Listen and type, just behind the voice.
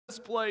this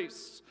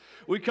place.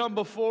 We come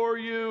before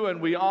you and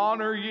we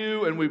honor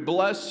you and we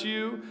bless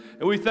you.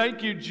 And we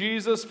thank you,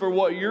 Jesus, for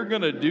what you're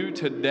going to do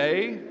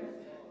today.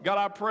 God,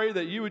 I pray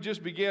that you would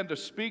just begin to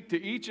speak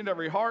to each and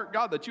every heart.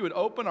 God, that you would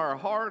open our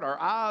heart,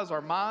 our eyes,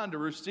 our mind to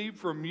receive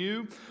from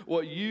you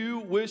what you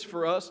wish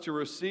for us to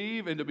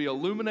receive and to be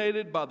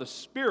illuminated by the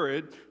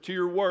Spirit to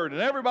your word.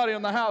 And everybody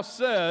in the house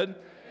said,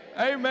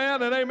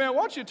 amen and amen.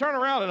 Why don't you turn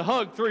around and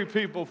hug 3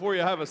 people before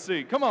you have a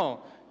seat? Come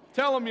on.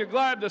 Tell them you're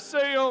glad to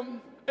see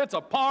them. It's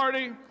a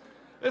party.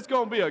 It's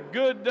going to be a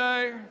good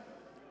day.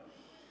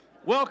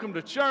 Welcome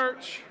to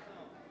church.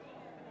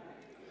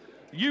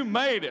 You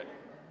made it.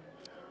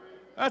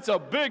 That's a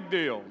big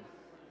deal.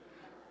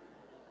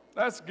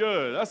 That's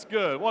good. That's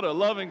good. What a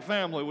loving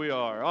family we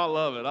are. I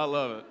love it. I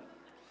love it.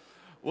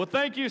 Well,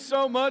 thank you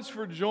so much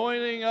for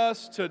joining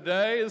us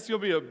today. This is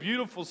going to be a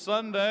beautiful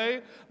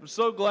Sunday. I'm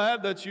so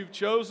glad that you've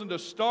chosen to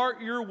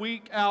start your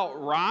week out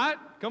right.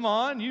 Come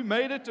on, you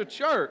made it to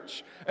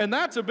church. And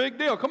that's a big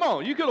deal. Come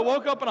on, you could have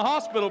woke up in a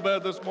hospital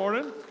bed this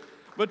morning,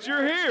 but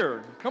you're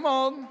here. Come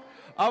on.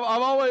 I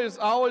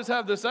always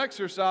have this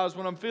exercise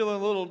when I'm feeling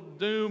a little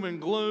doom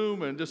and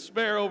gloom and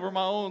despair over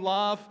my own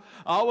life.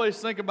 I always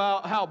think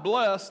about how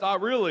blessed I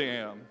really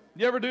am.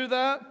 You ever do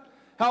that?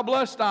 How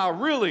blessed I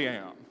really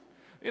am.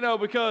 You know,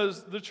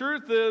 because the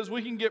truth is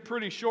we can get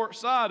pretty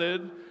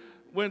short-sighted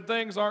when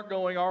things aren't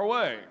going our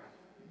way.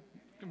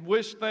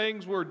 Wish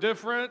things were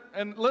different.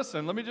 And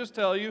listen, let me just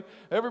tell you,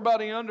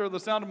 everybody under the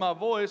sound of my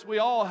voice, we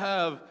all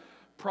have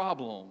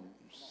problems.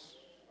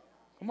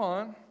 Come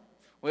on.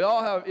 We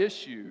all have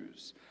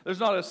issues. There's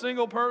not a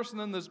single person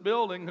in this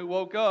building who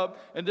woke up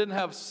and didn't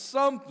have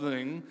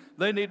something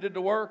they needed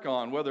to work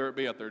on, whether it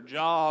be at their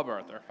job or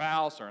at their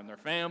house or in their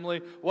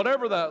family,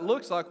 whatever that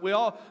looks like. We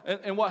all,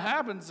 and what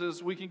happens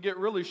is we can get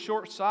really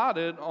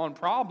short-sighted on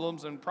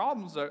problems, and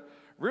problems that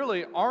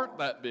really aren't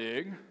that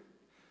big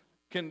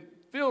can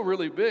feel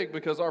really big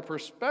because our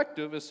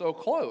perspective is so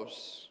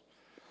close.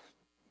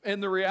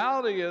 And the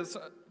reality is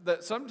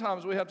that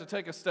sometimes we have to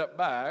take a step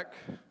back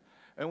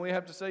and we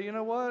have to say, you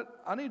know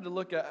what? I need to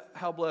look at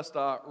how blessed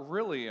I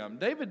really am.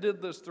 David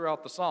did this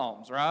throughout the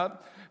Psalms, right?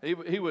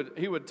 He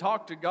would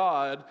talk to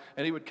God,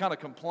 and he would kind of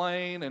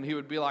complain, and he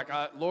would be like,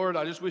 Lord,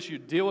 I just wish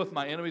you'd deal with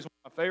my enemies.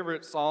 One of my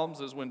favorite Psalms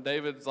is when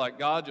David's like,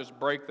 God, just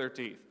break their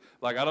teeth.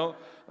 Like, I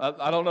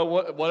don't know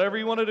whatever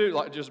you want to do,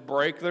 like, just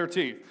break their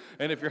teeth.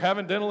 And if you're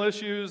having dental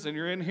issues and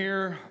you're in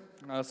here,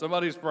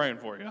 somebody's praying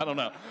for you. I don't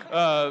know.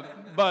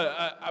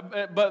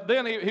 But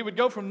then he would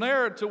go from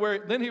there to where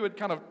then he would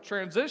kind of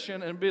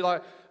transition and be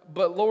like,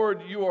 but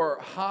Lord, you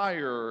are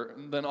higher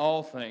than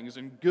all things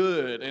and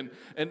good.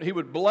 And he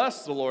would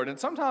bless the Lord. And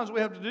sometimes we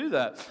have to do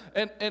that.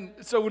 And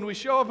so when we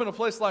show up in a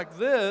place like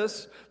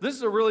this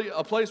is really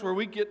a place where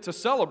we get to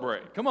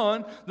celebrate. Come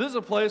on. This is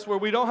a place where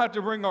we don't have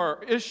to bring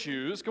our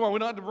issues. Come on, we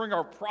don't have to bring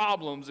our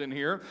problems in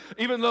here.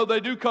 Even though they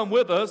do come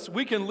with us,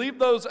 we can leave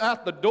those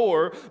at the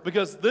door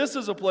because this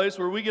is a place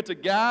where we get to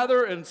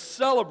gather and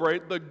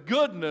celebrate the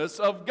goodness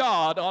of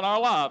God on our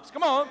lives.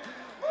 Come on.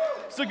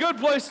 It's a good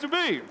place to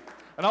be.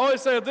 And I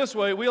always say it this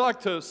way, we like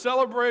to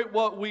celebrate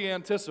what we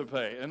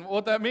anticipate. And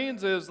what that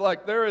means is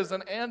like there is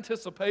an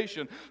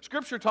anticipation.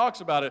 Scripture talks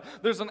about it.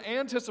 There's an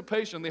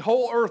anticipation. The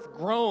whole earth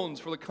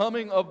groans for the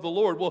coming of the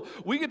Lord. Well,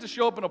 we get to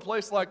show up in a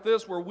place like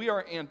this where we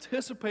are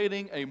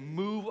anticipating a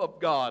move of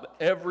God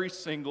every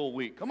single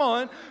week. Come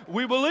on.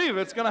 We believe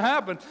it's going to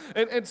happen.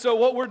 And so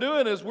what we're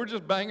doing is we're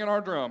just banging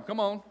our drum.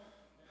 Come on.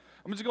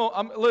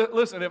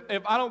 Listen,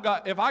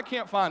 if I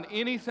can't find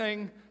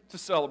anything to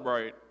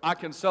celebrate, I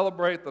can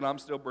celebrate that I'm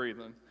still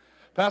breathing.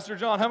 Pastor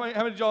John, how many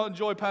of y'all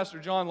enjoyed Pastor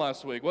John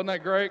last week? Wasn't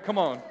that great? Come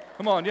on,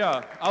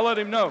 yeah, I'll let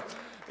him know.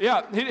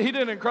 Yeah, he did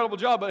an incredible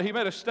job, but he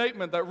made a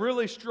statement that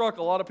really struck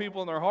a lot of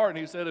people in their heart, and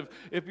he said,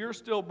 if you're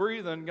still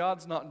breathing,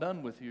 God's not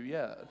done with you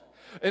yet.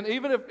 And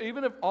even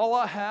if all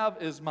I have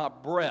is my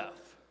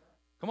breath,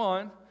 come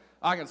on,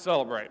 I can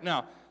celebrate.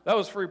 Now, that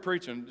was free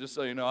preaching, just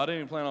so you know. I didn't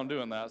even plan on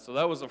doing that, so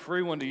that was a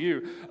free one to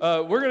you.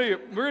 We're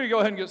gonna go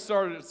ahead and get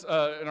started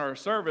in our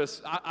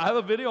service. I have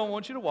a video I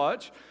want you to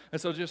watch,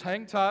 and so just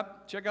hang tight,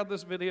 check out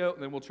this video,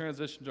 and then we'll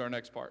transition to our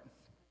next part.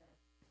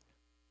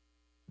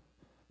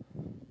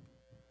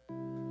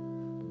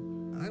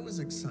 I was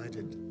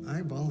excited.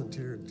 I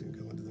volunteered to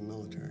go into the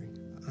military.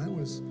 I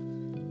was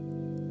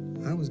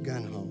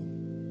gung-ho,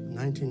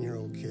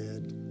 19-year-old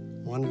kid,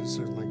 wanted to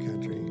serve my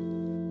country.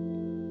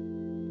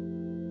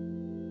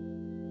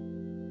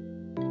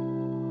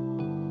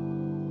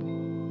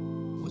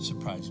 What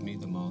surprised me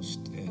the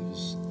most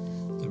is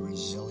the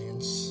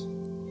resilience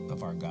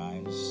of our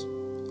guys,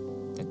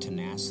 the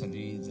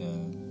tenacity,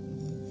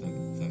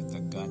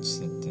 the guts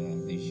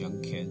that these young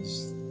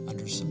kids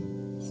under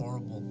some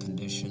horrible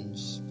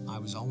conditions. I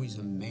was always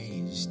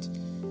amazed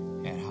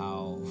at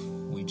how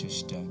we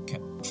just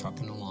kept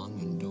trucking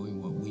along and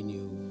doing what we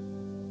knew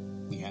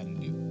we had to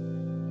do.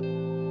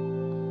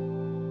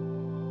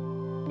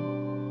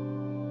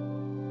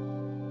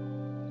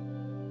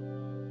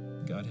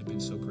 God had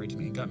been so great to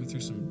me. He got me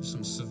through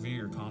some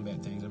severe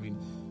combat things. I mean,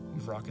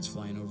 rockets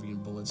flying over you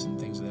and bullets and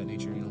things of that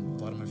nature. You know,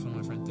 a lot of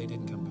my friends, they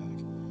didn't come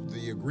back.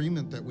 The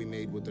agreement that we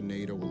made with the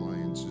NATO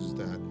alliance is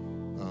that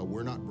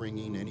we're not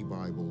bringing any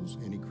Bibles,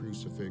 any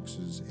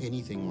crucifixes,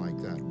 anything like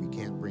that. We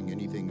can't bring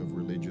anything of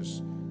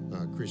religious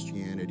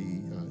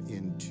Christianity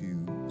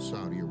into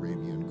Saudi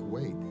Arabia and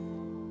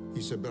Kuwait.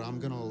 He said, but I'm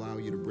going to allow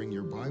you to bring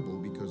your Bible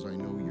because I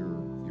know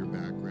your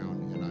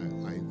background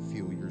and I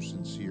feel you're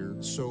sincere.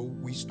 So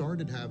we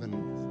started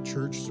having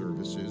church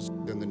services.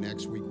 Then the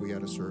next week we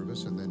had a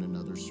service, and then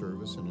another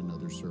service and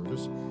another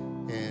service.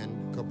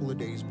 And a couple of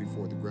days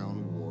before the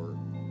ground war,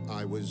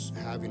 I was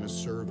having a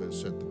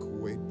service at the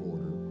Kuwait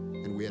border,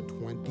 and we had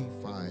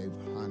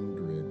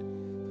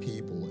 2,500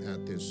 people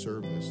at this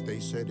service. They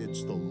said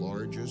it's the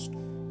largest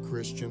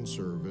Christian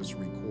service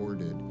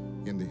recorded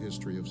in the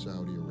history of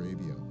Saudi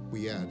Arabia.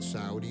 We had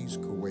Saudis,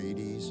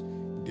 Kuwaitis,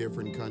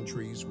 different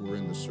countries were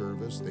in the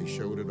service. They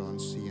showed it on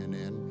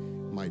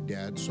CNN. My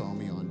dad saw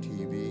me on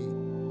TV.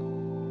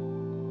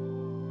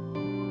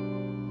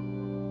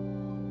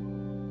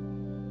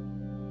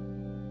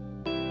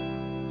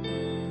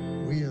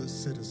 We as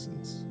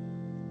citizens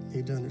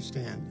need to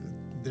understand that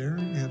there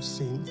have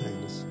seen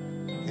things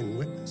and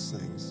witnessed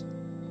things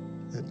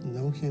that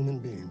no human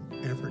being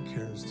ever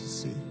cares to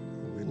see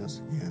or witness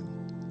again.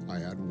 I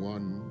had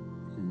one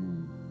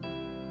who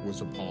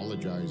was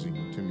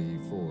apologizing to me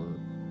for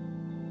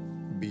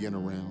being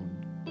around.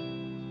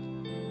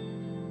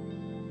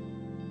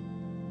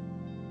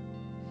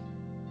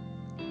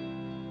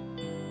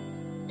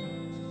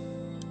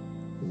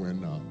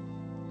 When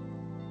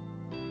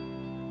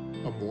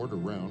a mortar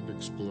round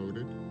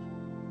exploded,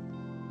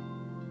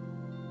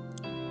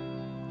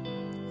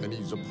 and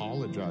he's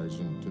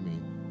apologizing to me.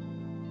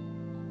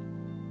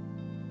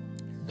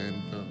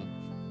 And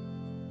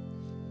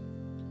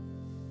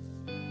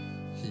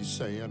he's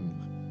saying,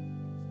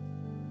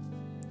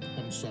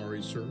 I'm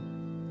sorry, sir.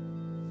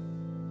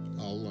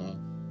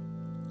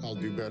 I'll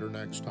do better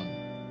next time.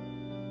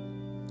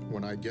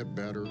 When I get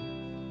better,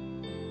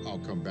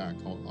 I'll come back.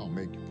 I'll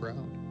make you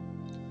proud.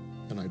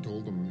 And I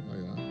told him,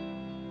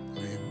 I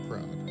am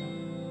proud.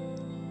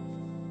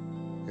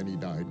 And he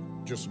died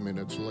just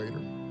minutes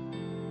later.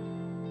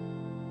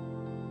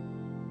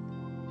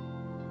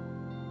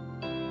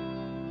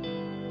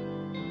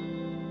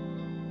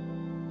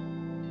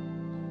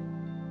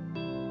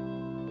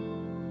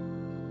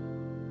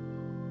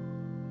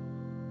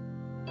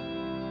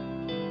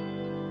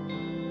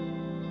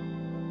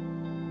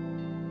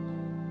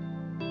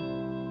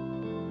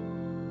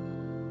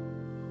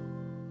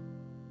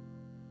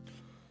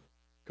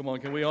 Come on,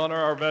 can we honor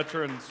our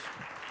veterans?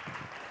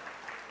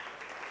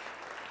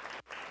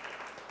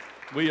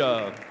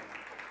 We're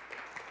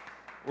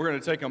going to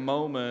take a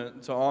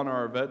moment to honor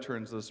our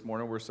veterans this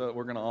morning. We're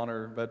going to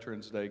honor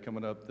Veterans Day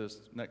coming up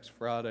this next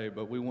Friday,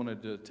 but we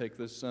wanted to take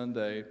this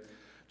Sunday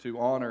to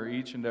honor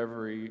each and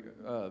every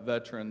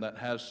veteran that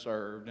has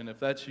served. And if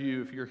that's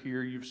you, if you're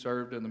here, you've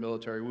served in the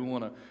military, we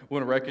want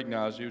to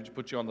recognize you.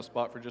 Put you on the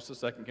spot for just a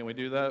second. Can we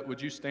do that?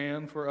 Would you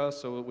stand for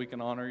us so that we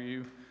can honor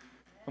you?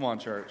 Come on,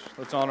 church.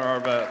 Let's honor our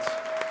vets.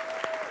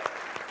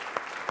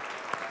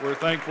 We're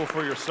thankful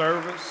for your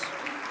service.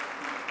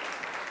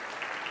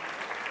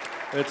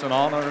 It's an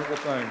honorable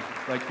thing.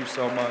 Thank you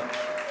so much.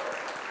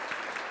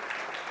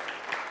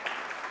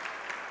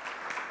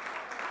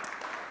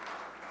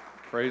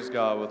 Praise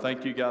God. Well,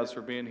 thank you guys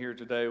for being here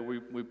today.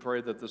 We pray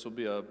that this will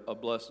be a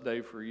blessed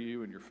day for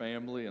you and your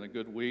family and a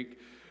good week.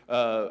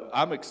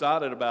 I'm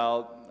excited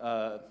about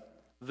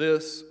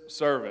this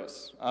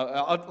service.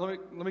 Let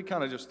me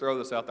kind of just throw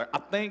this out there.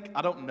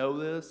 I don't know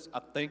this. I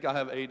think I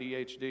have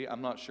ADHD.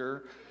 I'm not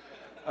sure.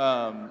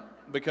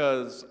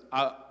 Because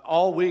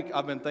all week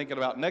I've been thinking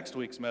about next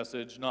week's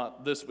message,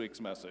 not this week's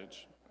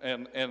message.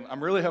 And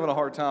I'm really having a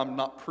hard time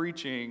not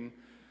preaching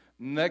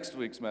next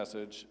week's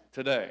message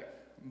today.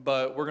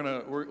 But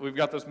we've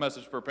got this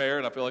message prepared,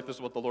 and I feel like this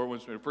is what the Lord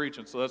wants me to preach,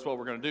 and so that's what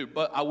we're going to do.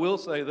 But I will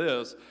say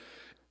this.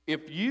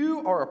 If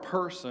you are a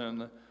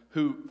person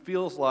who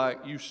feels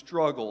like you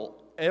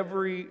struggle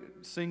every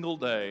single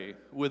day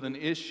with an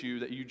issue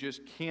that you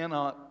just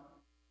cannot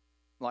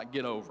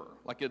get over,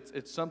 like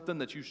it's something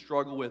that you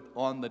struggle with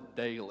on the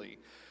daily,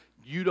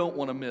 you don't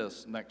want to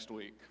miss next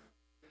week.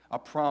 I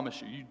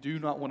promise you, you do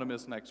not want to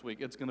miss next week.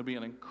 It's going to be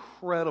an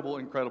incredible,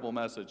 incredible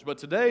message. But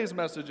today's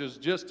message is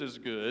just as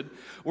good.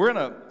 We're in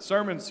a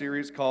sermon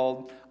series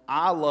called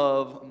I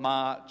Love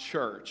My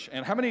Church.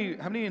 And how many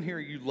in here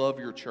you love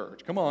your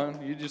church? Come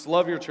on, you just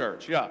love your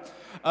church. Yeah.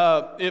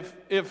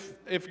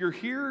 If you're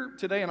here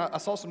today, and I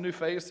saw some new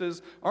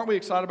faces, aren't we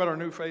excited about our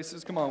new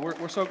faces? Come on,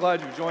 we're so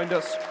glad you joined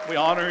us. We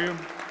honor you.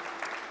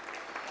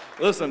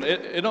 Listen,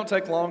 it don't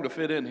take long to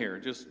fit in here.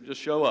 Just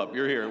show up.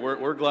 You're here.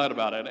 We're glad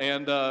about it.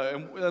 And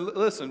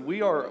listen,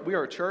 we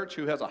are a church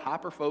who has a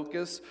hyper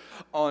focus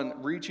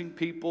on reaching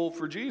people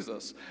for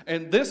Jesus.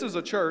 And this is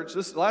a church.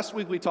 Last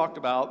week we talked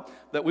about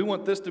that we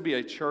want this to be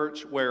a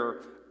church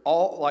where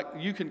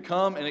you can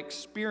come and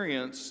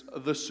experience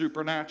the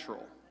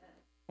supernatural.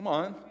 Come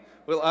on.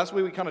 Well, last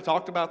week we kind of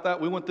talked about that.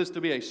 We want this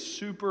to be a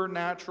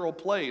supernatural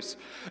place.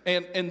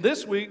 And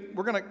this week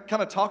we're going to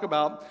kind of talk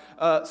about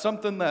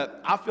something that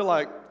I feel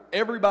like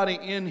everybody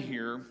in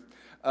here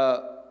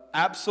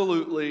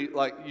absolutely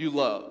like you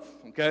love,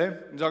 okay?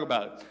 You talk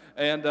about it.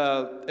 And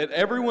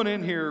everyone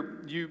in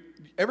here,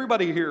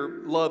 everybody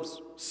here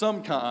loves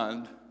some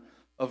kind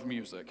of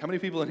music. How many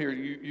people in here,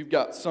 you've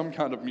got some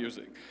kind of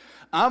music?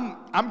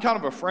 I'm kind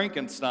of a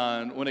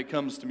Frankenstein when it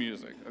comes to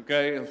music,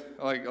 okay?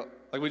 Like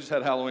we just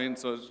had Halloween,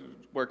 so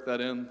work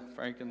that in,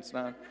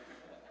 Frankenstein.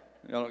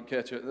 Y'all don't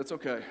catch it. That's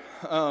okay.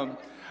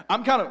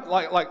 I'm kind of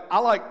like I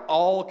like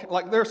all,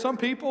 like there are some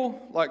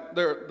people, like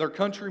they're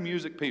country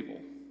music people.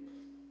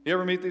 You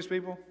ever meet these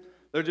people?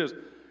 They're just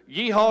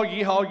yeehaw,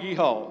 yeehaw,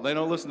 yeehaw. They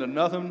don't listen to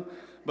nothing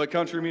but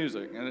country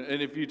music.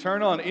 And if you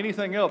turn on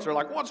anything else, they're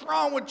like, what's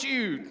wrong with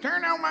you?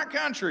 Turn on my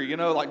country. You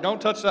know, like don't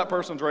touch that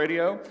person's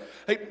radio.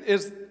 Hey,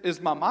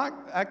 is my mic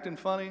acting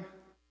funny?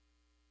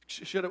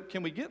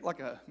 Can we get like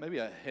maybe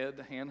a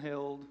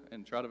handheld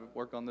and try to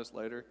work on this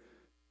later?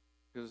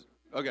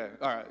 Okay,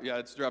 all right, yeah,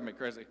 it's driving me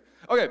crazy.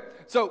 Okay,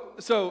 so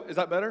is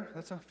that better?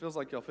 That feels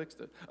like y'all fixed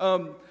it.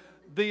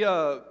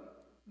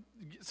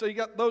 So you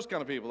got those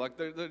kind of people, like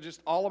they're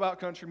just all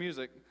about country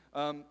music,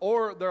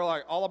 or they're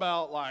like all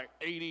about like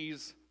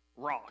 80s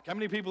rock. How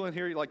many people in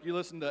here, like you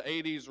listen to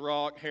 80s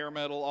rock, hair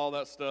metal, all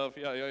that stuff?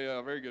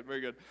 Yeah, very good, very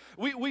good.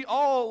 We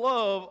all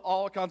love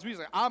all kinds of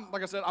music.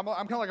 Like I said, I'm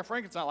kind of like a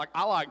Frankenstein. Like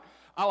I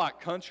like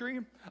country,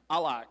 I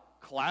like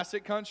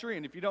classic country,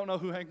 and if you don't know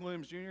who Hank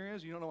Williams Jr.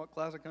 is, you don't know what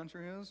classic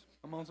country is?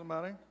 Come on,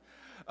 somebody.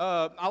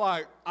 I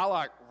like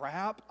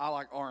rap, I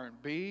like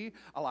R&B,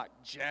 I like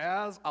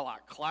jazz, I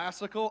like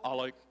classical, I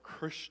like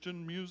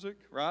Christian music,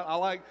 right? I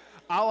like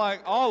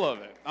all of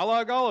it. I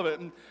like all of it,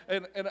 and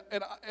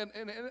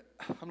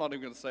I'm not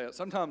even going to say it.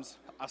 Sometimes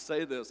I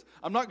say this.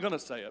 I'm not going to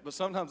say it, but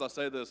sometimes I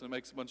say this and it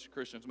makes a bunch of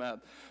Christians mad.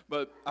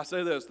 But I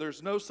say this: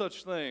 there's no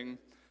such thing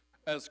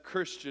as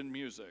Christian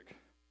music.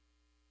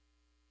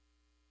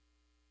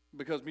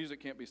 Because music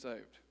can't be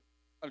saved.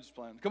 I'm just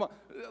playing. Come on,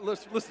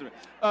 listen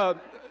to me.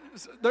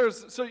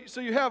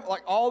 So you have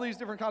like all these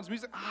different kinds of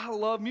music. I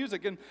love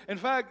music, and in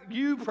fact,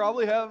 you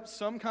probably have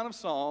some kind of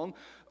song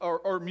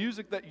or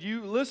music that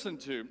you listen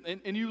to,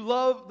 and you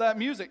love that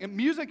music. And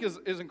music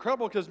is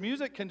incredible because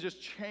music can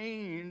just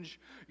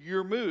change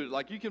your mood.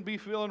 Like you can be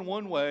feeling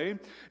one way, and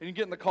you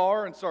get in the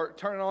car and start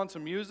turning on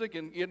some music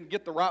and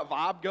get the right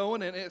vibe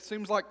going, and it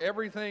seems like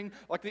everything,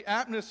 like the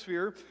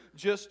atmosphere,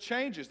 just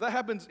changes. That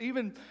happens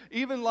even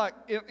like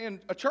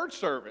in a church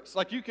service.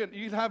 Like you can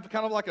have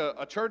kind of like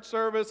a church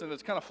service, and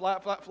it's kind of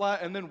flat,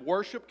 and then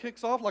worship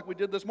kicks off like we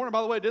did this morning.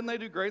 By the way, didn't they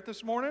do great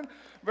this morning?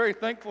 Very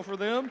thankful for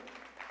them.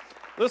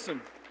 Listen.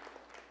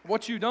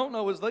 What you don't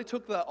know is they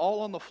took that all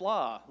on the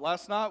fly.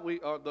 Last night,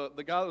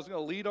 the guy that was going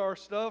to lead our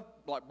stuff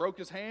like broke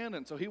his hand,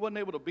 and so he wasn't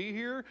able to be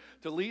here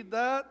to lead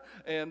that.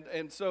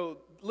 And so,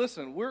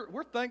 listen,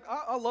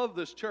 I love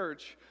this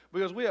church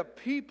because we have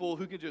people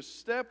who can just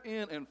step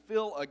in and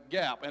fill a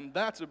gap, and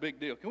that's a big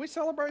deal. Can we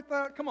celebrate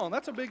that? Come on,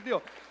 that's a big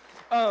deal.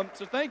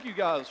 So thank you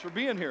guys for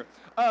being here.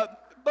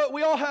 But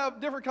we all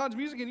have different kinds of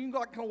music, and you can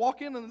like kind of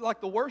walk in and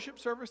like the worship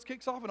service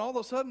kicks off, and all of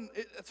a sudden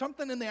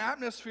something in the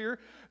atmosphere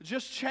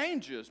just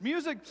changes.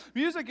 Music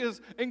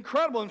is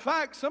incredible. In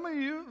fact, some of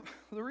you,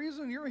 the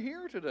reason you're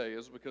here today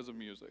is because of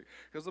music,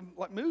 because of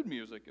like mood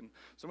music, and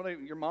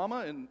your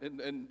mama,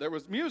 and there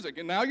was music,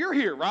 and now you're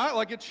here, right?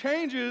 Like it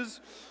changes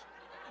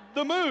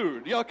the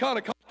mood. Y'all kind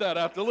of caught that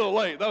after a little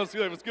late. That was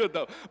good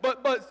though.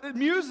 But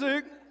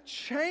music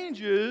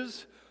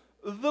changes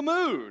the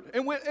mood.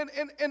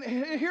 And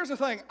here's the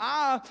thing.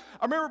 I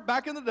remember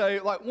back in the day,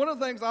 like one of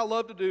the things I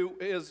love to do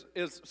is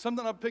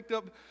something I picked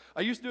up.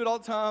 I used to do it all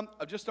the time.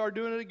 I've just started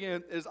doing it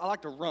again. Is I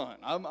like to run.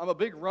 I'm a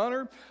big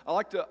runner. I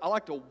like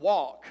to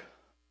walk,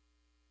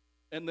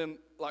 and then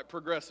like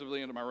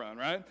progressively into my run,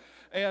 right?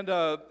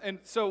 And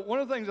so one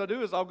of the things I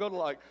do is I'll go to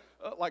like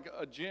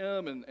a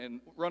gym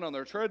and run on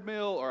their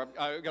treadmill, or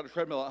I got a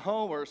treadmill at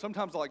home, or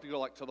sometimes I like to go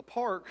like to the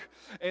park.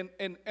 And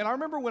I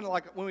remember when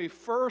we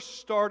first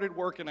started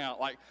working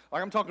out, like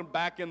I'm talking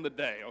back in the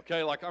day,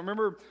 okay? Like I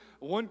remember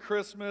one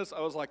Christmas,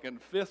 I was like in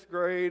 5th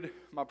grade.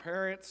 My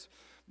parents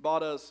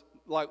bought us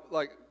like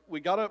we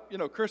got up,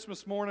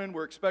 Christmas morning.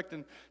 We're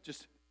expecting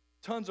just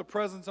tons of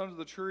presents under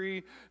the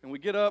tree, and we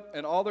get up,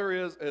 and all there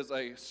is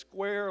a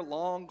square,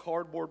 long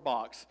cardboard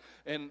box.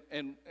 And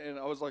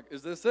I was like,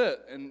 "Is this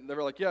it?" And they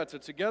were like, "Yeah, it's a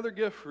together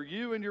gift for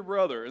you and your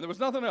brother." And there was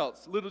nothing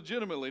else,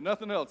 legitimately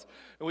nothing else.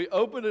 And we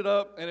opened it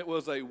up, and it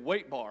was a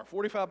weight bar,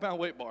 45-pound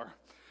weight bar.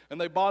 And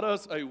they bought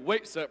us a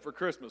weight set for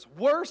Christmas.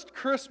 Worst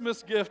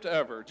Christmas gift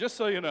ever, just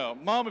so you know.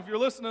 Mom, if you're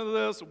listening to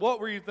this, what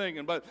were you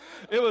thinking? But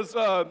it was,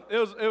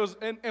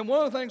 and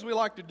one of the things we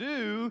like to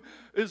do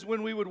is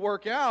when we would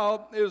work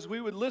out is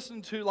we would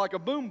listen to like a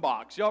boom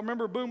box. Y'all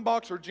remember boom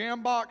box or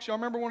jam box? Y'all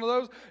remember one of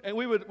those? And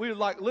we would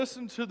like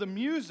listen to the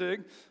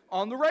music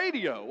on the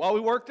radio while we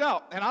worked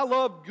out. And I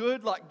love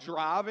good, like,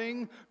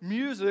 driving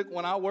music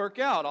when I work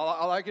out.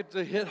 I like it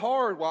to hit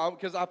hard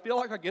because I feel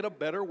like I get a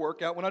better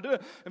workout when I do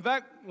it. In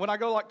fact, when I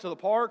go, like, to the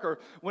park, or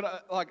when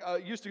I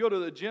used to go to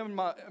the gym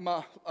in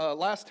my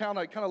last town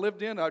I kind of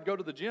lived in, I'd go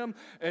to the gym,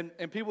 and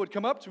people would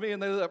come up to me,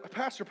 and they'd be like,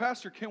 Pastor,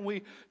 can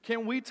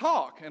we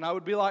talk? And I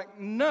would be like,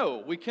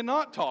 no, we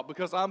cannot talk,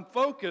 because I'm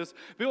focused.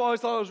 People always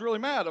thought I was really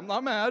mad. I'm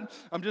not mad.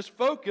 I'm just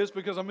focused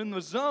because I'm in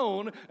the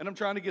zone, and I'm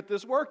trying to get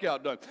this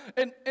workout done.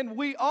 And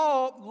we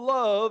all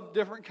love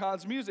different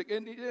kinds of music.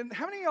 And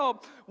how many of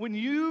y'all, when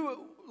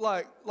you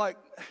like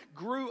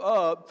grew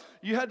up,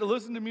 you had to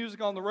listen to music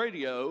on the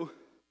radio,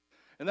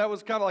 and that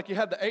was kind of like you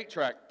had the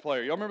 8-track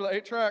player. Y'all remember the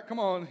 8-track? Come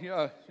on,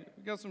 yeah,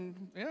 you got some,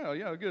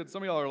 yeah, good.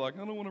 Some of y'all are like,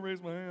 I don't want to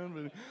raise my hand,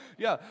 but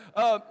yeah.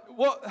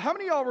 Well, how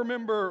many of y'all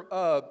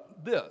remember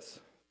this?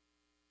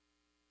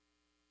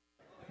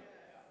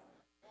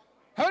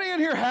 How many in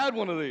here had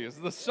one of these?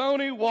 The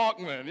Sony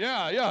Walkman.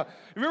 Yeah. You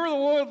remember the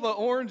one with the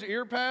orange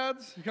ear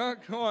pads? Come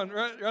on,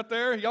 right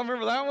there. Y'all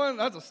remember that one?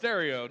 That's a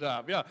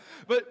stereotype, yeah.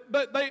 But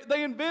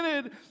they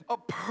invented a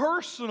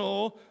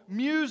personal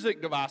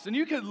music device, and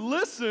you could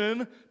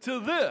listen to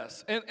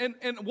this.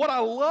 And what I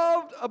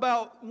loved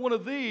about one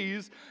of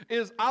these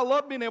is I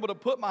love being able to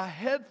put my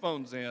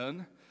headphones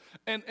in.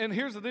 And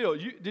here's the deal.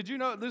 Did you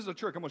know, this is a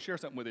trick, I'm going to share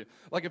something with you.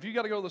 Like if you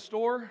got to go to the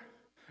store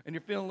and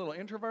you're feeling a little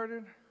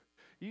introverted,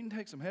 you can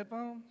take some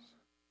headphones.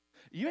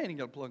 You ain't even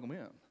got to plug them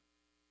in.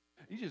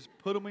 You just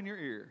put them in your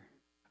ear.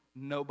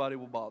 Nobody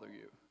will bother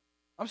you.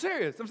 I'm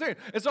serious.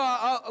 And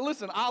so,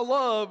 listen, I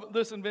love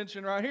this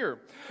invention right here.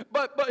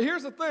 But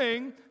here's the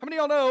thing. How many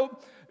of y'all know,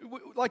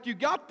 like you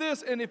got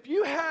this, and if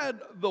you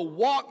had the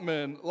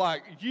Walkman,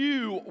 like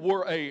you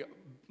were it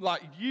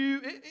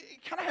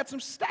kind of had some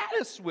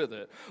status with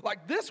it.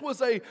 Like this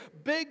was a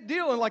big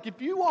deal. And like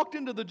if you walked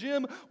into the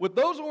gym with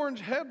those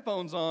orange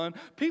headphones on,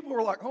 people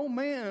were like, oh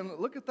man,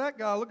 look at that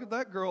guy, look at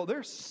that girl.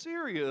 They're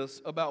serious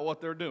about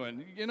what they're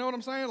doing. You know what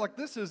I'm saying? Like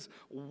this is,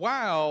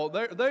 wow,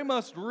 they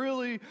must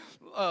really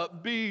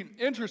be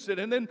interested.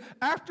 And then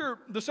after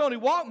the Sony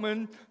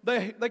Walkman,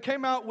 they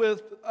came out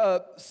with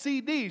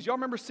CDs. Y'all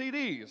remember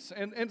CDs?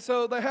 And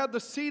so they had the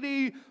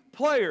CD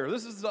player.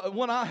 This is the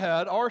one I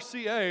had,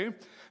 RCA.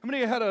 How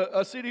many of you had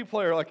a CD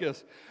player like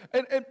this?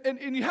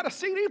 And you had a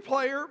CD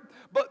player,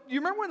 but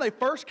you remember when they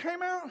first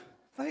came out?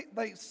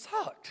 They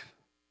sucked.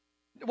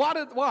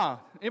 Why?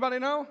 Anybody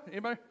know?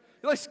 Anybody?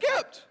 They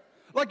skipped.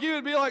 Like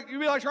you'd be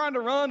like trying to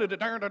run, and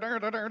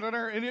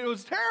it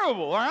was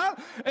terrible, all right?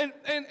 And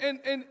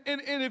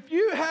if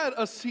you had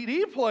a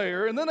CD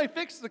player, and then they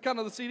fixed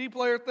the CD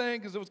player thing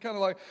because it was kind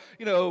of like,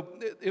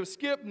 it was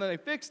skipped, and then they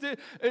fixed it,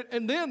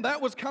 and then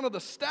that was kind of the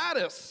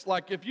status.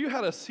 Like if you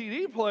had a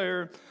CD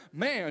player,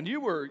 man,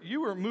 you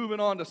were moving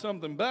on to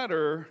something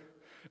better.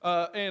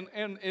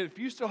 And if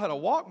you still had a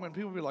Walkman,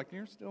 people would be like,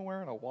 you're still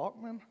wearing a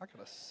Walkman? I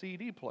got a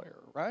CD player,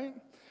 right?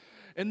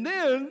 And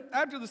then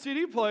after the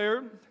CD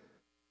player,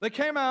 they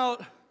came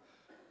out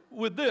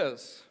with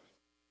this.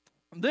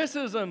 This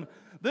is an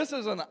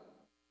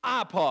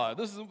iPod.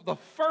 This is the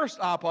first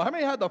iPod. How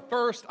many had the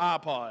first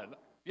iPod?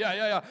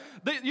 Yeah.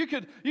 You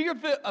could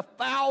fit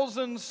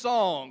 1,000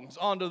 songs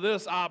onto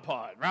this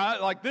iPod,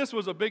 right? Like this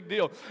was a big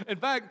deal. In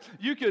fact,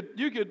 you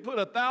could put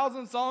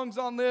 1,000 songs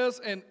on this,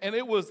 and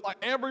it was like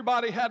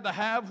everybody had to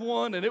have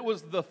one, and it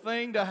was the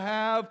thing to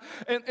have.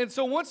 And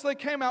so once they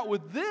came out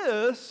with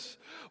this,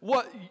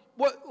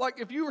 like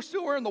if you were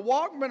still wearing the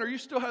Walkman or you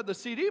still had the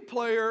CD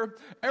player,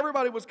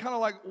 everybody was kind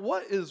of like,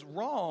 what is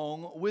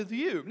wrong with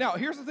you? Now,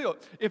 here's the deal.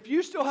 If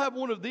you still have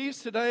one of these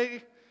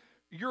today,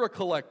 you're a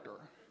collector.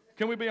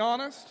 Can we be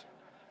honest?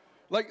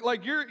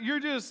 Like you're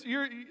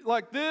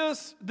like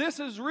this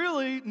is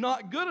really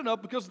not good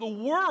enough because the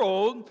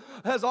world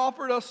has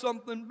offered us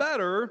something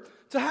better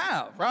to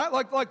have, right?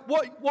 Like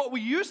what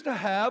we used to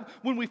have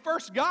when we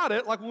first got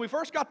it, like when we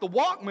first got the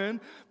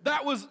Walkman,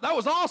 that was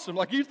awesome.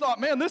 Like you thought,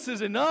 man, this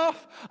is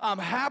enough. I'm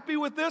happy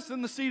with this.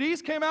 And the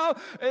CDs came out,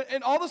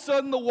 and all of a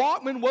sudden the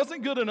Walkman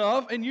wasn't good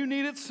enough, and you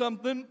needed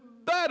something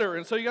better,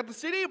 and so you got the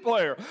CD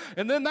player,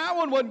 and then that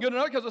one wasn't good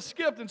enough because it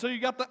skipped, and so you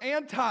got the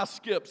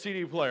anti-skip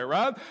CD player,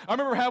 right? I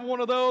remember having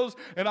one of those,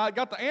 and I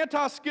got the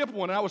anti-skip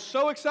one, and I was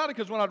so excited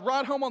because when I'd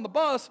ride home on the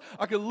bus,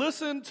 I could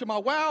listen to my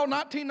Wow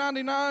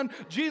 1999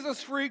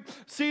 Jesus Freak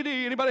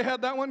CD. Anybody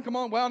had that one? Come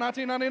on, Wow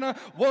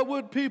 1999. What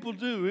would people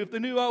do if they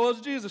knew I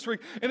was Jesus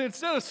Freak? And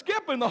instead of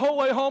skipping the whole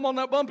way home on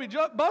that bumpy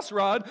bus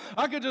ride,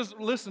 I could just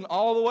listen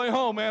all the way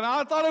home, man.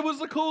 I thought it was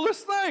the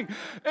coolest thing.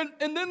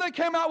 And then they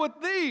came out with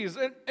these,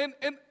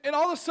 and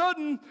all of a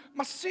sudden,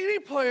 my CD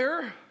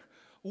player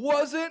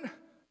wasn't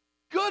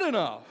good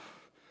enough.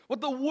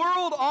 What the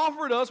world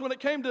offered us when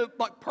it came to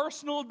like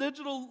personal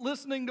digital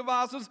listening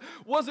devices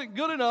wasn't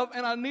good enough,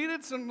 and I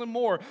needed something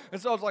more. And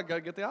so I was like,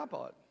 gotta get the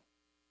iPod.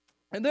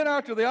 And then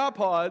after the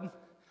iPod,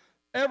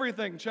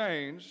 everything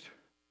changed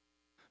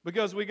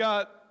because we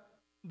got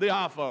the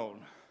iPhone.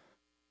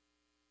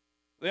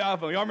 The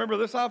iPhone. Y'all remember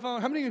this iPhone?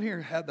 How many in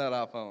here had that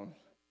iPhone?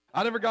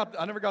 I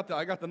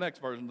got the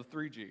next version, the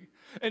 3G.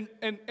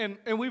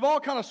 And we've all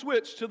kind of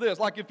switched to this.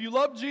 Like if you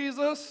love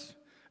Jesus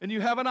and you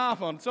have an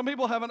iPhone. Some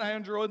people have an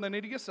Android and they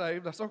need to get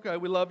saved. That's okay.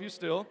 We love you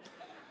still.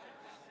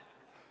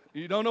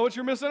 You don't know what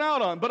you're missing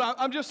out on. But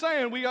I'm just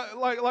saying, we got,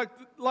 like.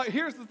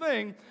 Here's the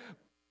thing.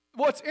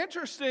 What's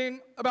interesting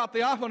about the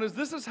iPhone is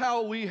this is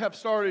how we have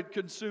started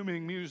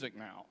consuming music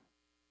now.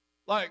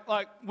 Like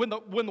when the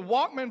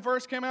Walkman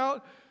first came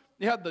out,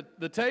 you had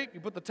the tape. You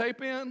put the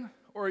tape in,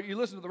 or you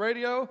listen to the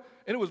radio,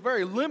 and it was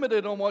very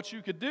limited on what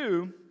you could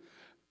do.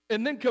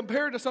 And then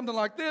compared to something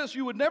like this,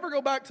 you would never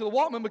go back to the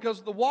Walkman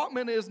because the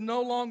Walkman is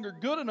no longer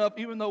good enough,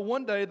 even though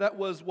one day that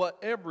was what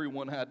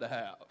everyone had to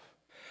have.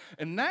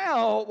 And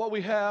now what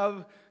we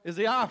have is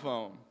the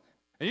iPhone.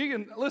 And you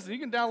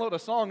can download a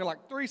song in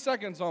like 3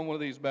 seconds on one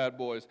of these bad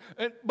boys.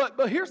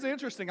 But here's the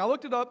interesting. I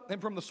looked it up,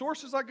 and from the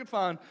sources I could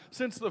find,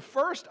 since the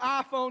first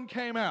iPhone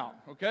came out,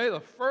 okay, the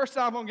first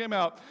iPhone came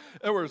out,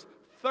 there was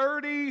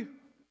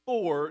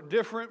 34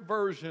 different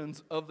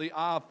versions of the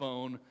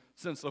iPhone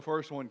since the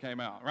first one came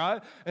out,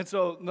 right? And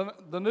so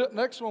the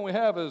next one we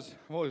have is,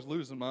 I'm always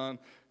losing mine,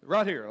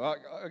 right here.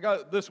 I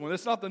got this one.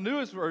 It's not the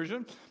newest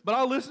version, but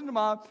I listen to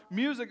my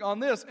music on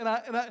this, and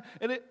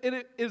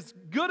it is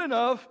good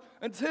enough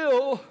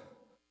until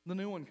the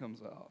new one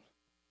comes out.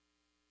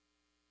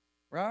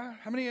 Right?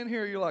 How many in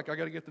here you're like, I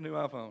got to get the new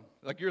iPhone?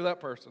 Like you're that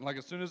person. Like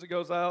as soon as it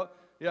goes out,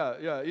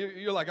 yeah.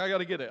 You're like, I got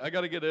to get it.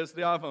 It's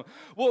the iPhone.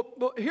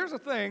 Well, here's the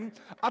thing.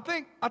 I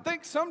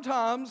think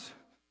sometimes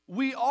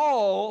we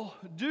all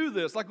do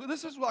this. Like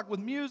this is like with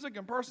music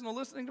and personal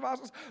listening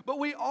devices, but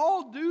we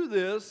all do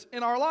this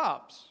in our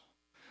lives.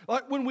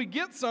 Like when we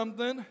get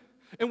something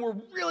and we're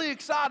really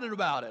excited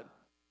about it.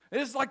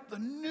 It's like the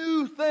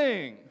new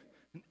thing.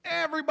 And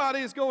everybody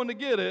is going to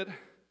get it.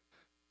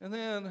 And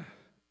then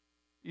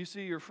you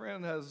see your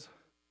friend has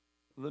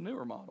the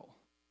newer model.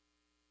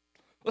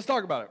 Let's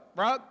talk about it,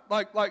 right?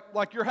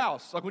 Like your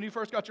house. Like when you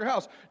first got your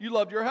house, you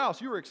loved your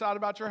house. You were excited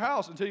about your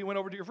house until you went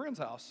over to your friend's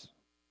house.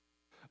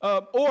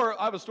 Or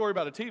I have a story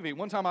about a TV.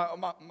 One time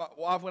my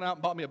wife went out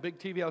and bought me a big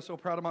TV. I was so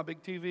proud of my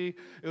big TV.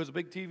 It was a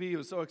big TV. It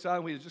was so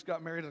exciting. We had just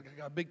got married. I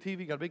got a big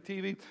TV.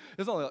 It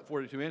was only like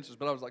 42 inches,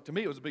 but I was like, to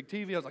me, it was a big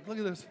TV. I was like, look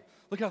at this.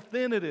 Look how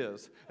thin it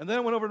is. And then I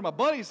went over to my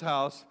buddy's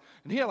house,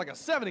 and he had like a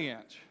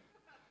 70-inch.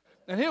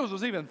 And his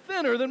was even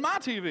thinner than my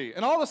TV.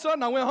 And all of a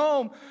sudden, I went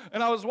home,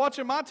 and I was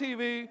watching my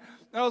TV,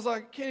 and I was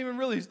like, can't even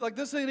really, like,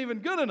 this ain't even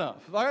good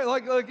enough.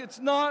 Like it's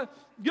not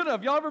good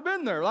enough. Y'all ever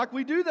been there? Like,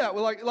 we do that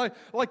with,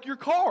 like your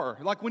car.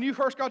 Like, when you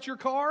first got your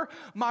car,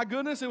 my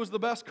goodness, it was the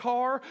best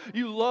car.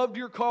 You loved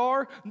your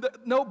car.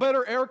 No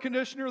better air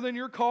conditioner than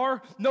your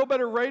car. No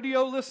better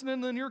radio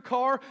listening than your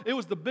car. It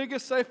was the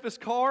biggest,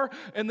 safest car.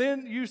 And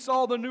then you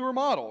saw the newer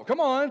model. Come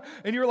on.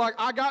 And you're like,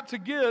 I got to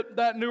get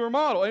that newer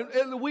model.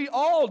 And we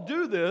all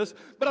do this.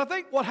 But I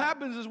think what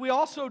happens is we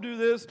also do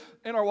this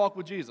in our walk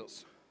with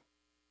Jesus.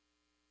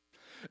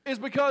 Is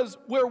because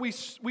where we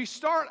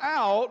start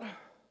out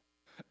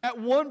at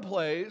one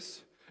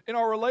place in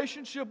our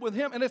relationship with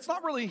Him, and it's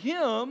not really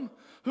Him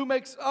who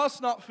makes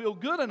us not feel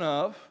good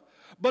enough,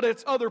 but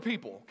it's other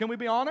people. Can we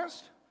be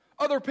honest?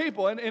 Other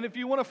people. And if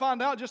you want to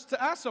find out, just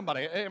to ask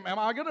somebody, hey, am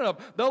I good enough?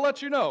 They'll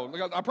let you know.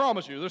 I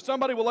promise you. There's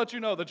somebody will let you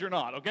know that you're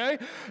not, okay?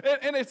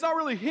 And it's not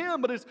really Him,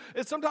 but it's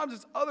sometimes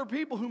it's other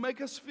people who make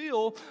us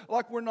feel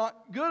like we're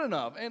not good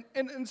enough.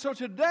 And so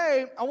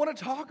today, I want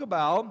to talk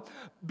about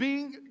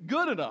being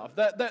good enough.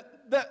 That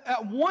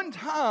at one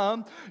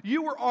time,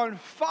 you were on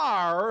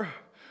fire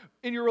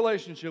in your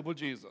relationship with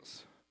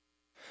Jesus.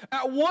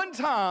 At one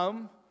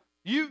time,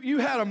 you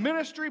had a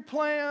ministry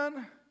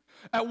plan.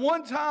 At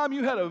one time,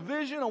 you had a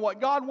vision on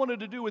what God wanted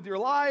to do with your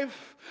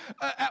life.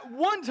 At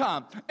one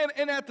time,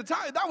 and at the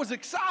time, that was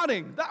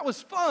exciting. That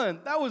was fun.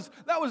 That was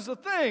the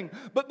thing.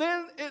 But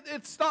then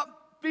it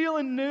stopped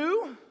feeling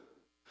new.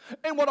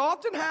 And what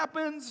often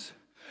happens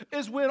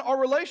is when our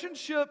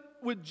relationship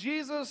with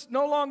Jesus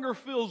no longer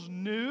feels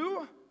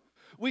new,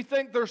 we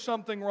think there's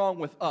something wrong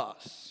with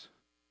us.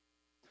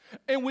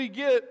 And we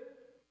get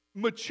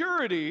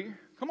maturity,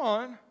 come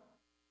on,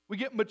 we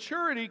get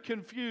maturity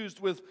confused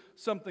with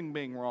something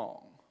being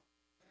wrong.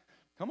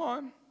 Come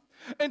on.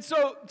 And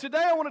so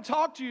today I want to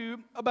talk to you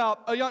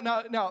about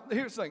now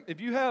here's the thing.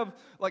 If you have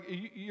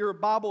you're a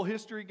Bible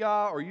history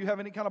guy or you have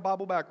any kind of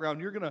Bible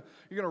background, you're gonna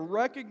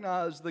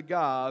recognize the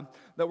guy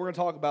that we're gonna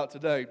talk about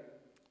today.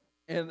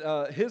 And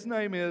his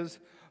name is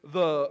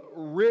the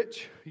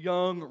rich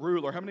young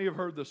ruler. How many have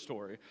heard this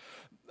story?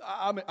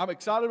 I'm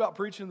excited about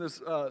preaching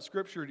this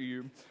scripture to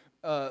you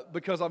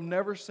because I've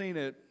never seen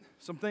it.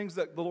 Some things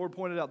that the Lord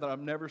pointed out that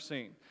I've never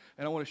seen.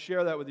 And I want to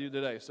share that with you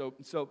today. So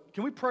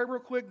can we pray real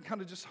quick and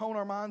kind of just hone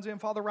our minds in?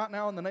 Father, right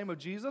now in the name of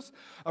Jesus,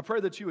 I pray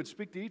that you would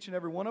speak to each and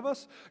every one of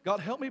us. God,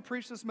 help me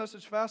preach this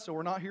message fast so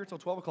we're not here till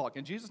 12 o'clock.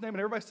 In Jesus' name,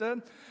 and everybody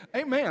said,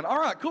 amen. All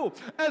right, cool.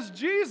 As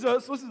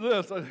Jesus, listen to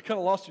this. I kind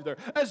of lost you there.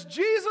 As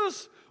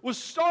Jesus was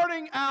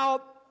starting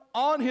out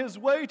on his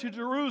way to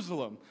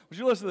Jerusalem, would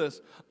you listen to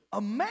this?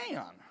 A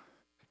man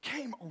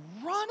came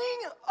running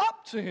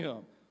up to him.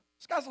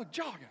 This guy's like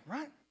jogging,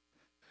 right?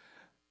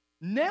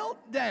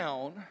 Knelt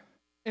down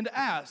and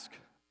asked,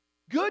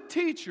 good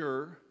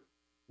teacher,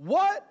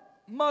 what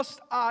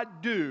must I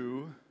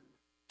do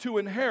to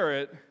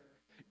inherit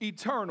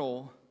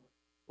eternal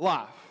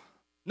life.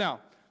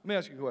 Now, let me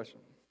ask you a question.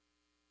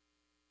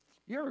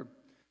 You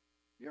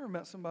ever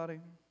met somebody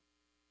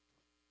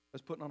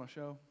that's putting on a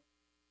show?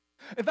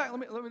 In fact, let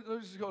me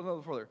just go a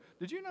little further.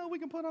 Did you know we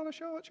can put on a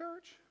show at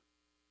church?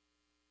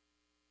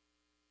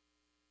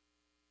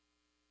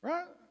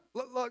 Right?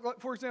 Like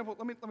for example,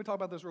 let me talk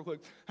about this real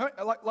quick.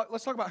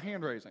 Let's talk about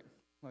hand raising.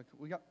 Like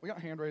we got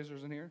hand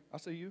raisers in here. I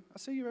see you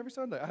every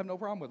Sunday. I have no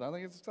problem with it. I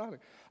think it's exciting.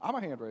 I'm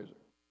a hand raiser.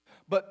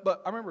 But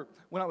I remember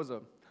when I was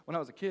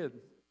a kid,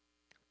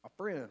 my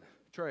friend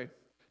Trey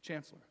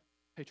Chancellor.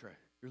 Hey Trey,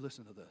 you're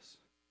listening to this.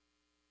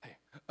 Hey,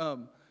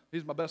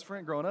 he's my best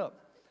friend growing up.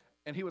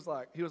 And he was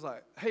like,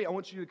 hey, I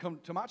want you to come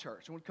to my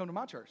church. I want you to come to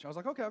my church. I was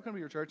like, okay, I'll come to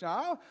your church.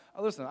 Now,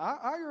 listen,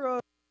 I grew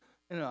up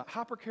in a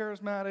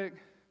hyper-charismatic,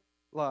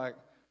 like,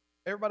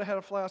 everybody had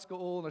a flask of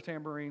oil and a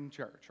tambourine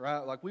church, right?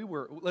 Like,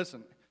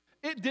 listen,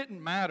 it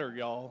didn't matter,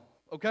 y'all,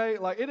 okay?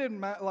 Like, it didn't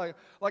matter. Like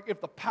if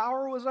the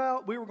power was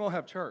out, we were going to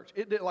have church.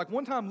 It did. Like,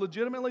 one time,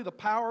 legitimately, the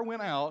power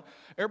went out.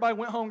 Everybody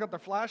went home, got their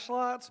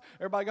flashlights.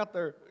 Everybody got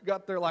their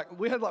like,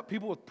 we had, like,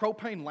 people with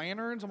propane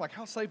lanterns. I'm like,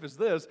 how safe is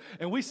this?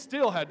 And we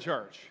still had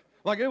church.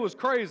 Like, it was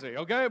crazy,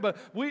 okay? But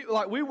we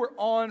were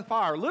on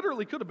fire.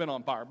 Literally could have been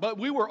on fire, but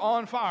we were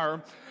on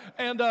fire.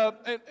 And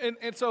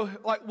so,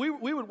 like, we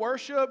would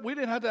worship. We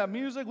didn't have to have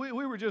music. We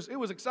were just, it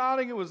was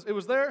exciting. It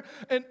was there.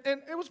 And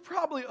it was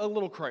probably a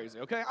little crazy,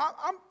 okay?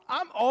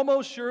 I'm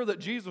almost sure that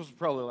Jesus was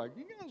probably like,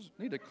 you guys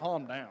need to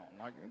calm down.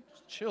 Like,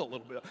 just chill a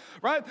little bit,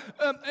 right?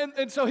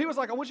 And so he was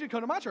like, I want you to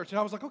come to my church. And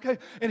I was like, okay.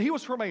 And he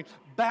was from a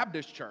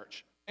Baptist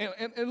church.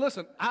 And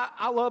listen,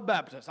 I love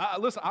Baptists.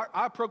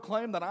 I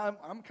proclaim that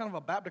I'm kind of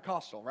a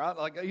Baptist-costal, right?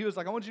 Like, he was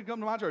like, I want you to come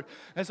to my church.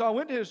 And so I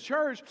went to his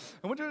church,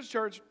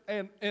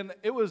 and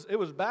it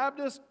was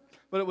Baptist,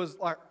 but it was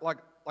like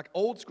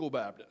old school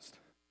Baptist.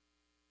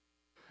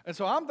 And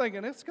so I'm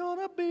thinking, it's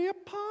gonna be a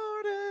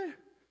party.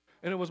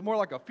 And it was more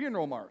like a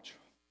funeral march.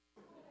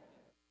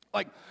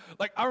 Like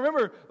I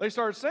remember they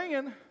started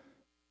singing,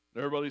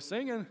 everybody's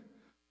singing,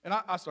 and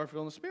I started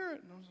feeling the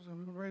Spirit. And I was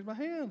going to raise my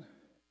hand.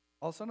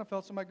 All of a sudden, I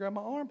felt somebody grab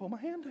my arm, pull my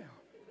hand down.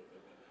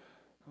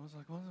 I was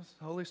like, well, this is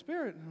the Holy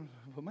Spirit. And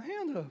I put my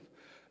hand up.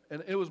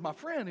 And it was my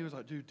friend. He was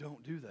like, dude,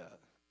 don't do that.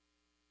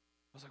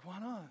 I was like, why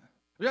not?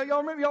 Yeah,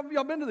 y'all remember,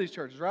 y'all been to these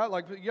churches, right?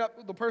 Like, you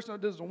got the person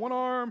that does the one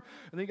arm,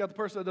 and then you got the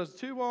person that does the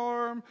two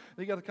arm,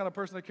 then you got the kind of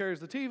person that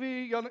carries the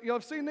TV. Y'all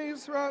have seen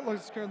these, right? Like,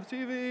 just carrying the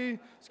TV,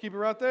 just keep it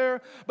right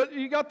there. But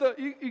you got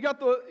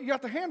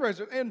the hand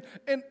raiser.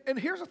 And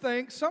here's the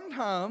thing,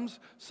 sometimes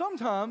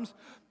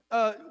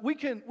we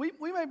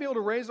may be able to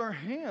raise our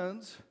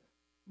hands,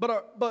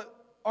 but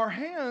our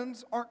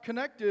hands aren't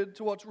connected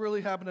to what's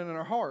really happening in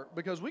our heart,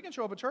 because we can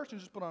show up at church and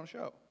just put on a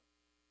show,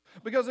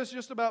 because it's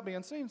just about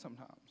being seen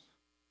sometimes.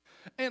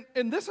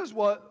 And this is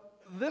what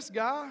this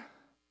guy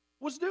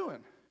was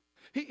doing.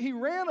 He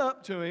ran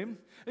up to him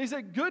and he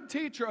said, "Good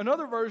teacher."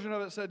 Another version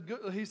of it said,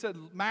 he said,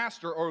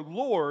 "Master" or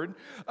 "Lord,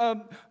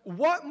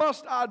 what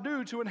must I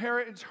do to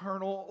inherit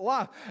eternal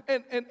life?"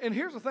 And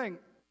here's the thing.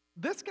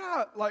 This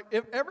guy, like,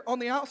 on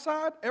the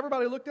outside,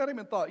 everybody looked at him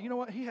and thought, you know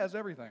what, he has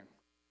everything.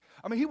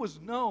 I mean, he was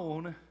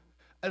known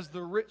as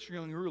the rich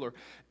young ruler.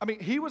 I mean,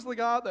 he was the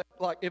guy that,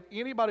 like, if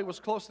anybody was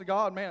close to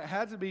God, man, it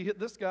had to be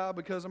this guy,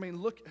 because, I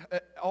mean, look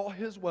at all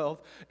his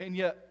wealth. And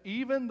yet,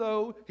 even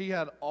though he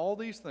had all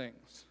these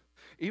things,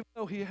 even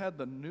though he had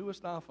the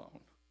newest iPhone,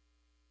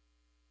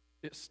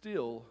 it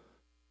still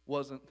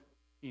wasn't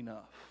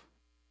enough.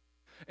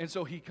 And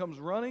so he comes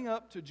running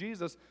up to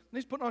Jesus, and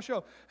he's putting on a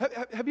show.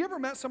 Have you ever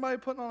met somebody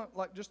putting on,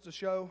 like, just a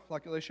show?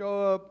 Like, they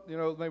show up, you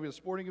know, maybe a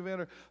sporting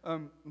event, or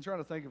I'm trying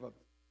to think of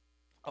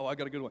I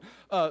got a good one.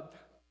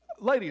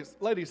 Ladies,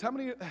 how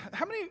many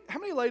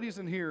ladies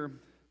in here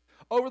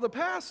over the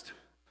past,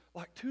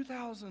 like,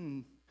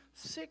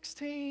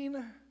 2016,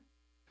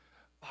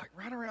 like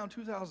right around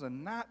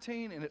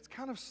 2019, and it's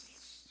kind of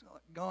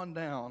gone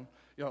down,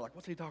 you know, like,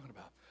 what's he talking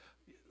about?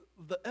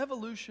 The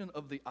evolution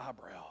of the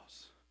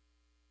eyebrows.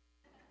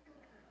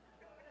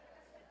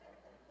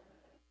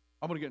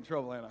 I'm going to get in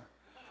trouble, ain't I?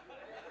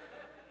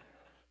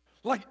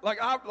 Like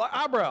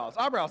eyebrows.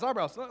 Let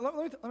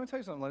me tell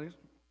you something, ladies.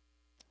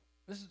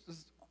 This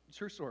is a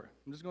true story.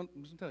 I'm just going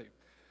to tell you.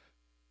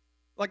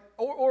 Like,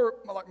 or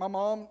like my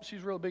mom,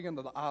 she's really big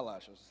into the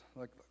eyelashes.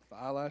 Like the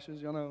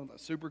eyelashes, you know,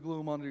 super glue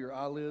them onto your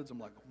eyelids. I'm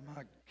like, oh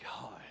my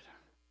God.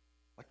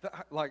 Like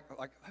that, like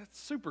that's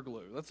super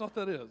glue. That's what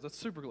that is. That's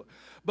super glue.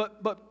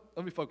 But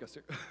let me focus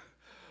here.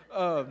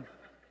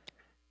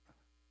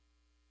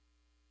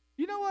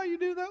 You know why you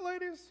do that,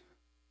 ladies?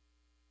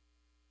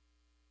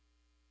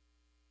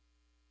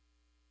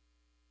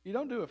 You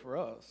don't do it for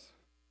us,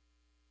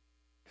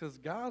 because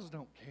guys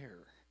don't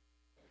care.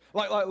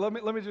 Like let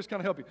me just kind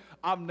of help you.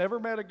 I've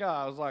never met a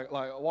guy who's like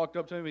I walked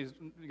up to him, he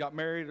got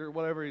married or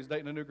whatever, he's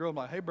dating a new girl. I'm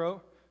like, hey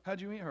bro, how'd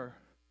you meet her?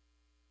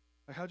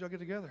 Like, how'd y'all get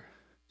together?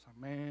 It's like,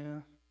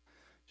 man,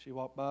 she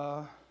walked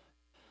by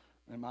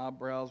and my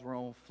eyebrows were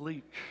on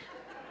fleek.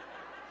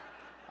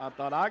 I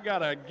thought, I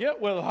gotta get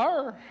with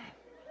her.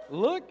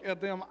 Look at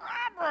them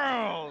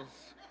eyebrows.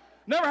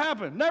 Never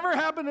happened. Never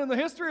happened in the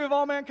history of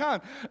all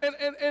mankind.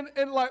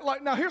 And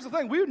like now here's the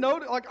thing. We would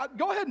notice, like,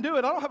 go ahead and do it.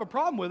 I don't have a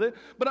problem with it.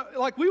 But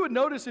like we would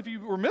notice if you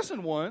were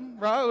missing one,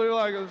 right? We were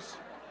like,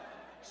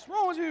 what's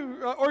wrong with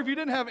you? Or if you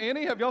didn't have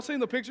any, have y'all seen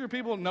the picture of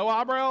people with no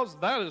eyebrows?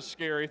 That is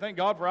scary. Thank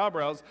God for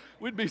eyebrows.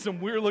 We'd be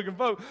some weird looking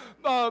folk.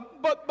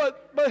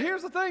 But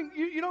here's the thing.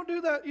 You don't do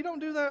that. You don't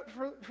do that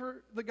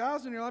for the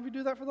guys in your life. You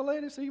do that for the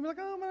ladies. So you can be like,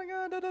 oh my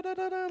God,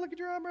 look at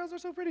your eyebrows. They're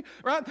so pretty,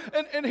 right?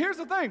 And here's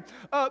the thing.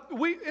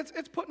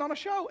 It's putting on a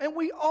show, and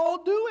we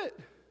all do it.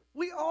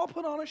 We all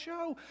put on a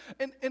show.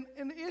 And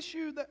the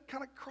issue that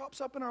kind of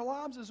crops up in our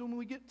lives is when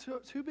we get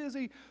too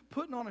busy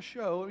putting on a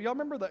show. Y'all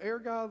remember the air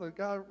guy, the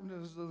guy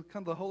was kind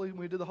of the Holy, when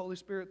we did the Holy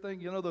Spirit thing?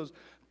 You know those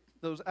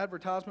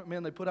advertisement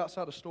men they put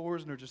outside of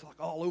stores and they're just like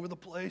all over the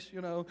place,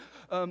 you know.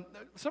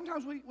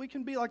 Sometimes we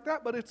can be like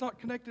that, but it's not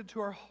connected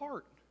to our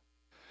heart.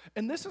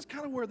 And this is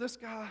kind of where this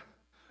guy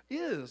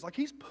is. Like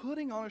he's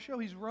putting on a show.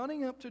 He's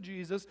running up to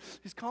Jesus.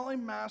 He's calling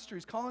him master.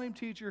 He's calling him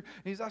teacher.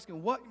 And he's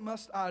asking, what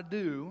must I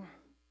do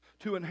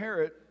to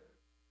inherit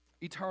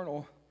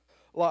eternal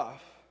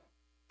life?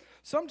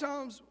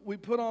 Sometimes we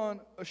put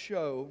on a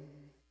show,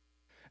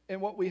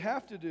 and what we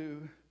have to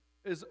do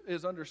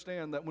is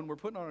understand that when we're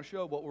putting on a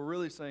show, what we're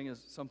really saying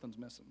is something's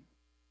missing.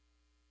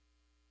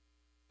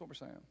 That's what we're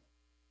saying.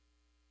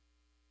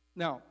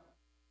 Now,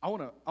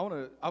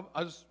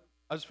 I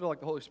just feel like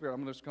the Holy Spirit. I'm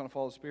going to just kind of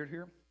follow the Spirit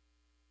here.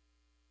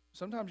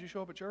 Sometimes you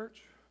show up at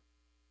church.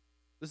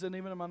 This isn't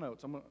even in my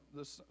notes.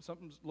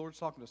 Something Lord's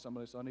talking to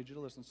somebody, so I need you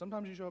to listen.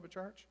 Sometimes you show up at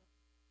church.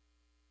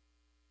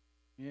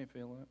 You ain't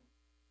feeling it.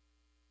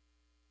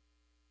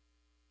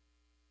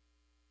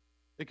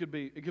 It could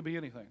be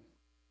anything.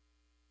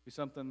 Be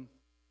something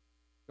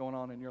going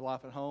on in your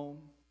life at home.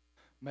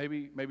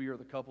 Maybe you're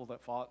the couple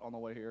that fought on the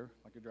way here,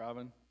 like you're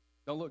driving.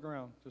 Don't look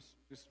around.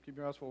 Just keep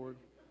your eyes forward.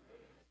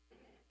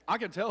 I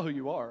can tell who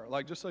you are.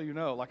 Like, just so you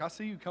know. Like, I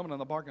see you coming in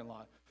the parking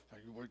lot.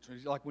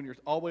 Like when you're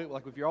always,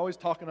 like if you're always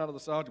talking out of the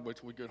side, you wait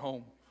till we get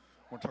home.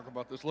 We'll talk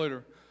about this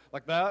later.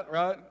 Like that,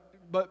 right?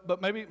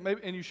 But maybe,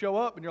 and you show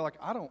up and you're like,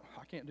 I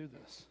can't do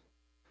this.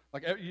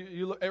 Like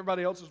you look,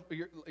 everybody else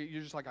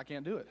you're just like, I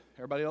can't do it.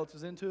 Everybody else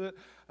is into it.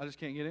 I just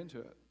can't get into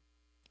it.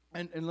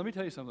 And let me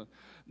tell you something.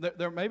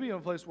 There may be a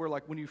place where,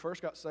 like, when you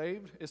first got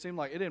saved, it seemed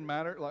like it didn't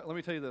matter. Like, let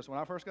me tell you this. When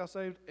I first got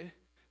saved,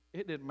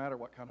 it didn't matter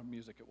what kind of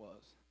music it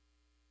was.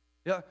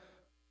 Yeah.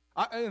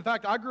 In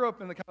fact, I grew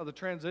up in the kind of the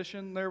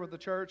transition there with the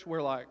church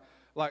where, like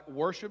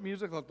worship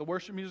music, like the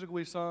worship music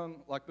we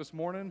sung, like this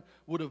morning,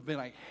 would have been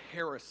a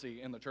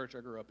heresy in the church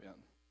I grew up in.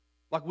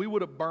 Like, we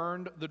would have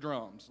burned the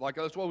drums. Like,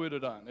 that's what we would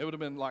have done. It would have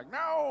been like,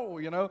 no,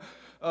 you know.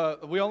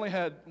 We only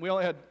had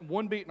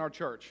one beat in our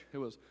church. It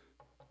was,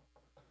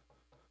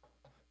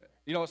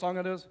 you know what song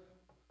it is?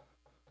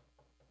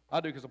 I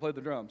do, because I played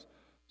the drums.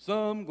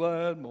 Some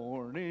glad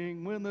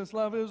morning when this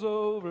life is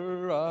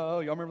over, y'all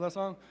remember that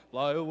song?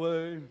 Fly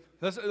away.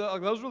 Those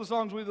were the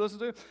songs we listened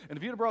to. And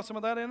if you'd have brought some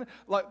of that in,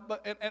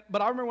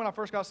 but I remember when I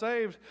first got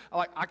saved,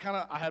 I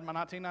had my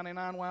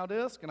 1999 Wow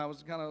disc, and I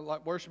was kind of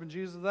like worshiping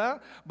Jesus with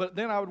that. But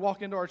then I would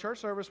walk into our church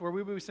service where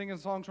we would be singing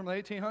songs from the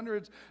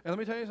 1800s, and let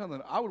me tell you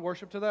something, I would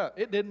worship to that.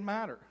 It didn't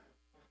matter,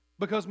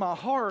 because my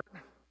heart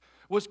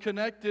was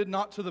connected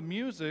not to the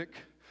music,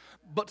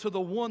 but to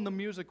the one the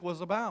music was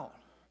about.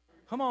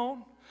 Come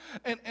on.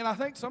 And I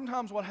think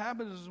sometimes what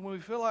happens is when we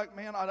feel like,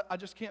 man, I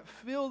just can't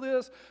feel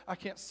this, I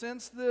can't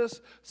sense this,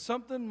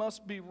 something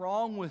must be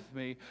wrong with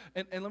me.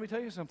 And let me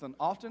tell you something.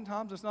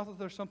 Oftentimes, it's not that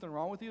there's something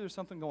wrong with you, there's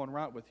something going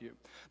right with you.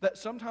 That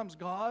sometimes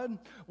God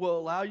will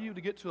allow you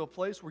to get to a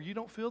place where you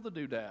don't feel the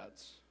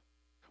doodads,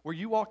 where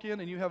you walk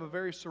in and you have a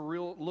very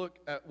surreal look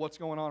at what's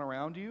going on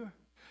around you,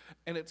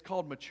 and it's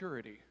called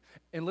maturity.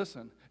 And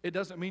listen, it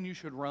doesn't mean you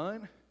should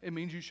run. It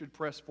means you should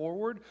press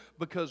forward,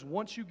 because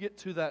once you get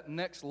to that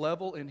next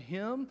level in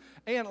Him,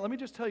 and let me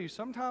just tell you,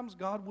 sometimes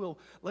God will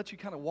let you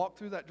kind of walk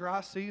through that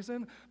dry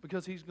season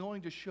because He's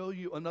going to show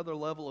you another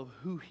level of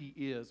who He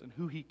is and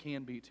who He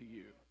can be to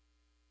you.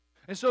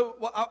 And so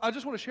I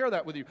just want to share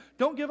that with you.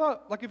 Don't give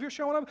up. Like, if you're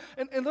showing up,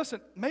 and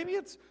listen, maybe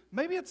it's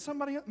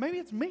somebody, maybe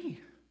it's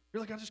me.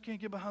 You're like, I just can't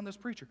get behind this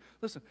preacher.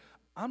 Listen,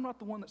 I'm not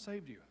the one that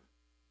saved you.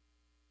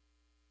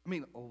 I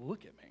mean,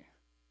 look at me.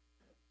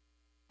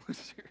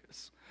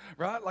 Serious,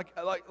 right? Like,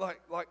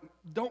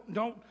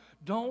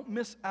 don't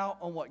miss out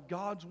on what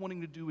God's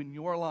wanting to do in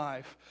your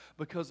life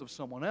because of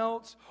someone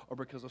else, or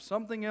because of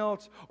something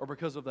else, or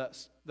because of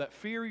that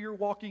fear you're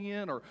walking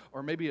in, or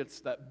maybe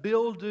it's that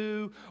bill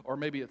due, or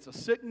maybe it's a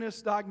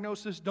sickness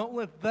diagnosis. Don't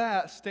let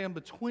that stand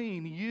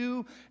between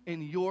you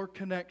and your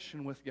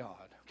connection with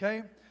God.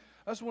 Okay,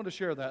 I just wanted to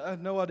share that. I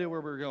had no idea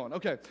where we were going.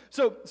 Okay,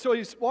 so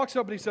he walks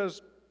up and he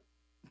says,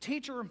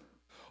 "Teacher,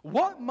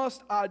 what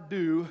must I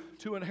do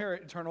to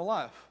inherit eternal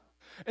life?"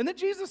 And then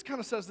Jesus kind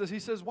of says this. He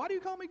says, "Why do you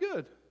call me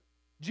good?"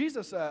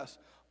 Jesus asks,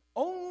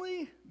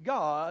 "Only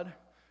God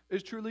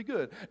is truly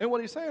good." And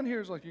what he's saying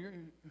here is like, you're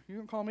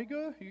going to call me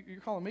good?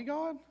 You're calling me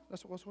God?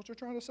 That's what you're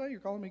trying to say? You're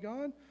calling me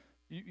God?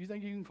 You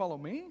think you can follow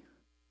me?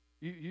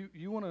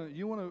 You want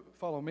to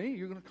follow me?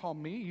 You're going to call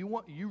me?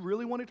 You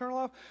really want eternal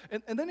life?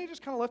 And then he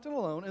just kind of left it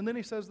alone, and then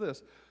he says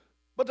this.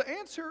 But to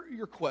answer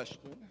your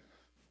question,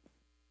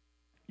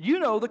 you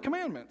know the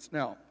commandments.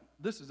 Now,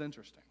 this is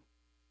interesting.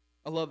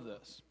 I love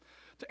this.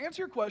 To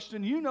answer your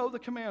question, you know the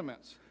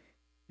commandments.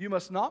 You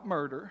must not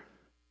murder.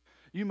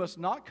 You must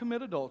not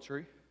commit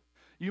adultery.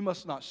 You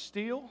must not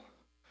steal.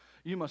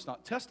 You must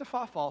not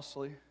testify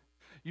falsely.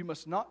 You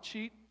must not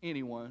cheat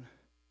anyone.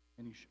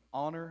 And you should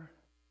honor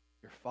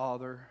your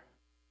father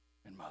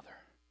and mother.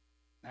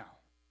 Now,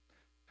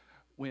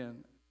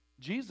 when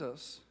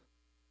Jesus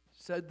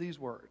said these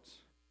words,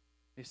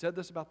 he said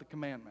this about the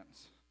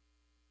commandments.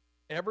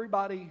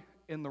 Everybody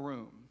in the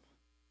room,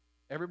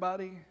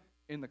 everybody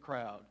in the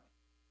crowd,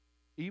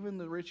 even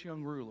the rich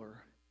young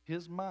ruler,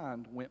 his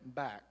mind went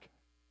back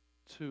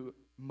to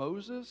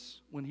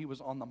Moses when he was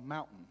on the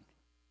mountain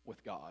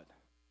with God.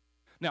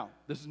 Now,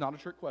 this is not a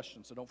trick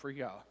question, so don't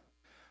freak out.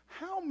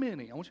 How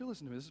many, I want you to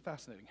listen to me, this is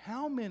fascinating.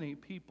 How many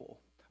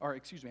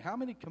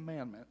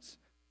commandments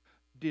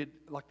did,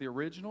 like the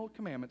original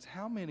commandments,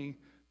 how many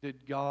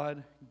did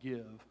God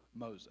give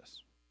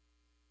Moses?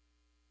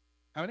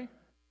 How many?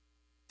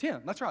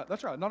 10. That's right.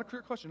 Not a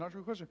trick question,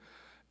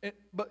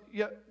 but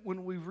yet,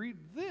 when we read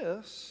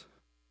this,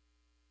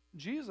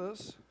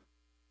 Jesus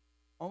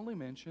only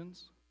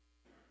mentions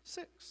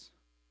 6.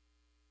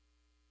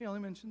 He only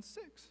mentions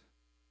 6.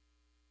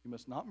 You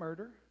must not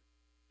murder.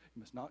 You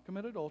must not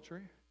commit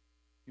adultery.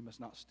 You must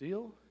not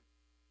steal.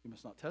 You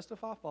must not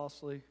testify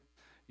falsely.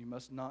 You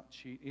must not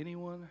cheat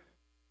anyone.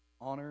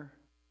 Honor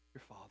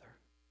your father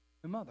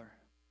and mother.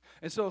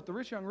 And so if the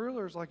rich young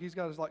ruler is like, he's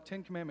got his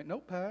 10 commandment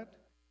notepad,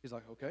 he's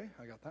like, okay,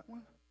 I got that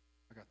one.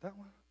 I got that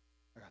one.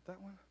 I got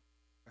that one.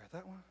 I got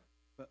that one.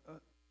 But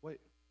wait.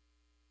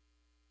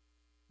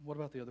 What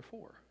about the other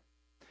 4?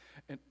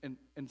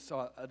 And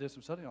so I did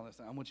some studying on this,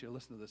 and I want you to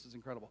listen to this. It's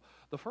incredible.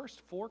 The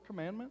first 4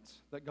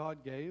 commandments that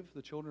God gave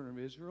the children of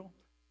Israel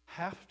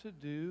have to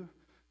do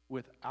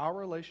with our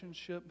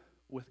relationship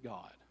with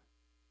God.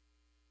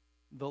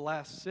 The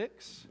last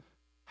 6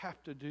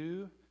 have to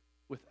do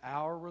with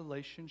our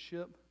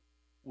relationship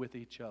with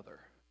each other,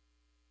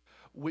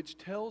 which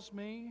tells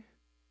me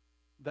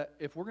that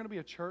if we're going to be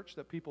a church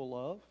that people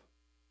love,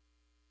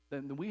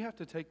 then we have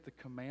to take the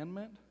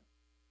commandment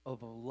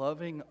of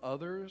loving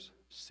others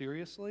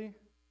seriously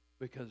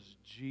because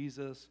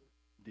Jesus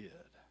did.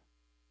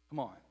 Come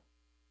on.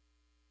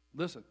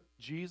 Listen,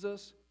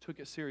 Jesus took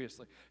it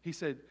seriously. He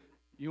said,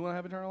 you want to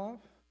have eternal life?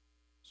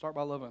 Start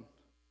by loving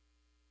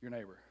your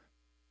neighbor.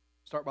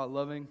 Start by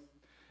loving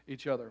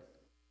each other.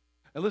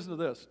 And listen to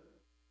this.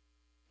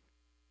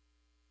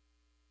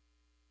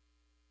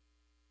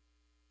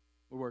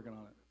 We're working on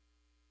it.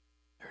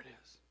 There it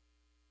is.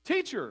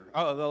 Teacher.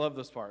 Oh, I love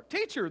this part.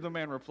 Teacher, the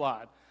man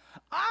replied,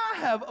 I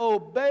have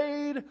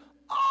obeyed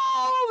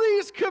all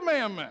these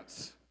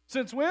commandments.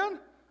 Since when?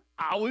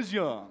 I was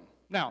young.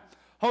 Now,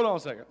 hold on a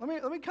second.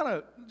 Let me kind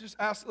of just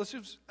ask, let's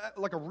just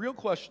like a real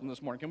question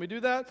this morning. Can we do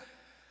that?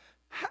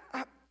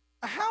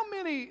 How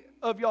many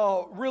of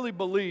y'all really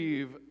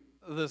believe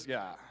this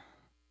guy?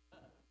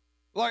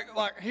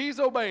 Like he's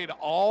obeyed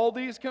all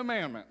these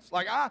commandments.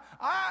 Like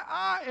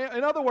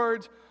in other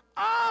words,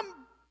 I'm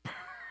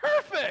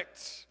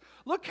perfect.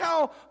 Look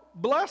how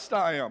blessed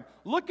I am.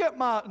 Look at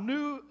my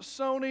new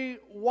Sony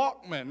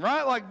Walkman,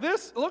 right? Like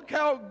this, look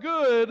how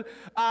good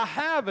I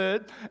have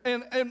it.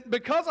 And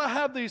because I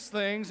have these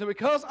things and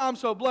because I'm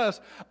so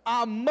blessed,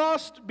 I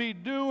must be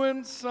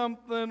doing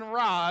something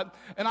right.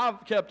 And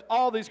I've kept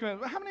all these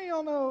commandments. How many of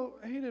y'all know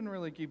he didn't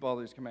really keep all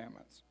these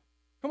commandments?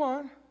 Come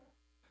on.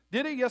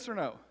 Did he? Yes or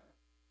no?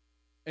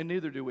 And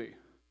neither do we.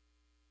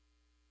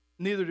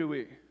 Neither do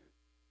we.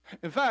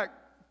 In fact,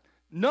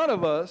 none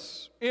of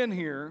us in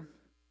here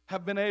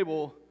have been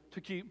able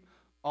to keep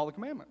all the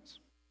commandments.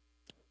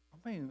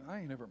 I mean, I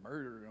ain't never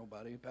murdered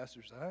nobody,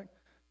 Pastor Zach.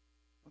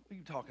 What are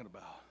you talking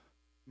about?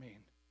 I mean,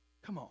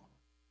 come on.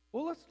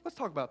 Well, let's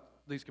talk about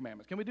these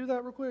commandments. Can we do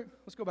that real quick?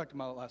 Let's go back to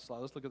my last slide.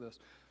 Let's look at this.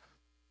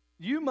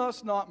 You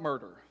must not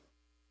murder.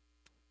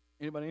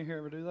 Anybody in here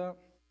ever do that?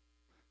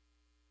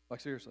 Like,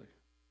 seriously?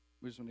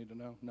 We just need to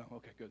know? No?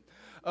 Okay, good.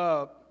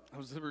 I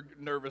was at a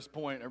nervous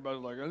point.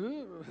 Everybody's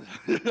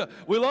like,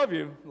 we love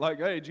you. Like,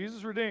 hey,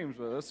 Jesus redeems,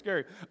 but that's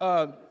scary.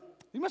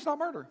 You must not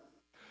murder.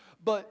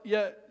 But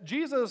yet,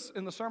 Jesus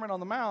in the Sermon on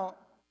the Mount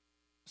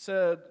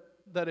said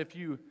that if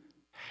you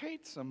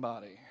hate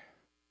somebody,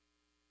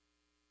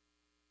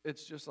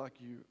 it's just like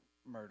you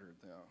murdered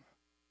them.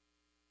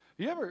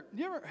 You ever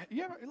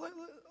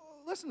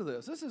listen to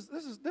this. This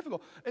is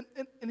difficult.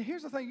 And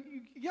here's the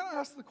thing. You got to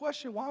ask the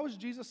question, why was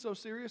Jesus so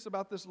serious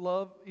about this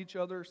love each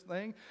other's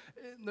thing?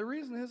 And the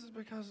reason is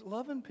because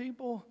loving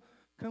people,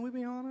 can we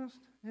be honest,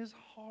 is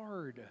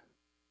hard.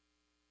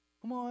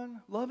 Come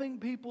on. Loving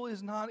people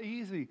is not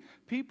easy.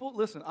 People,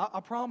 listen,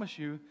 I promise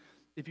you,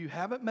 if you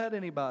haven't met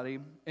anybody,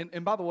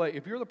 and by the way,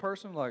 if you're the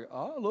person like,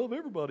 I love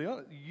everybody,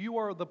 you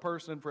are the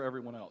person for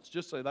everyone else.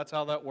 Just say that's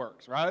how that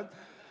works, right?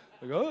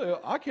 Like, oh,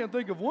 I can't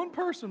think of one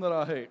person that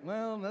I hate.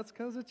 Well, that's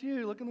because it's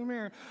you. Look in the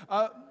mirror.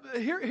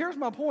 Here's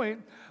my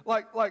point.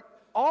 Like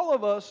all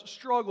of us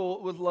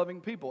struggle with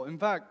loving people. In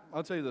fact,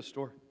 I'll tell you this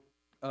story.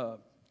 I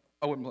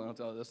wouldn't plan on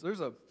telling this.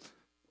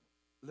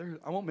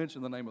 I won't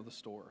mention the name of the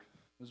store.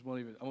 I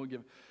won't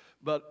give.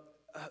 But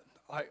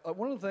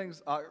one of the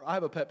things, I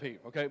have a pet peeve.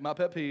 Okay, my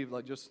pet peeve,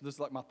 this is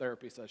like my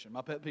therapy session.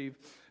 My pet peeve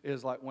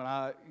is like when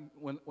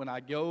I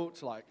go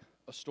to like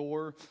a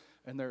store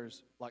and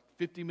there's like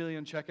 50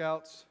 million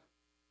checkouts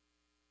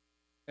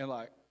and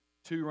like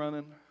 2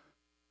 running.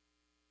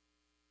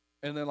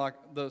 And then, like,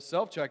 the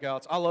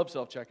self-checkouts, I love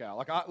self-checkout.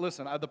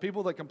 Like, the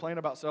people that complain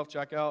about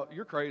self-checkout,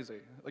 you're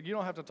crazy. Like, you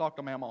don't have to talk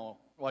to Mama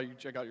while you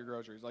check out your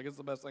groceries. Like, it's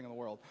the best thing in the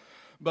world.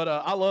 But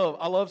I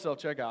love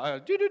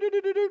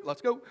self-checkout.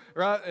 Let's go,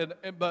 right?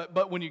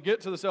 But when you get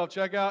to the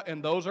self-checkout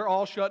and those are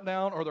all shut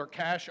down or they're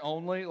cash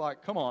only,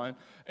 like, come on.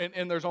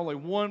 And there's only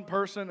one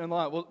person in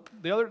line. Well,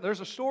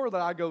 there's a store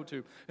that I go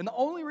to. And the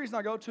only reason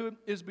I go to it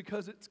is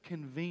because it's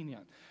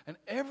convenient. And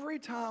every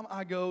time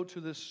I go to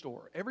this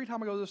store,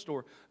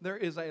 there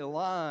is a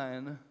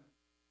line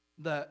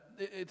that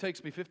it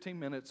takes me 15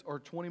 minutes or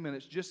 20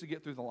 minutes just to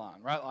get through the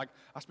line, right? Like,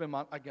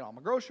 I get all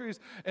my groceries,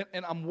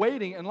 and I'm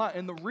waiting in line.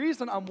 And the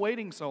reason I'm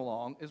waiting so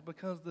long is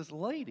because this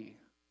lady,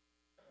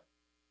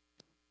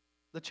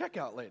 the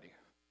checkout lady,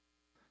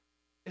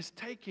 is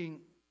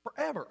taking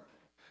forever.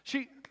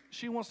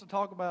 She wants to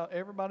talk about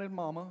everybody's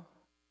mama.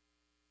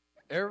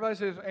 Everybody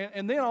says,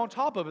 and then on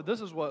top of it,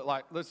 this is what,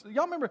 like,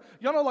 y'all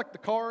know, like, the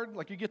card,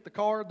 like, you get the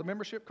card, the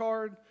membership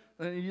card,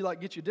 and you, like,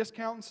 get your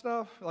discount and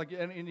stuff, like,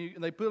 and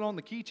they put it on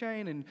the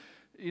keychain, and,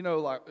 you know,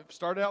 like, it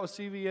started out with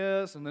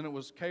CVS, and then it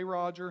was K.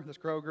 Roger, that's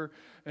Kroger,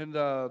 and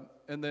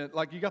then,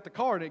 like, you got the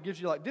card, and it gives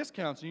you, like,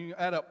 discounts, and you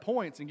add up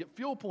points and get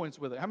fuel points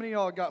with it. How many of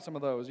y'all got some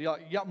of those? You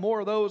got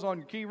more of those on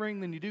your key ring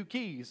than you do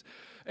keys.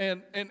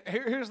 And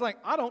here's the thing,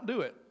 I don't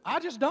do it.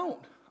 I just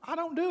don't. I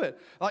don't do it.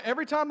 Like,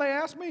 every time they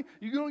ask me,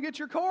 you going to get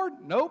your card?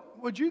 Nope.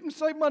 Well, you can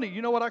save money.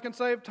 You know what I can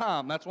save?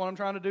 Time. That's what I'm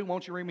trying to do.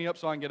 Won't you ring me up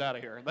so I can get out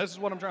of here? This is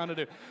what I'm trying to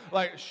do.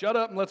 Like, shut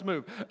up and let's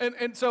move.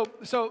 And so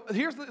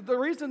here's the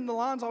reason the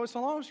line's always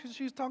so long is because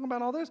she's talking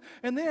about all this.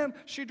 And then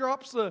she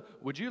drops the,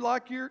 would you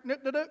like your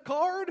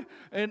card?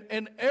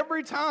 And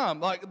every time,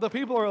 like, the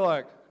people are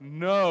like,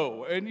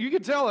 no. And you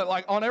can tell it,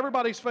 like, on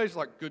everybody's face,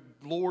 like, good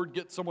Lord,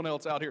 get someone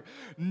else out here.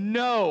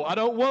 No, I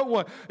don't want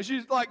one. And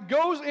she's, like,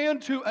 goes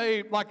into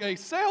a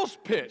sales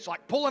pitch,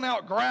 like, pulling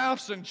out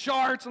graphs and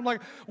charts. And, like,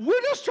 we're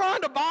just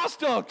trying to buy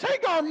stuff.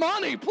 Take our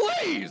money,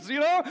 please, you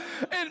know?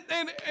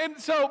 And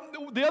so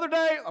the other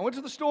day, I went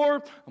to the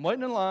store. I'm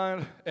waiting in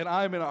line, and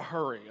I'm in a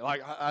hurry.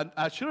 Like,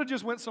 I should have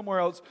just went somewhere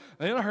else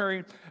in a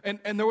hurry, and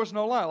there was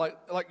no line.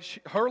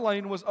 Her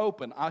lane was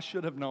open. I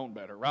should have known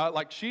better, right?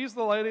 Like, she's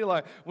the lady,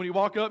 like, when you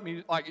walk up and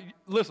you, like,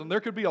 listen, there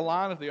could be a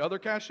line at the other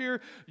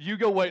cashier. You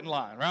go wait in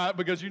line, right?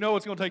 Because you know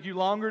it's going to take you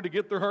longer to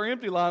get through her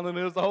empty line than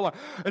it is the whole line.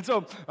 And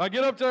so I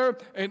get up to her,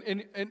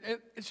 and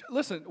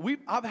listen,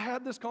 I've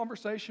had this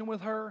conversation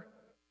with her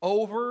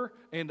over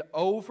and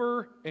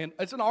over, and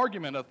it's an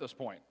argument at this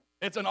point.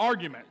 It's an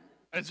argument.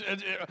 It's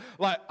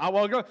like, I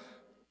will go,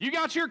 you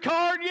got your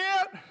card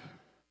yet?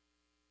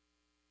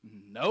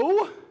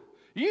 No.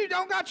 You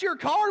don't got your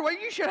card? Well,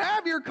 you should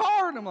have your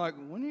card. I'm like,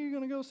 when are you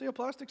going to go see a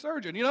plastic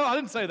surgeon? You know, I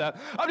didn't say that.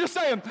 I'm just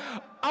saying,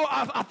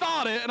 I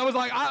thought it, and I was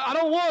like, I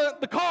don't want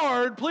the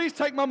card. Please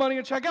take my money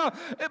and check out.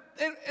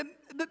 And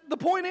the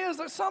point is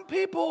that some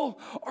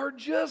people are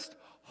just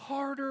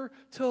harder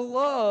to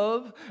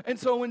love. And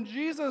so when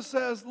Jesus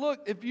says, look,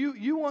 if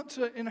you want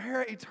to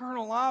inherit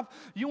eternal life,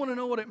 you want to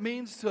know what it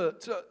means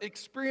to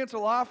experience a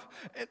life,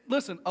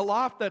 listen, a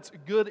life that's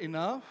good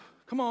enough,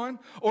 come on,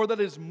 or that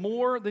is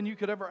more than you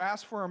could ever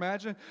ask for or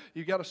imagine,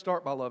 you got to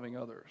start by loving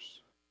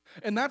others.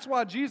 And that's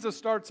why Jesus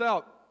starts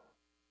out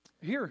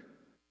here,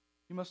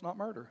 you must not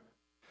murder.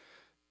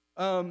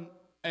 And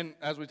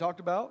as we talked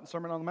about in the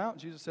Sermon on the Mount,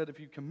 Jesus said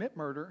if you commit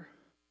murder,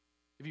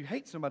 if you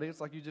hate somebody,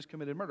 it's like you just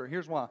committed murder.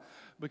 Here's why.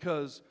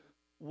 Because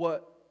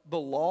what the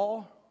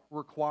law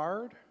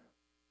required,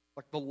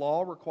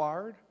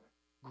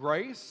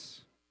 grace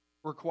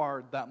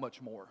required that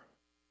much more.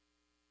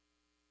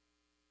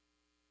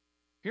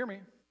 Hear me.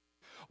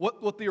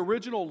 What the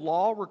original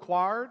law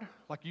required,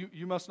 like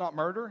you must not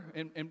murder,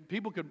 and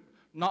people could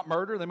not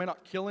murder, they may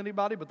not kill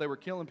anybody, but they were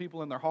killing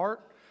people in their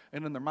heart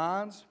and in their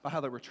minds by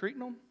how they were treating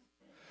them.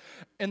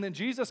 And then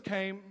Jesus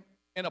came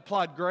and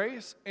applied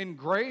grace, and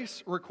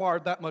grace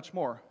required that much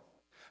more.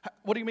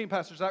 What do you mean,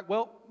 Pastor Zach?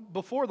 Well,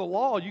 before the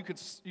law, you could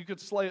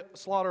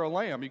slaughter a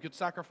lamb, you could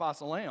sacrifice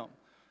a lamb,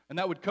 and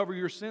that would cover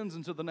your sins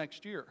into the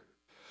next year.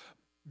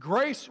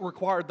 Grace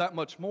required that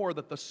much more,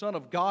 that the Son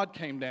of God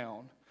came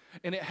down,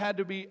 and it had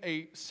to be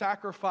a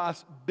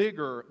sacrifice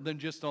bigger than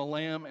just a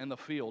lamb in the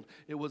field.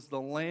 It was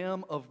the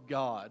Lamb of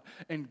God,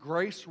 and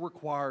grace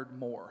required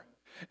more.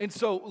 And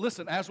so,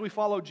 listen, as we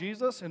follow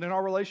Jesus and in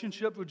our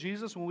relationship with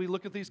Jesus, when we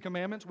look at these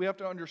commandments, we have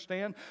to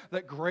understand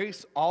that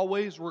grace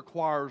always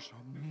requires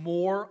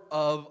more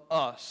of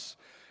us,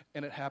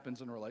 and it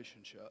happens in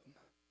relationship.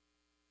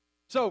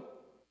 So,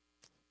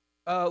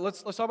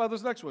 let's talk about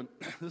this next one.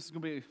 This is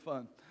going to be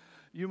fun.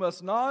 You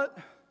must not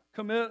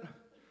commit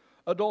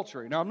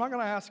adultery. Now, I'm not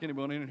going to ask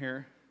anyone in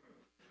here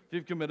if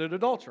you've committed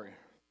adultery.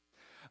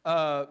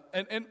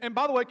 And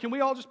by the way, can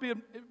we all just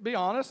be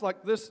honest?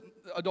 Like this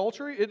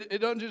adultery, it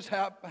doesn't just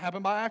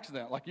happen by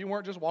accident. Like you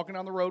weren't just walking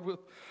down the road with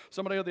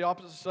somebody of the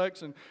opposite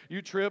sex and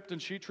you tripped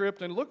and she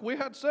tripped and look, we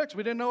had sex.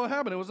 We didn't know what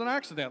happened. It was an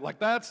accident. Like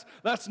that's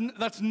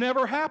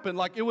never happened.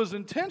 Like it was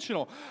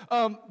intentional.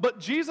 But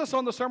Jesus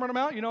on the Sermon on the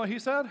Mount, you know what he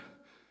said?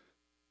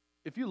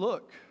 If you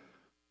look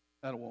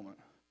at a woman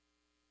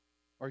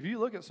or if you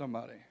look at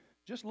somebody,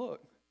 just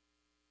look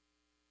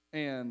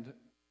and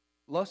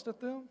lust at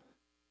them,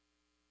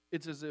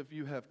 it's as if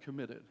you have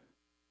committed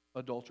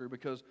adultery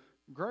because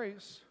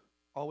grace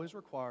always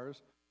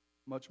requires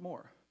much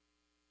more.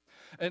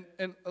 And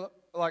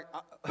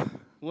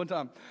one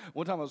time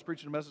I was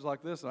preaching a message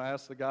like this, and I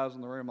asked the guys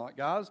in the room, like,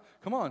 guys,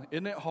 come on,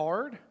 isn't it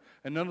hard?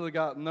 And none of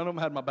them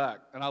had my back,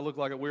 and I looked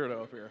like a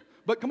weirdo up here.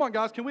 But come on,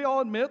 guys, can we all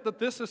admit that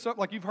this is something,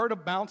 like you've heard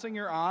of bouncing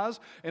your eyes,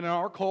 and in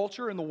our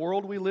culture, in the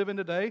world we live in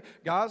today,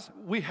 guys,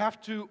 we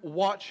have to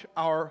watch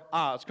our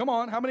eyes. Come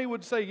on, how many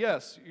would say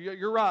yes?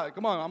 You're right.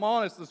 Come on, I'm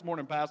honest this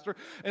morning, Pastor.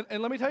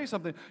 And let me tell you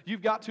something.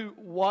 You've got to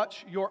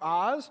watch your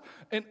eyes,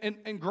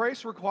 and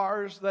grace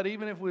requires that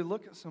even if we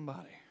look at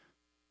somebody,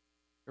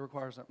 it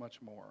requires that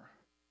much more.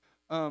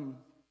 I'm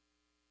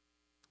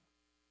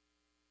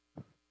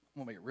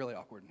going to make it really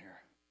awkward in here.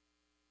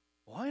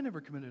 Well, I never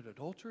committed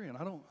adultery, and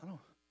I don't.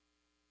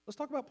 Let's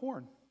talk about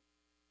porn.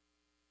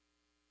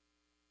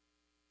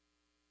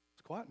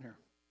 It's quiet in here.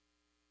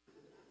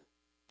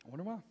 I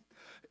wonder why.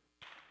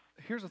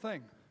 Here's the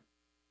thing.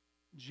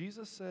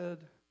 Jesus said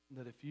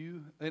that if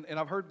you, and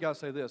I've heard guys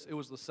say this, it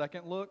was the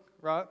second look,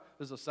 right?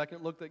 There's the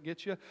second look that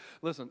gets you.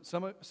 Listen,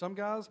 some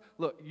guys,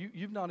 look,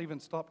 you've not even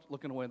stopped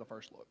looking away in the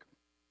first look.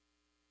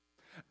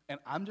 And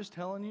I'm just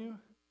telling you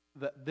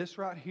that this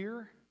right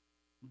here,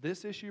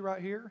 this issue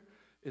right here,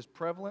 is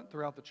prevalent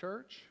throughout the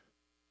church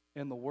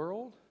and the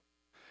world.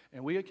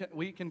 And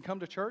we can come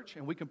to church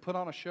and we can put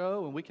on a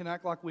show and we can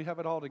act like we have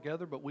it all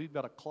together, but we've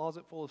got a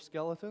closet full of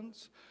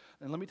skeletons.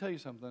 And let me tell you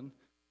something,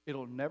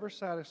 it'll never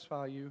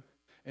satisfy you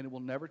and it will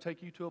never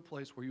take you to a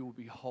place where you will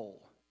be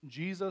whole.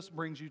 Jesus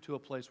brings you to a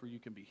place where you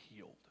can be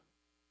healed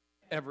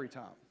every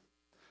time.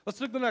 Let's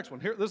take the next one.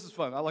 Here, this is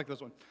fun. I like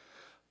this one.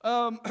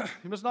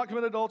 You must not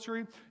commit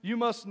adultery. You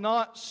must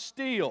not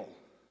steal.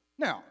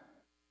 Now,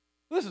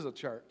 this is a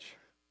church.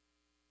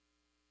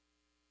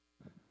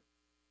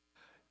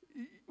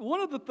 One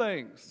of the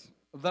things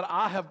that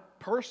I have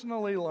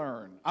personally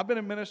learned, I've been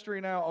in ministry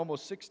now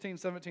almost 16,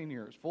 17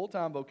 years,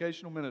 full-time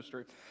vocational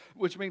ministry,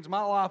 which means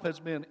my life has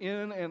been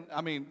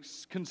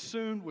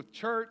consumed with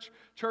church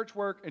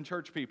work, and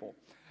church people.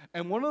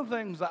 And one of the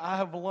things that I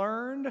have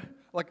learned,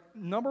 like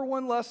number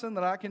one lesson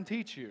that I can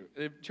teach you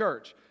in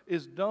church,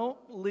 is don't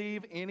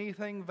leave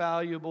anything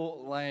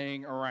valuable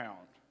laying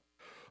around.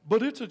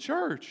 But it's a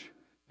church.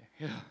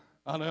 Yeah,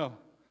 I know.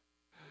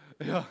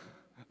 Yeah.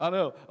 I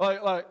know,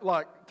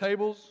 like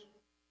tables,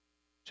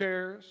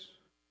 chairs.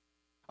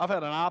 I've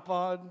had an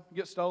iPod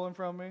get stolen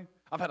from me.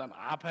 I've had an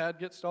iPad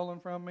get stolen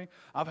from me.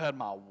 I've had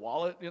my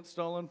wallet get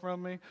stolen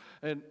from me.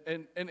 And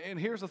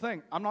here's the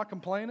thing. I'm not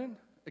complaining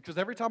because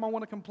every time I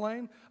want to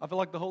complain, I feel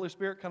like the Holy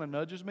Spirit kind of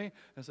nudges me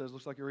and says,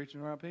 looks like you're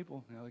reaching the right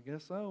people. Yeah, I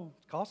guess so.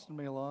 It's costing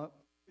me a lot.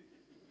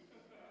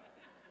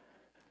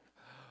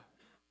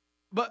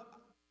 But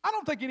I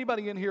don't think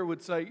anybody in here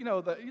would say,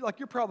 that like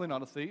you're probably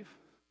not a thief.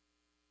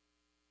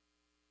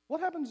 What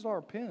happens to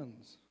our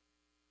pens?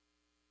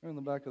 They're in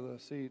the back of the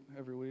seat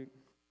every week.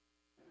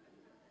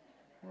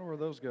 I wonder where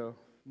those go.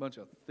 A bunch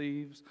of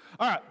thieves.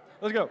 All right,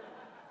 let's go.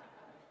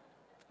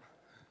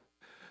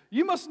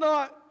 You must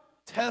not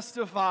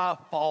testify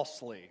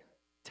falsely.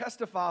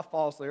 Testify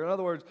falsely. Or in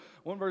other words,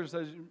 one version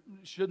says you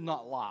should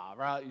not lie,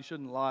 right? You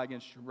shouldn't lie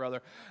against your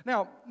brother.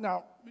 Now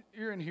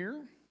you're in here,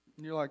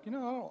 and you're like, I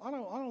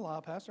don't lie,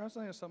 Pastor. I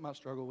say it's something I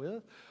struggle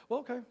with. Well,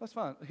 okay, that's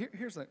fine.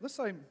 Here's the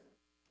thing.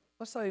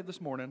 Let's say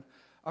this morning,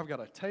 I've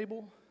got a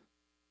table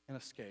and a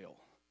scale.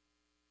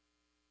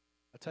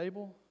 A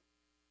table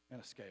and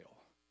a scale.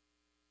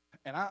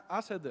 And I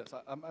said this.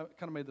 I kind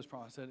of made this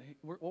promise. I said,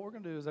 what we're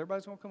going to do is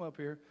everybody's going to come up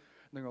here, and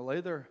they're going to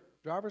lay their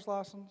driver's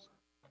license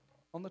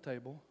on the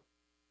table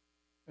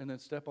and then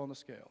step on the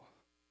scale.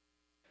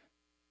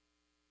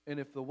 And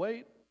if the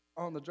weight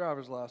on the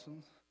driver's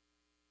license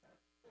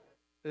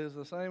is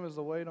the same as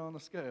the weight on the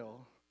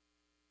scale,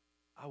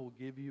 I will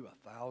give you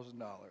 $1,000.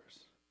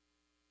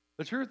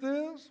 The truth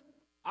is,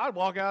 I'd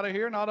walk out of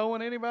here not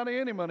owing anybody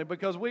any money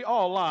because we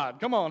all lied.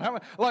 Come on,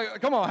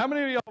 how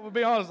many of y'all would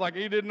be honest? Like,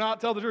 he did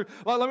not tell the truth.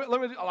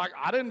 Like,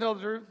 I didn't tell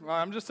the truth.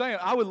 I'm just saying,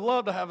 I would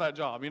love to have that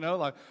job.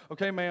 Like,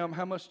 okay, ma'am,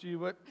 how much do you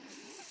weigh?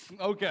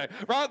 Okay,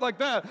 right, like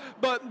that.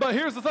 But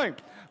here's the thing: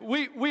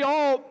 we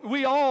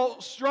all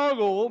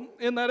struggle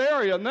in that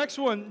area. Next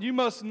one, you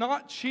must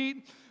not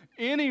cheat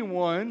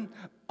anyone,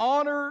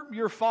 honor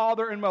your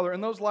father and mother.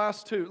 And those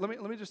last two, let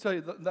me just tell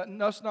you, that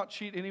must not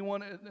cheat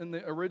anyone. In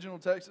the original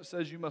text, it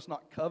says you must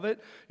not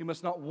covet. You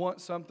must not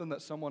want something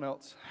that someone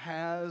else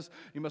has.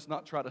 You must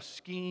not try to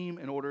scheme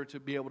in order to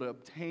be able to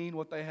obtain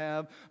what they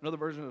have. Another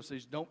version of it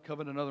says, don't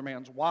covet another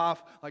man's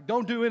wife. Like,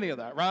 don't do any of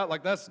that, right?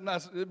 Like, that's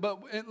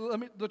but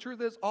the truth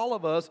is, all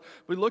of us,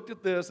 we looked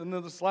at this, and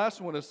then this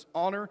last one is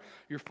honor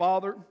your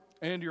father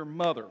and your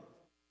mother.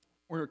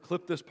 We're going to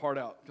clip this part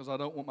out because I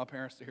don't want my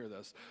parents to hear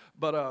this,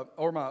 but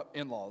or my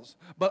in-laws.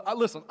 But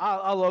listen,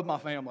 I love my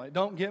family.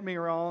 Don't get me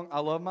wrong, I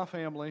love my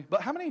family.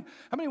 But how many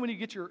when you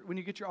get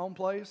your own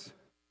place,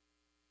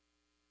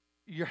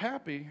 you're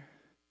happy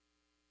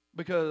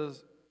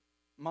because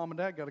mom and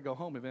dad got to go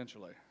home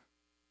eventually,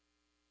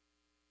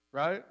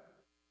 right?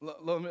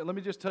 Let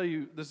me just tell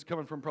you, this is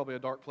coming from probably a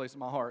dark place in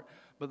my heart.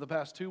 But the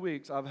past 2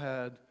 weeks, I've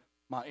had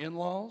my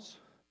in-laws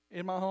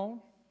in my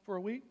home for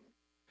a week,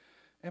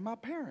 and my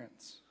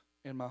parents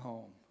in my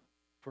home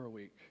for a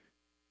week.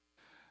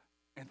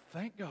 And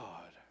thank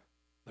God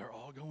they're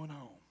all going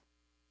home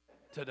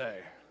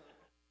today.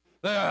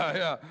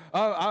 Yeah.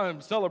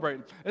 I'm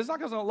celebrating. It's not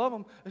because I don't love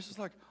them. It's just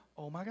like,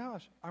 oh my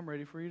gosh, I'm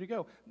ready for you to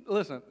go.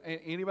 Listen,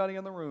 anybody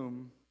in the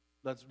room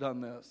that's done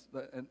this,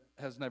 and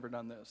has never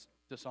done this,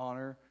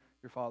 dishonor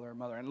your father and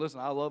mother. And listen,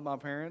 I love my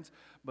parents,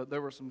 but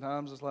there were some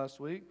times this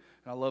last week,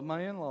 and I love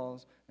my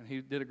in-laws, and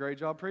he did a great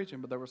job preaching,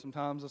 but there were some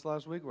times this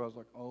last week where I was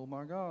like, oh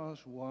my gosh,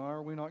 why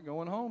are we not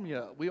going home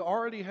yet? We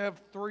already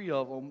have 3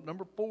 of them.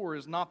 Number 4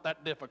 is not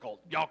that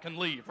difficult. Y'all can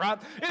leave, right?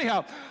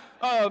 Anyhow,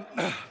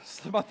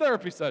 it's my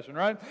therapy session,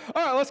 right?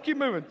 All right, let's keep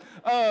moving.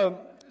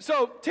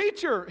 So,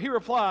 teacher, he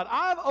replied,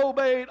 I've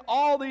obeyed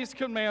all these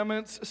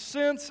commandments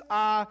since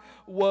I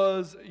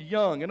was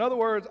young. In other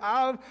words,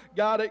 I've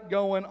got it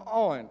going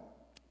on.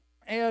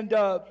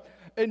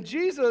 And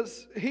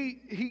Jesus,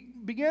 he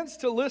begins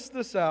to list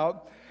this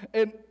out,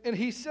 and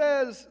he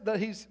says that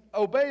he's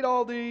obeyed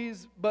all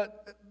these,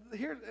 but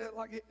here,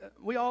 like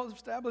we all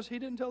established, he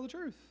didn't tell the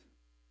truth.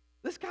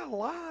 This guy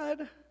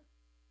lied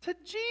to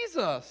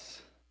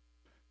Jesus.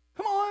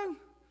 Come on.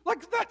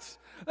 Like,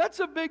 that's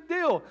a big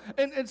deal.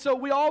 And so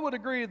we all would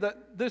agree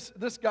that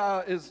this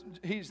guy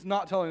he's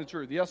not telling the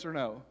truth, yes or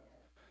no?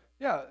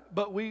 Yeah,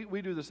 but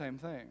we do the same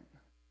thing.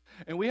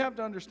 And we have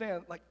to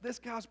understand, like, this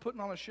guy's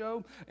putting on a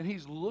show, and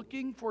he's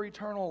looking for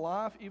eternal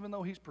life, even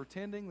though he's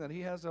pretending that he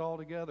has it all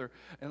together.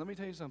 And let me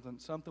tell you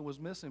something was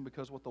missing,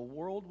 because what the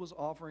world was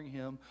offering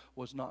him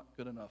was not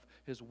good enough.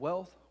 His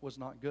wealth was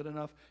not good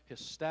enough. His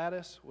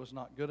status was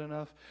not good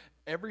enough.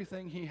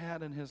 Everything he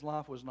had in his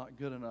life was not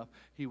good enough.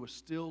 He was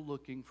still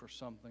looking for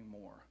something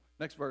more.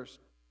 Next verse.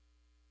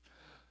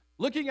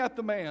 Looking at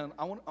the man,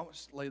 I want to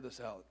lay this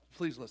out.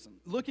 Please listen.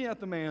 Looking at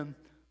the man,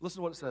 listen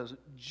to what it says.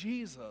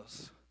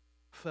 Jesus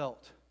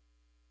felt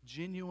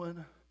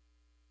genuine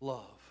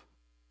love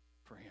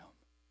for him.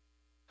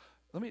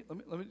 Let me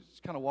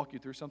just kind of walk you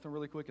through something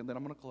really quick, and then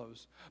I'm going to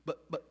close. But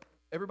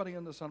everybody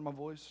under the sound of my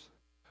voice,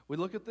 we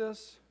look at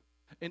this,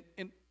 and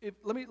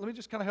let me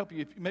just kind of help you.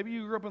 If maybe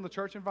you grew up in the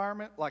church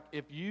environment, like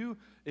if you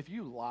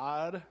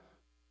lied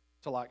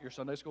to like your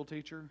Sunday school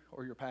teacher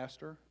or your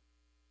pastor,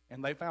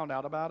 and they found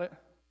out about it,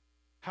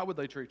 how would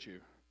they treat you?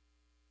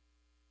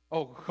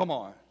 Oh, come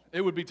on, it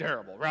would be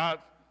terrible, right?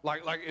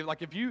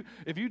 Like if you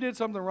did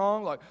something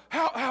wrong, like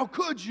how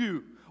could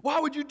you? Why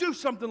would you do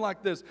something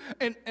like this?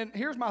 And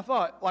here's my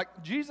thought.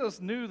 Like, Jesus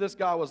knew this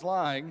guy was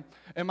lying,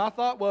 and my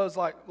thought was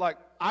like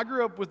I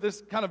grew up with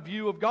this kind of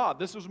view of God.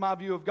 This was my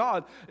view of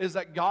God, is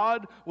that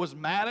God was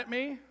mad at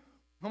me.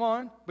 Come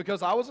on,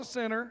 because I was a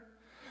sinner,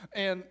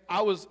 and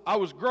I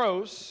was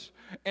gross,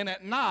 and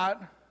at night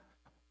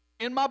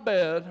in my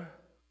bed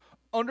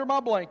under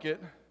my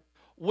blanket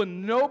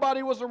when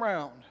nobody was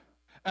around.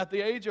 At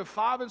the age of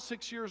 5 and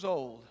 6 years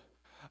old,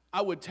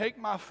 I would take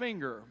my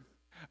finger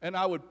and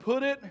I would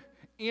put it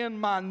in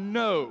my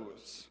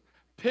nose,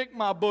 pick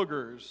my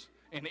boogers,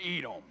 and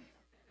eat them.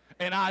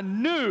 And I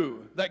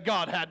knew that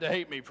God had to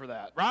hate me for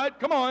that, right?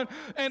 Come on.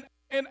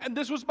 And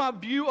this was my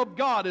view of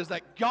God, is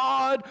that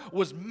God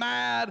was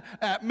mad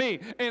at me.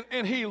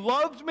 And he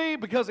loved me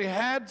because he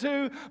had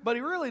to, but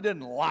he really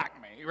didn't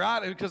like me,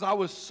 right? Because I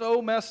was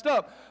so messed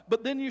up.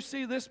 But then you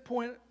see this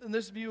point in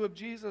this view of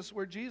Jesus,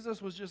 where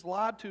Jesus was just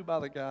lied to by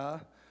the guy,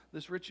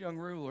 this rich young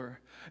ruler.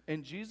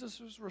 And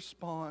Jesus'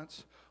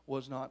 response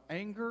was not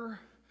anger.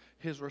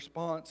 His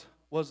response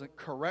wasn't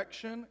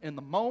correction in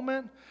the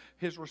moment.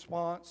 His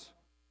response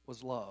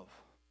was love.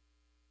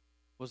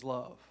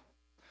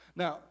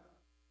 Now,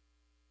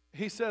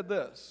 he said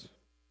this,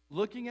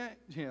 looking at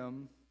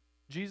him,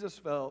 Jesus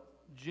felt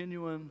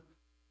genuine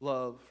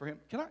love for him.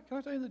 Can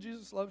I tell you that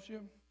Jesus loves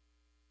you?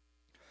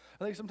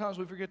 I think sometimes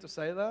we forget to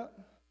say that,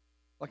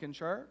 like in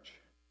church.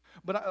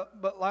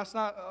 But last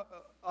night,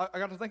 I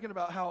got to thinking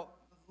about how,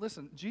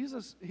 listen,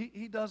 Jesus,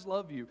 he does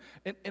love you.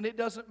 And it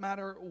doesn't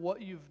matter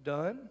what you've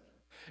done.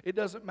 It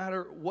doesn't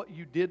matter what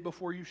you did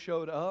before you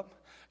showed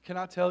up. Can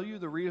I tell you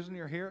the reason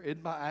you're here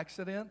isn't by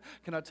accident?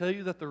 Can I tell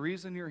you that the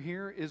reason you're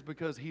here is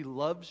because he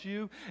loves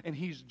you and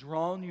he's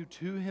drawn you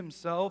to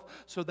himself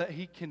so that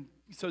he can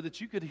so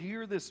that you could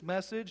hear this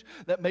message,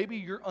 that maybe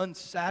you're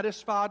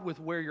unsatisfied with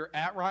where you're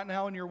at right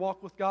now in your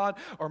walk with God,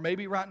 or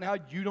maybe right now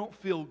you don't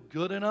feel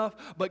good enough.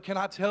 But can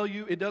I tell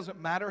you, it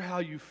doesn't matter how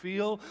you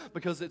feel,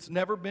 because it's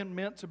never been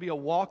meant to be a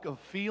walk of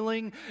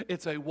feeling.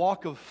 It's a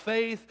walk of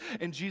faith,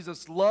 and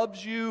Jesus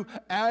loves you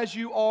as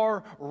you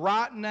are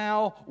right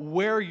now,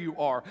 where you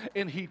are.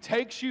 And He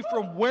takes you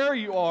from where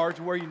you are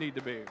to where you need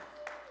to be.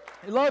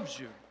 He loves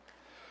you.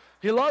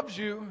 He loves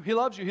you. He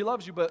loves you. He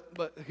loves you.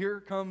 But here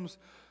comes...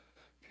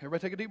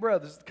 Everybody take a deep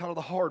breath. This is kind of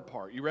the hard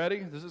part. You ready?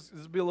 This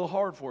will be a little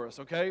hard for us,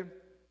 okay?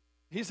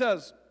 He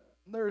says,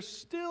 there's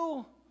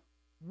still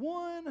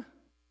one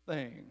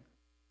thing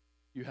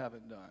you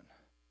haven't done.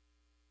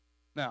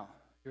 Now,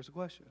 here's a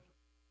question.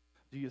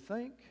 Do you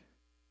think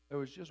there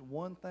was just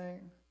one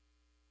thing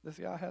this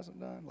guy hasn't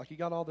done? Like, he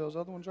got all those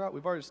other ones right?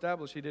 We've already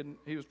established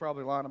he was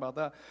probably lying about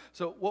that.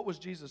 So what was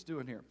Jesus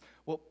doing here?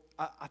 Well,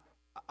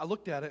 I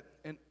looked at it,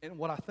 and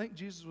what I think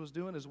Jesus was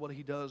doing is what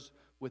He does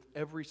with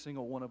every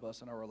single one of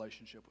us in our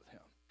relationship with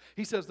Him.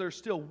 He says, there's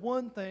still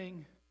one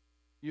thing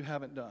you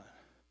haven't done.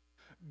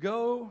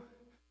 Go,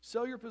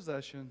 sell your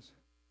possessions,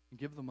 and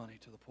give the money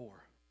to the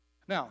poor.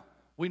 Now,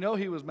 we know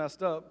he was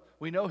messed up.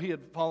 We know he had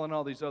fallen in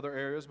all these other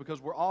areas,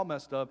 because we're all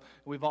messed up,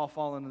 and we've all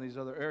fallen in these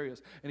other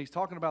areas. And he's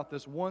talking about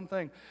this one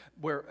thing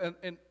where,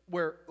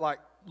 like,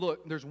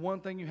 look, there's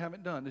one thing you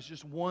haven't done. It's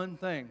just one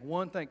thing,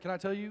 one thing. Can I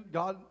tell you,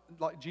 God,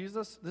 like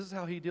Jesus, this is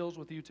how He deals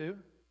with you too,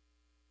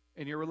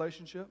 in your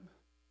relationship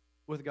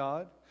with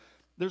God.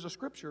 There's a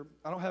scripture,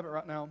 I don't have it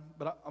right now,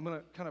 but I'm going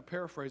to kind of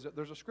paraphrase it.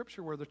 There's a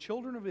scripture where the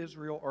children of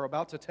Israel are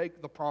about to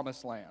take the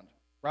promised land,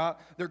 right?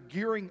 They're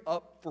gearing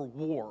up for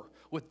war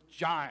with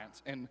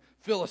giants and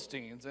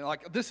Philistines. And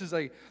like, this is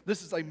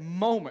a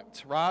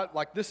moment, right?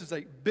 Like, this is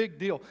a big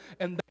deal.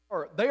 And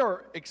they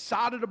are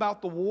excited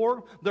about the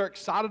war. They're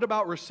excited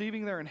about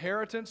receiving their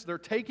inheritance. They're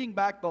taking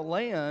back the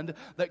land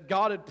that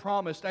God had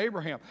promised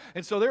Abraham.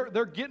 And so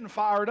they're getting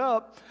fired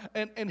up.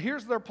 And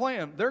here's their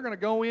plan. They're going to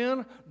go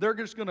in. They're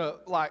just going to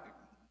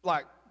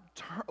I'm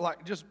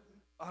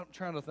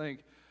trying to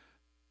think.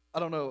 I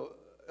don't know.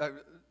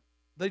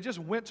 They just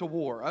went to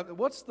war.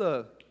 What's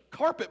the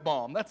carpet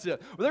bomb? That's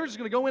it. Well, they're just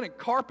going to go in and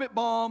carpet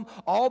bomb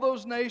all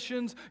those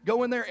nations,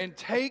 go in there and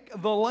take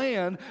the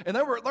land, and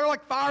they're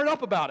like fired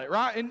up about it,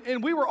 right?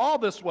 And we were all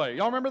this way.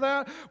 Y'all remember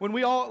that? When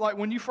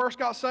when you first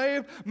got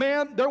saved,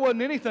 man, there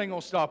wasn't anything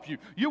going to stop you.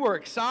 You were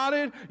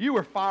excited, you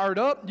were fired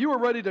up, you were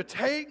ready to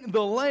take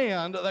the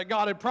land that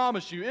God had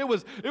promised you. It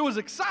was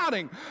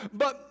exciting.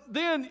 But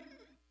then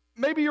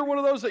maybe you're one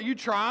of those that you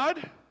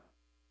tried,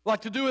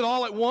 like, to do it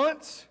all at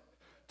once,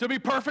 to be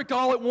perfect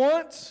all at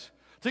once,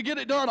 to get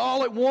it done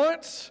all at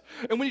once.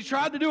 And when you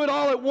tried to do it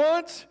all at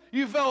once,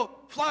 you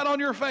fell flat on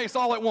your face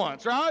all at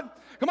once, right?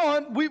 Come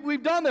on,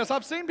 we've done this.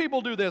 I've seen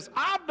people do this.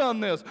 I've done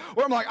this.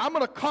 Where I'm like, I'm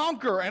going to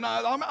conquer, and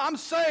I'm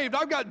saved.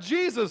 I've got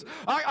Jesus.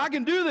 I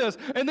can do this.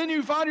 And then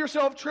you find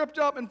yourself tripped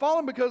up and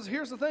falling, because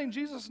here's the thing.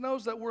 Jesus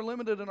knows that we're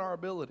limited in our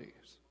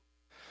abilities.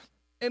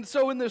 And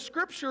so in this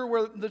scripture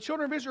where the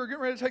children of Israel are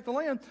getting ready to take the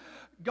land,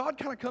 God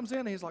kind of comes in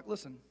and He's like,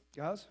 listen,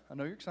 guys, I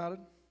know you're excited.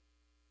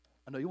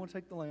 I know you want to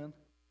take the land.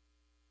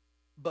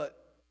 But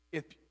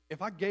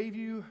if I gave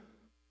you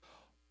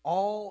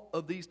all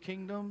of these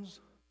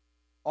kingdoms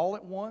all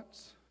at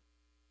once,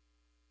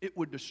 it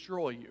would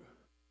destroy you.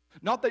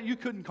 Not that you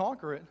couldn't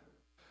conquer it.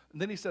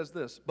 And then He says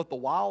this, but the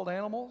wild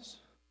animals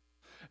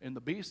and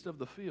the beasts of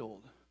the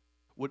field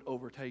would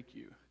overtake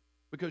you,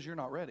 because you're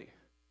not ready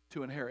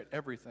to inherit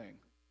everything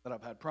that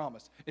I've had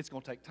promised. It's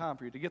going to take time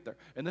for you to get there.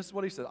 And this is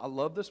what He said. I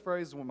love this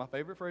phrase. It's one of my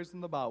favorite phrases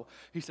in the Bible.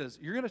 He says,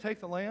 you're going to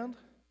take the land,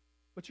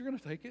 but you're going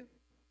to take it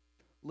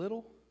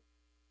little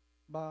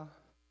by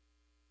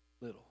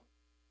little.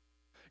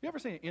 You ever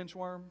seen an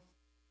inchworm?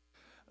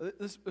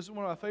 This is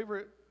one of my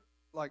favorite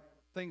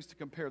things to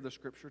compare the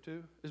scripture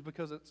to, is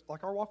because it's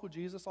like our walk with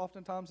Jesus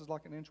oftentimes is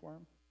like an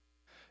inchworm.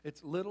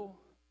 It's little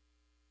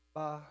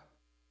by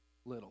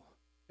little.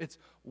 It's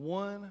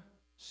one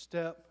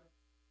step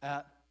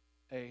at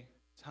a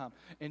time.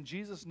 And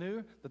Jesus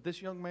knew that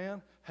this young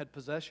man had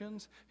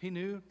possessions. He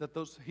knew that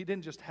he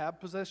didn't just have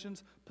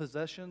possessions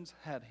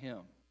had him.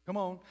 Come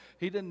on.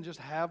 He didn't just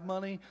have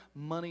money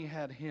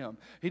had him.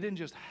 He didn't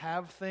just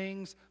have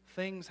things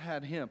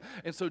had him.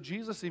 And so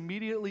Jesus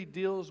immediately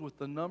deals with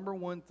the number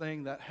one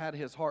thing that had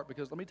His heart,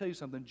 because let me tell you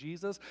something,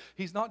 Jesus,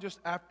 He's not just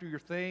after your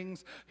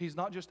things. He's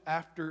not just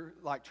after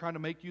trying to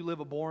make you live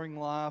a boring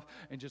life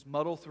and just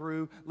muddle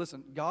through.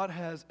 Listen, God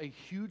has a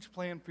huge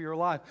plan for your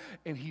life,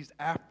 and He's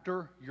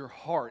after your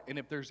heart. And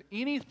if there's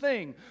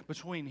anything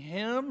between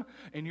Him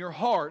and your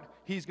heart,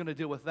 He's going to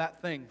deal with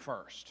that thing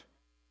first.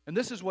 And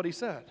this is what He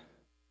said.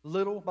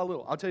 Little by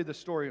little. I'll tell you this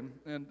story.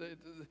 And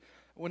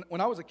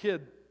when I was a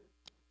kid,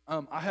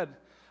 I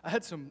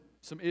had some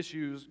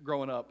issues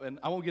growing up, and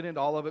I won't get into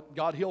all of it.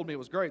 God healed me. It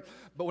was great.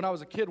 But when I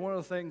was a kid, one of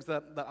the things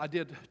that I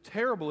did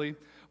terribly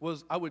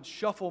was I would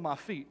shuffle my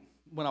feet.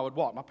 when I would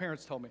walk. My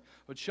parents told me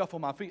I would shuffle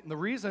my feet. And the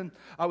reason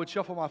I would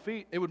shuffle my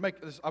feet, it would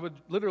make this, I would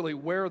literally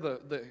wear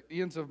the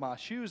ends of my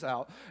shoes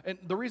out. And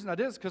the reason I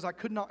did is because I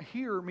could not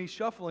hear me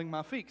shuffling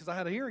my feet because I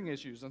had hearing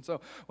issues. And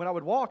so when I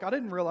would walk, I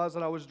didn't realize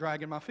that I was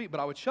dragging my feet, but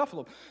I would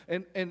shuffle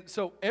them. And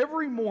so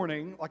every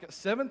morning, like at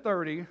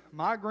 7:30,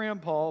 my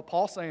grandpa,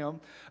 Paul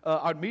Sam,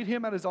 I'd meet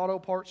him at his auto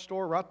parts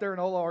store right there in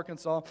Ola,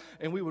 Arkansas,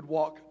 and we would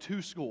walk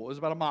to school. It was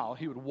about a mile.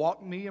 He would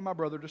walk me and my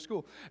brother to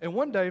school. And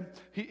one day,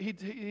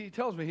 he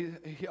tells me,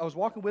 I was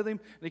walking with him,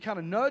 and he kind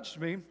of nudged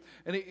me,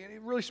 and he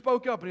really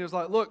spoke up, and he was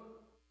like, look,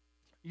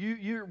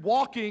 you're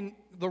walking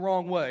the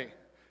wrong way,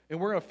 and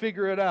we're going to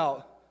figure it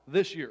out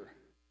this year.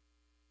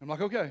 I'm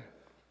like, okay,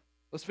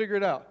 let's figure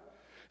it out.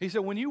 He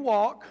said, when you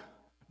walk,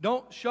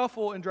 don't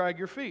shuffle and drag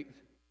your feet.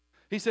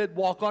 He said,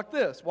 walk like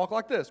this, walk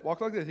like this,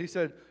 walk like this. He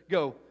said,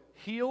 go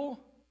heel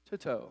to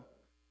toe,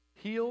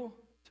 heel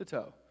to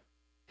toe,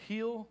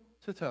 heel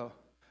to toe.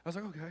 I was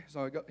like, okay.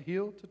 So I got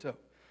heel to toe.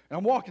 And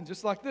I'm walking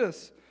just like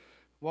this,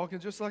 walking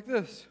just like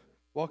this,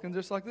 walking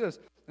just like this.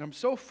 And I'm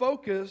so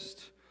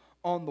focused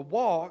on the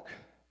walk,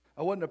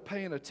 I wasn't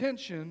paying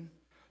attention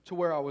to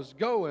where I was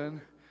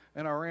going,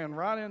 and I ran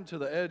right into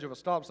the edge of a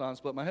stop sign,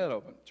 split my head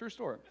open. True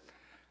story.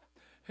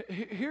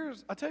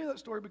 I tell you that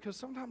story because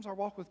sometimes our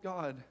walk with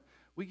God,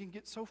 we can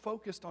get so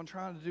focused on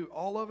trying to do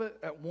all of it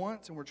at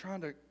once, and we're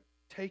trying to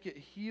take it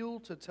heel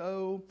to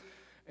toe,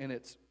 and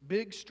it's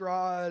big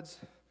strides,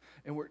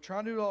 and we're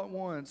trying to do it all at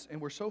once,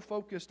 and we're so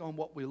focused on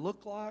what we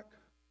look like.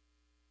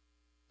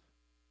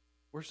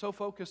 We're so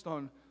focused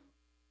on,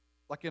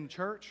 like in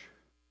church,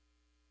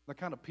 the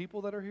kind of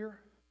people that are here,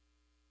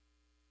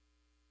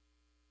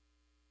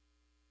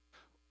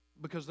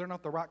 because they're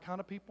not the right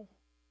kind of people.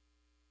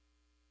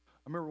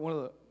 I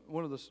remember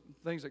one of the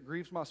things that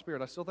grieves my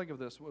spirit. I still think of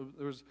this.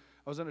 I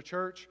was in a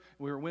church.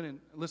 And we were winning.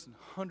 Listen,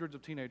 hundreds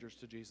of teenagers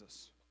to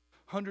Jesus.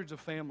 Hundreds of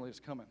families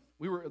coming.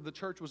 The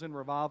church was in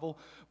revival.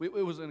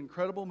 It was an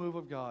incredible move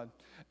of God.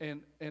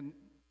 And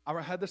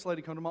I had this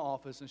lady come to my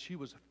office, and she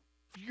was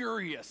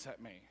furious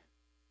at me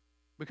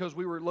because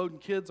we were loading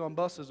kids on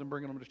buses and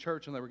bringing them to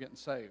church, and they were getting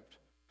saved.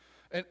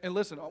 And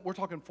listen, we're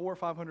talking 400 or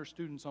 500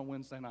 students on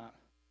Wednesday night,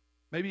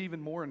 maybe even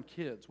more in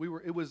kids.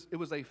 It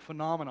was a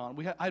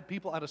phenomenon. I had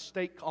people out of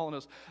state calling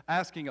us,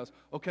 asking us,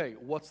 okay,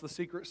 what's the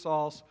secret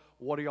sauce?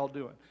 What are y'all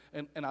doing?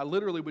 And I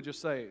literally would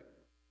just say,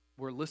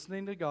 we're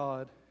listening to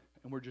God,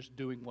 and we're just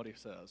doing what He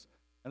says.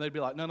 And they'd be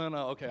like, no,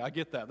 okay, I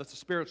get that. That's a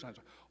spiritual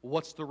answer.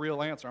 What's the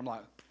real answer? I'm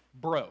like,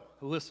 bro,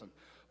 listen.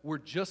 We're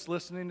just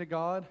listening to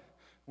God.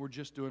 We're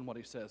just doing what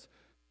He says.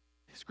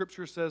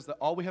 Scripture says that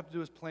all we have to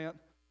do is plant.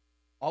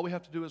 All we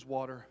have to do is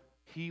water.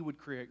 He would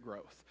create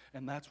growth.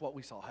 And that's what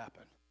we saw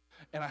happen.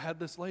 And I had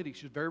this lady,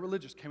 she was very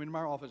religious, came into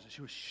my office, and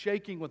she was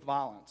shaking with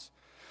violence.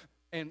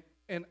 And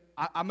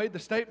I made the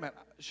statement.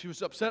 She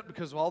was upset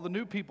because of all the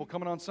new people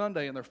coming on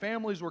Sunday, and their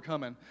families were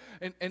coming.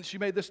 And she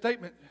made this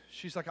statement.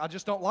 She's like, I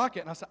just don't like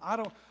it. And I said,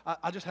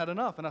 I just had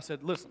enough. And I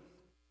said, listen,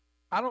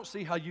 I don't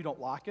see how you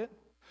don't like it.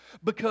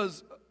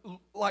 Because,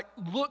 like,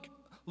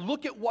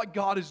 look at what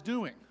God is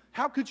doing.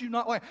 How could you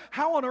not like?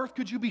 How on earth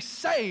could you be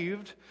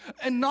saved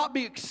and not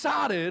be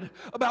excited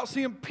about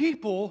seeing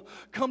people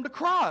come to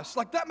Christ?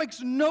 Like, that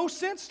makes no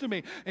sense to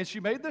me. And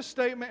she made this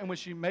statement, and when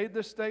she made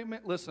this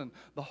statement, listen,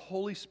 the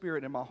Holy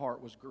Spirit in my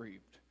heart was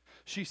grieved.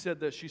 She said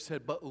this, she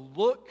said, but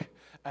look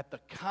at the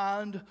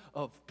kind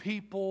of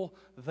people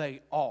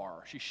they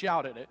are. She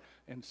shouted it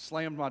and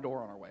slammed my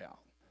door on her way out.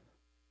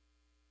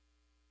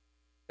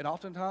 And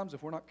oftentimes,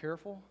 if we're not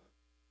careful,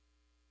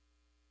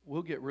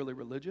 we'll get really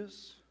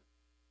religious,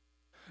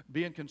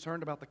 being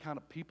concerned about the kind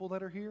of people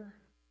that are here,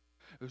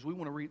 because we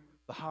want to reach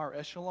the higher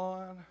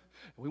echelon, and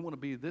we want to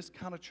be this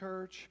kind of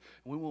church,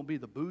 and we want to be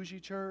the bougie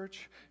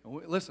church.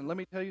 And listen, let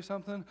me tell you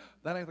something.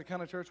 That ain't the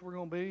kind of church we're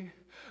going to be.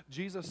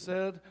 Jesus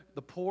said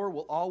the poor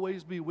will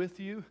always be with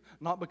you,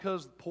 not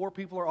because poor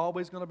people are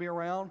always going to be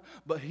around,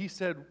 but He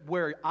said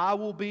where I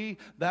will be,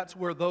 that's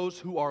where those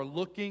who are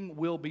looking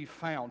will be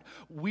found.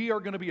 We are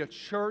going to be a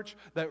church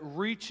that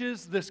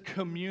reaches this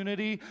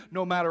community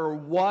no matter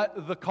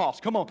what the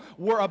cost. Come on,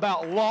 we're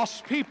about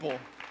lost people.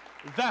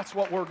 That's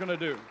what we're going to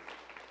do.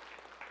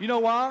 You know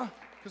why?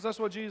 Because that's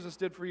what Jesus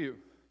did for you.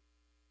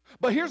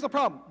 But here's the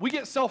problem. We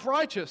get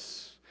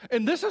self-righteous.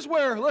 And this is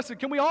where, listen,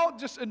 can we all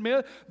just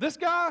admit, this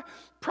guy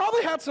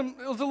probably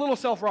was a little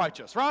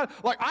self-righteous, right?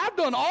 Like, I've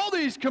done all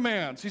these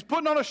commands. He's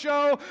putting on a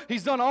show.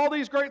 He's done all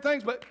these great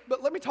things. But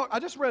let me talk. I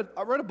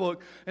read a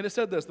book, and it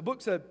said this. The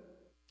book said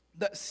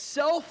that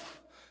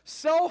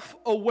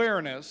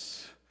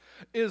self-awareness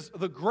is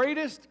the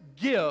greatest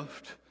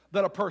gift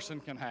that a person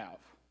can have.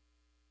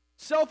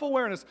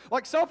 Self-awareness.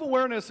 Like,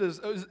 self-awareness is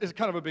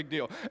kind of a big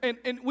deal. And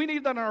we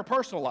need that in our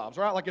personal lives,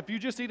 right? Like, if you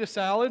just eat a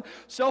salad,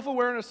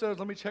 self-awareness says,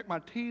 let me check my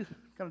teeth.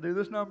 Can I do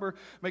this number?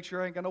 Make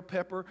sure I ain't got no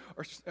pepper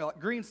or like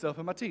green stuff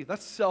in my teeth.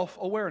 That's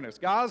self-awareness.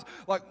 Guys,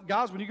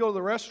 when you go to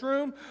the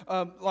restroom,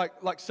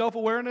 like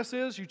self-awareness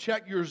is you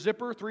check your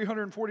zipper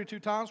 342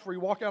 times before you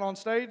walk out on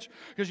stage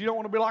because you don't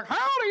want to be like,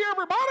 howdy,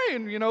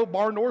 everybody, and,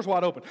 barn doors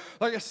wide open.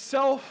 Like, it's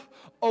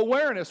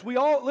self-awareness. We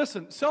all,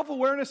 listen,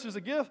 self-awareness is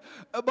a gift,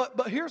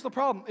 but here's the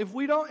problem. If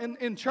we don't,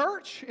 in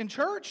church,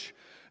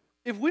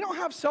 if we don't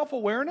have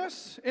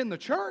self-awareness in the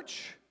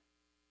church,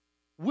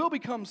 we'll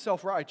become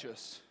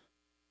self-righteous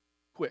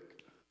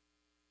quick.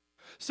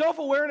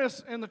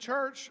 Self-awareness in the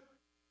church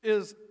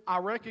is, I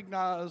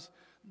recognize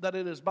that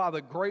it is by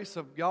the grace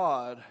of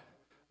God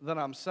that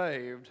I'm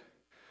saved,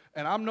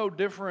 and I'm no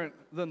different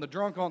than the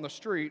drunk on the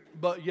street,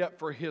 but yet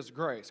for His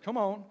grace. Come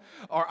on.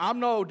 Or I'm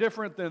no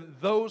different than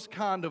those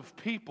kind of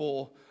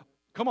people,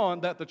 come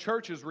on, that the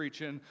church is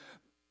reaching,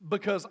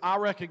 because I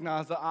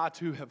recognize that I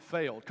too have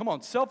failed. Come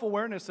on,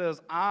 self-awareness says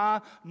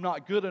I'm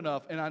not good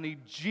enough and I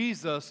need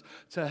Jesus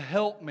to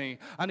help me.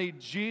 I need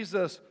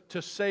Jesus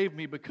to save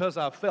me because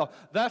I've failed.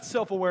 That's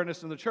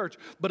self-awareness in the church.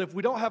 But if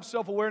we don't have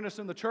self-awareness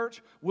in the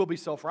church, we'll be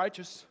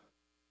self-righteous.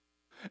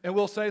 And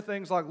we'll say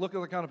things like, look at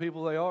the kind of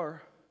people they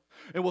are.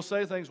 And we'll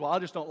say things, well, I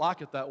just don't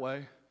like it that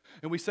way.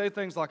 And we say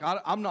things like,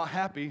 I'm not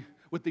happy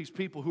with these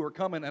people who are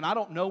coming, and I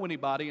don't know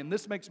anybody, and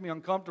this makes me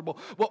uncomfortable.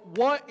 But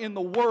what in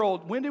the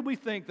world, when did we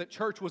think that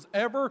church was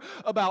ever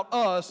about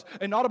us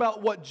and not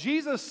about what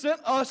Jesus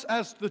sent us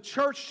as the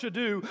church to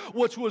do,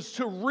 which was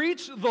to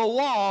reach the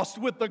lost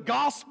with the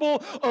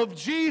gospel of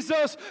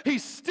Jesus? He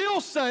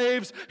still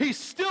saves, He's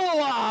still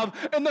alive,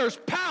 and there's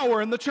power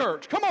in the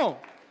church. Come on.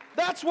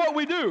 That's what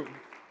we do.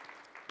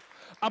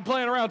 I'm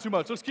playing around too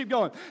much. Let's keep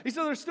going. He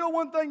said, there's still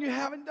one thing you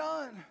haven't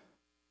done.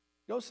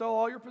 Go sell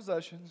all your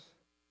possessions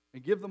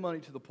and give the money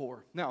to the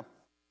poor. Now,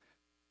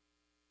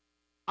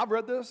 I've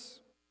read this,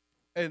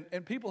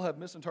 and people have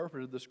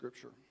misinterpreted this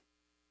scripture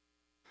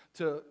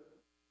to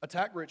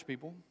attack rich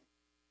people,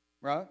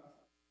 right?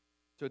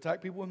 To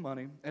attack people with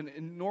money.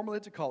 And normally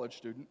it's a college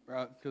student,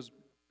 right? Because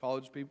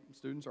college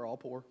students are all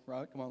poor,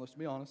 right? Come on, let's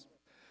be honest.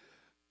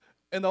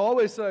 And they'll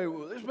always say,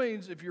 well, this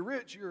means if you're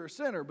rich, you're a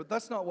sinner. But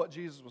that's not what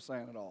Jesus was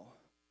saying at all.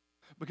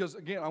 Because,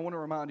 again, I want to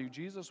remind you,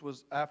 Jesus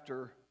was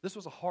this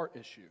was a heart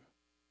issue.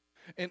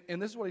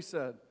 And this is what He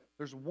said.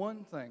 There's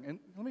one thing, and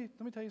let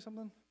me tell you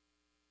something.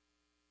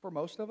 For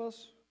most of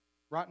us,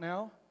 right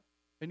now,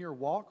 in your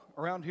walk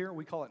around here,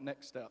 we call it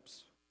next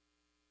steps.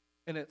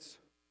 And it's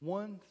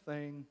one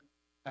thing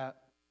at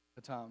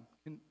a time.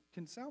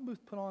 Can sound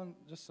booth put on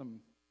just some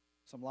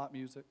light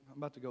music? I'm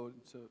about to go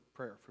into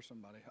prayer for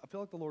somebody. I feel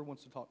like the Lord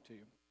wants to talk to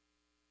you.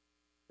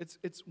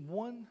 It's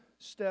one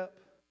step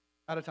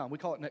at a time. We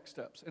call it next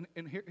steps.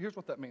 And here's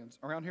what that means.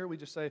 Around here, we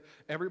just say,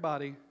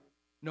 everybody,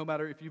 no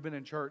matter if you've been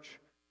in church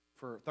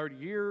for 30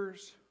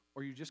 years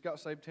or you just got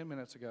saved 10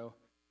 minutes ago,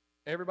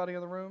 everybody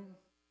in the room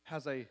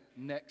has a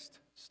next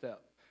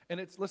step. And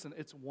it's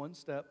one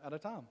step at a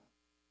time.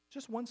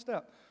 Just one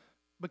step.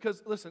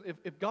 Because, listen,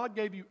 if God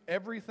gave you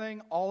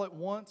everything all at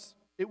once,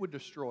 it would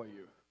destroy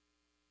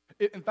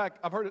you. In fact,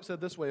 I've heard it said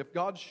this way, if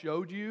God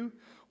showed you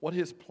what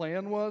His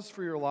plan was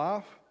for your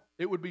life,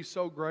 it would be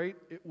so great,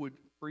 it would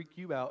freak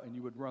you out and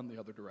you would run the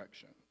other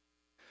direction.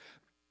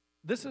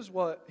 This is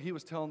what He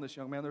was telling this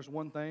young man. There's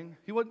one thing.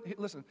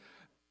 Listen,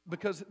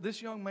 because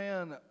this young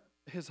man,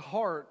 his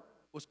heart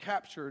was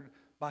captured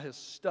by his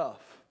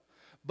stuff.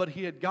 But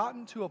he had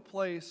gotten to a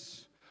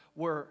place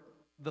where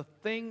the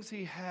things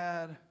he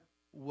had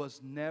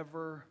was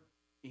never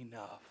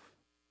enough.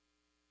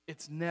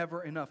 It's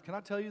never enough. Can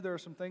I tell you there are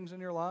some things in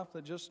your life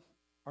that just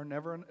are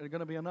never going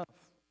to be enough?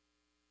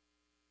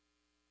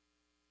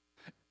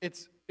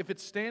 If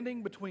it's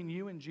standing between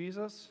you and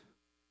Jesus,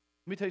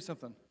 let me tell you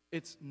something.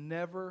 It's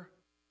never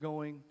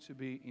going to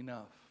be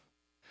enough.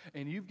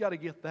 And you've got to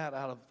get that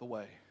out of the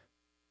way.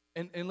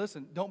 And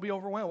listen, don't be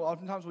overwhelmed.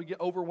 Oftentimes we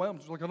get overwhelmed.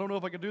 It's like, I don't know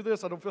if I can do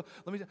this. I don't feel.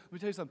 Let me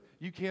tell you something.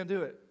 You can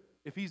do it.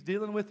 If He's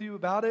dealing with you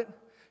about it,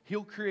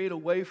 He'll create a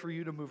way for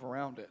you to move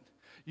around it.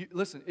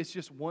 Listen, it's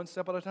just one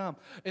step at a time.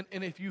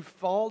 And if you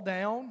fall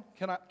down,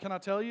 can I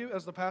tell you,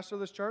 as the pastor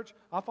of this church,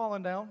 I've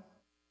fallen down.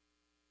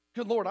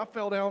 Good Lord, I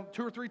fell down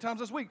 2 or 3 times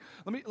this week.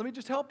 Let me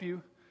just help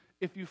you.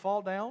 If you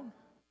fall down,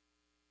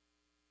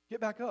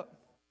 get back up.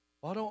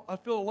 Well, I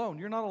feel alone.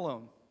 You're not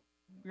alone.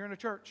 You're in a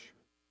church.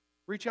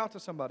 Reach out to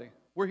somebody.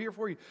 We're here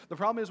for you. The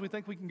problem is we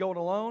think we can go it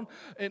alone.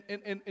 And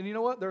you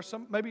know what?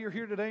 Maybe you're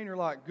here today and you're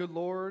like, good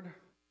Lord,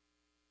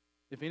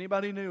 if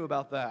anybody knew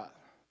about that.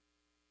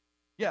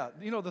 Yeah,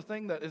 the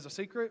thing that is a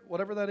secret,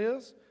 whatever that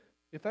is,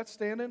 if that's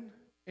standing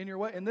in your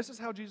way, and this is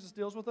how Jesus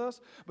deals with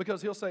us,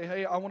 because He'll say,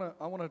 hey, I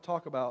want to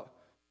talk about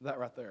that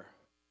right there.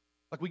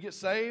 Like we get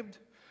saved,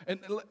 and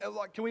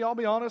like, can we all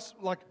be honest?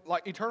 Like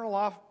eternal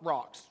life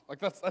rocks. Like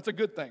that's a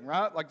good thing,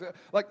 right?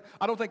 Like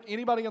I don't think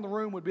anybody in the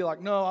room would be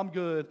like, no, I'm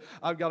good,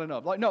 I've got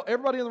enough. Like no,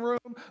 everybody in the room,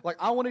 like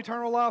I want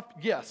eternal life.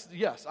 Yes,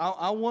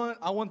 I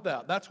want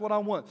that. That's what I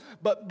want.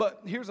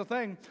 But here's the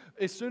thing: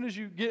 as soon as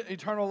you get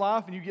eternal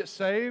life and you get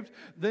saved,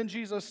 then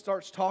Jesus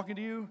starts talking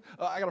to you.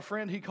 I got a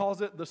friend, he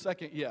calls it the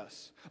second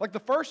yes. Like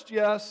the first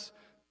yes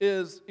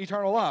is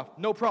eternal life.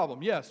 No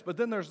problem, yes. But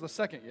then there's the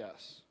second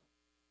yes.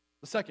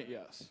 The second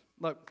yes.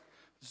 Look,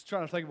 just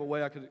trying to think of a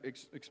way I could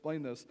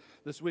explain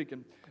this week.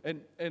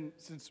 And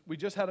since we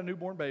just had a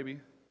newborn baby,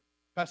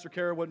 Pastor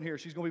Kara wasn't here.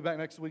 She's going to be back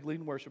next week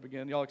leading worship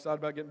again. Y'all excited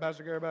about getting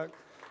Pastor Kara back?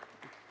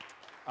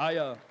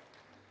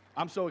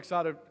 I'm so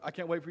excited. I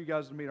can't wait for you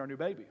guys to meet our new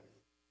baby.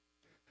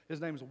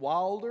 His name's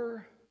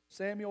Wilder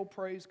Samuel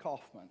Praise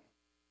Kaufman.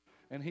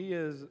 And he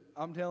is,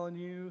 I'm telling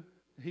you,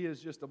 he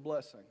is just a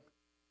blessing.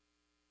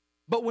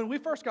 But when we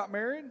first got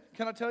married,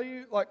 can I tell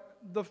you, like,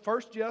 the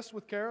first yes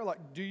with Kara,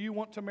 like, do you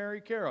want to marry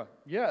Kara?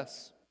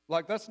 Yes.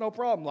 Like, that's no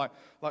problem.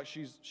 Like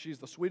she's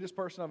the sweetest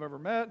person I've ever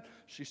met.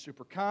 She's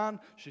super kind.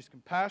 She's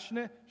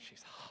compassionate.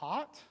 She's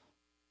hot.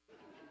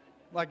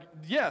 Like,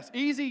 yes,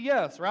 easy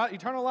yes, right?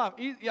 Eternal life.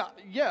 Yeah,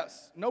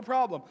 yes, no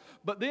problem.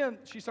 But then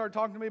she started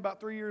talking to me about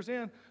 3 years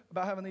in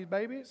about having these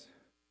babies.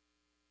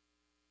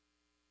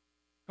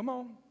 Come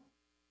on.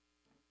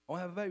 I want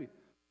to have a baby.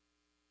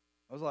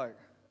 I was like,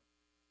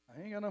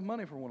 I ain't got enough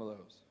money for one of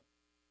those.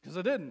 Because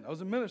I didn't. I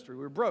was in ministry.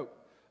 We were broke.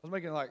 I was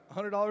making like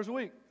 $100 a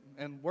week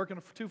and working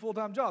for 2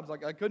 full-time jobs.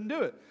 Like, I couldn't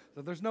do it.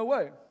 So there's no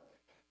way.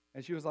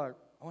 And she was like,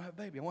 I want to have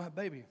a baby. I want to have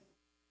a baby.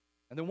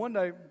 And then one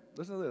day,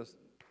 listen to this.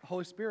 The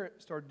Holy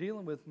Spirit started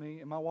dealing with me,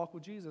 and my walk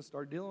with Jesus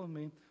started dealing with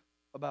me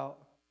about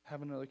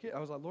having another kid. I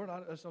was like, Lord, I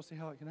just don't see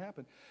how it can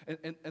happen.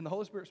 And the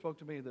Holy Spirit spoke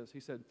to me this.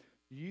 He said,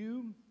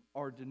 you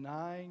are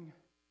denying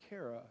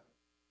Kara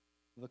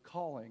the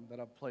calling that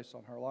I've placed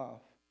on her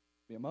life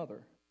to be a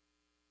mother.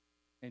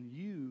 And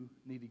you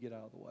need to get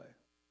out of the way.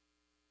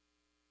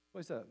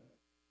 What he said.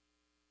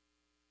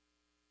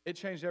 It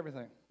changed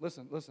everything.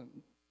 Listen.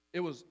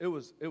 It was.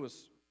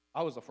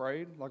 I was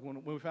afraid. Like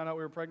when we found out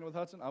we were pregnant with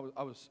Hudson,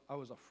 I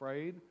was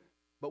afraid.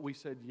 But we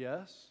said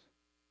yes,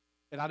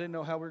 and I didn't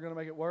know how we were going to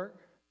make it work.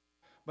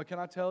 But can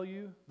I tell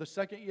you, the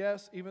second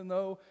yes, even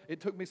though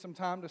it took me some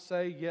time to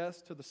say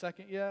yes to the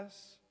second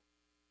yes,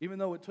 even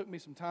though it took me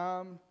some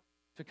time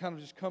to kind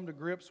of just come to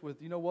grips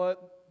with, you know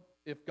what?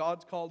 If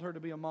God's called her to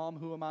be a mom,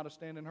 who am I to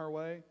stand in her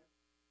way?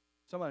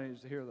 Somebody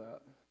needs to hear that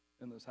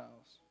in this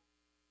house.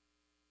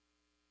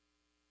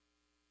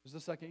 There's the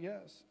second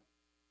yes.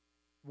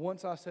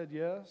 Once I said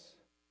yes,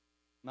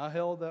 and I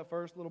held that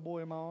first little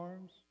boy in my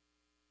arms,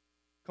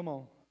 come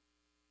on.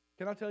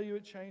 Can I tell you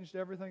it changed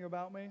everything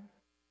about me?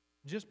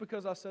 Just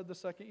because I said the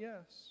second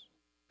yes.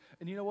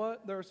 And you know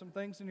what? There are some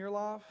things in your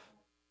life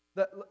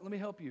that, let me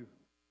help you.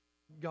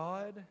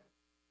 God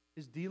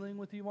is dealing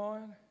with you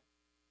on,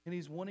 and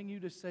He's wanting you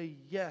to say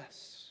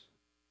yes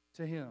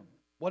to Him.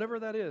 Whatever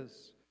that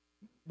is.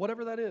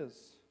 Whatever that is.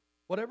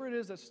 Whatever it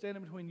is that's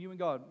standing between you and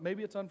God.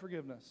 Maybe it's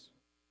unforgiveness.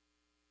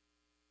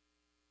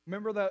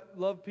 Remember that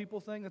love people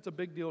thing? That's a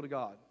big deal to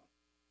God.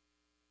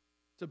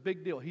 It's a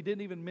big deal. He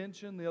didn't even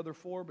mention the other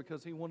 4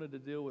 because He wanted to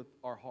deal with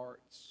our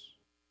hearts.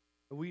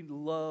 We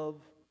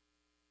love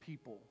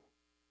people.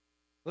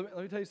 Let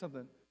me tell you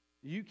something.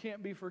 You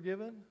can't be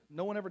forgiven.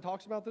 No one ever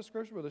talks about this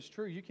scripture, but it's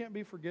true. You can't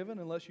be forgiven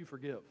unless you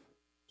forgive.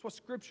 That's what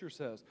Scripture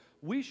says.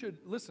 We should,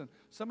 listen,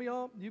 some of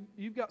y'all,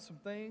 you've got some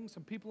things,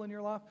 some people in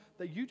your life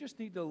that you just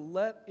need to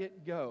let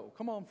it go.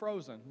 Come on,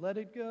 Frozen. Let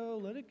it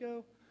go, let it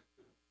go.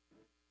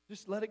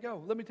 Just let it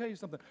go. Let me tell you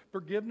something.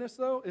 Forgiveness,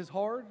 though, is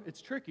hard.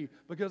 It's tricky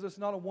because it's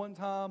not a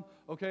one-time,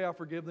 okay, I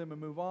forgive them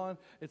and move on.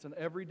 It's an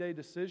everyday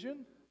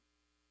decision.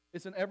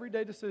 It's an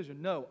everyday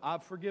decision. No,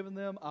 I've forgiven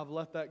them. I've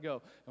let that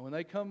go. And when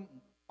they come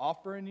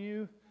offering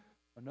you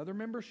another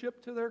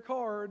membership to their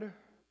card,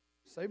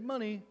 save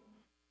money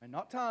and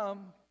not time,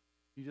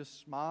 you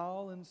just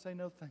smile and say,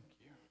 no, thank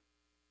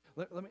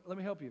you. Let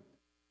me help you.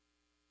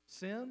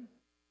 Sin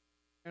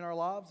in our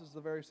lives is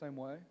the very same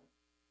way.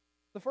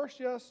 The first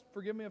yes,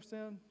 forgive me of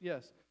sin,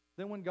 yes.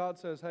 Then when God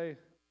says, hey,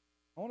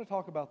 I want to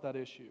talk about that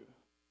issue.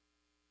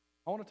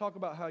 I want to talk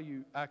about how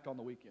you act on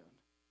the weekend.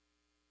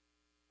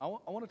 I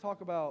want to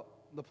talk about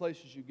the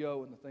places you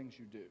go and the things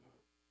you do.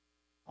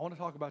 I want to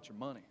talk about your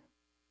money.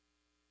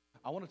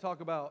 I want to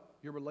talk about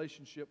your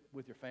relationship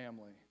with your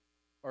family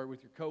or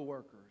with your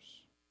coworkers.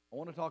 I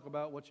want to talk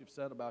about what you've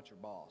said about your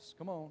boss.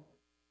 Come on.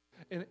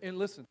 And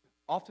listen,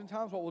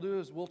 oftentimes what we'll do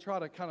is we'll try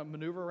to kind of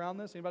maneuver around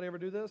this. Anybody ever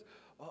do this?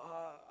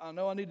 I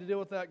know I need to deal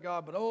with that,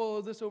 God,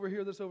 but this over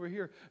here, this over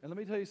here. And let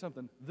me tell you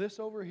something. This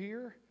over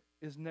here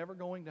is never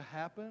going to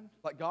happen.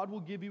 Like, God will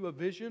give you a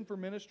vision for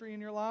ministry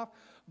in your life,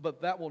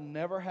 but that will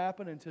never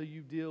happen until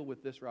you deal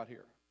with this right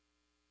here.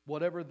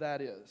 Whatever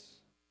that is.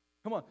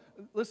 Come on.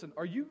 Listen,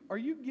 are you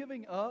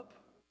giving up,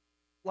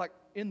 like,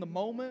 in the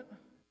moment,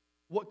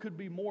 what could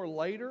be more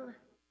later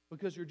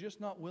because you're just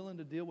not willing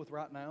to deal with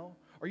right now?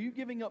 Are you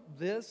giving up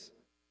this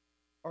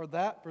or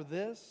that for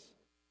this?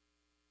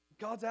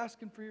 God's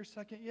asking for your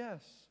second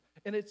yes.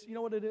 And it's, you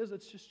know what it is?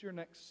 It's just your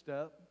next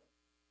step.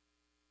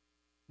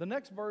 The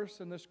next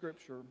verse in this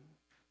scripture,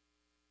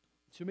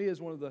 to me,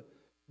 is one of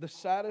the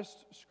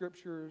saddest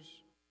scriptures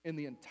in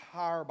the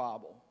entire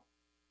Bible.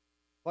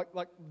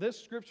 Like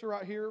this scripture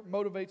right here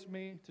motivates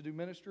me to do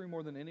ministry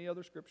more than any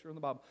other scripture in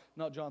the Bible.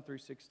 Not John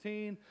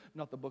 3:16,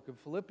 not the book of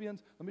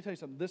Philippians. Let me tell you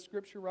something. This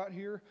scripture right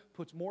here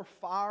puts more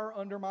fire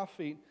under my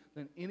feet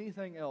than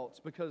anything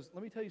else. Because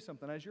let me tell you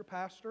something. As your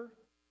pastor,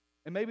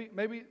 and maybe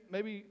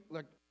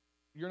like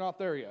you're not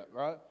there yet,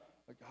 right?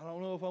 Like, I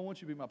don't know if I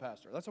want you to be my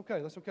pastor. That's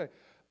okay. That's okay.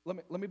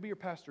 Let me be your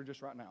pastor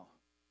just right now.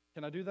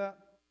 Can I do that?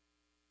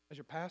 As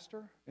your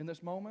pastor in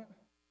this moment,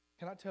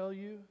 can I tell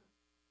you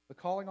the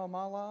calling on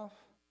my life?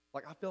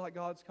 Like, I feel like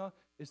God's call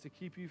is to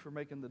keep you from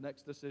making the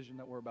next decision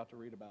that we're about to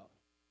read about.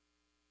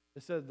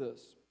 It said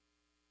this: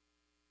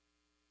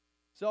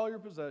 sell your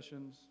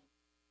possessions,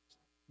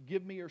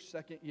 give me your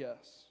second yes.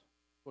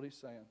 That's what he's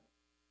saying.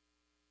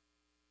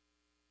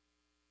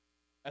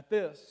 At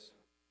this,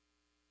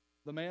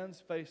 the man's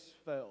face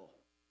fell.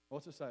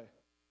 What's it say?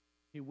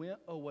 He went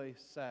away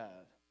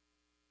sad,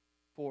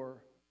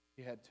 for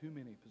he had too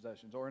many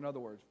possessions. Or in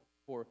other words,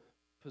 for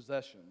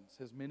possessions,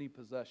 his many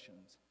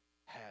possessions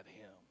had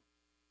him.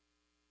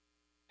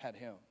 Had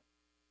him.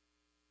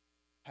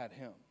 Had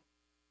him.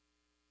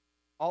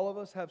 All of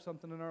us have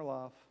something in our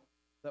life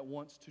that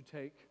wants to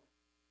take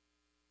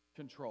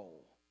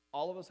control.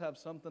 All of us have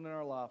something in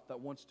our life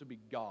that wants to be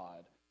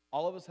God.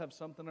 All of us have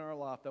something in our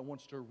life that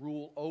wants to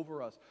rule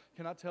over us.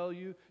 Can I tell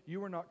you, you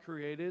were not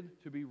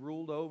created to be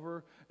ruled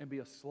over and be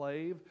a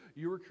slave.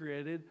 You were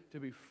created to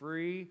be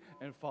free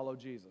and follow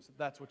Jesus.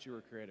 That's what you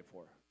were created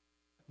for.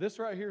 This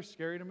right here is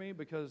scary to me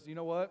because, you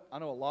know what? I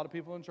know a lot of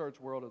people in church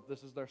world,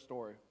 this is their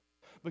story.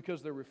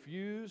 Because they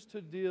refuse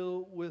to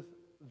deal with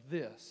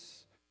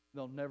this,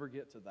 they'll never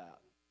get to that.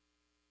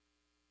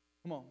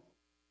 Come on.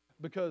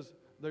 Because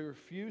they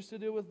refuse to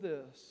deal with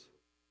this,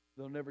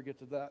 they'll never get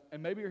to that.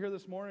 And maybe you're here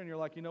this morning and you're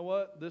like, you know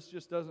what? This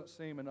just doesn't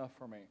seem enough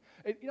for me.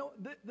 And, you know,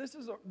 this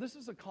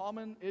is a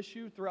common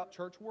issue throughout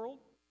church world.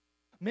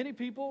 Many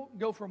people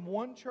go from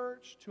one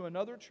church to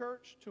another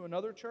church, to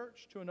another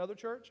church, to another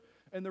church.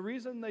 And the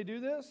reason they do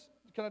this,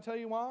 can I tell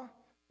you why?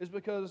 Is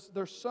because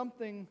there's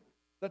something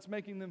that's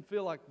making them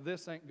feel like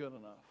this ain't good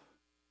enough.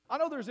 I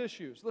know there's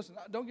issues. Listen,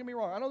 don't get me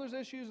wrong. I know there's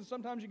issues, and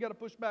sometimes you got to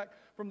push back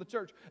from the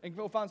church and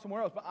go find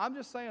somewhere else. But I'm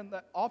just saying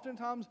that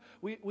oftentimes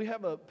we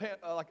have a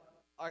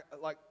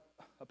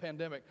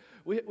pandemic.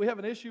 We have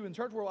an issue in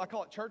church world. I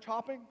call it church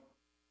hopping.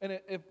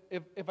 And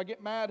if I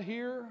get mad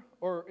here,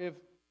 or if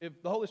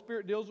the Holy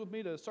Spirit deals with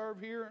me to serve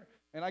here,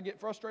 and I get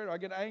frustrated or I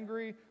get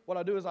angry, what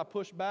I do is I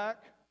push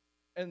back,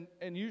 and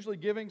usually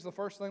giving's the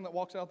first thing that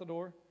walks out the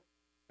door.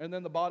 And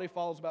then the body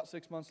follows about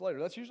 6 months later.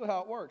 That's usually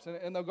how it works.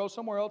 And they'll go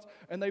somewhere else,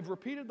 and they've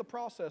repeated the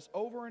process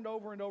over and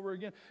over and over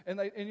again.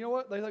 And you know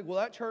what? They think, well,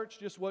 that church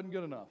just wasn't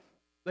good enough.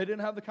 They didn't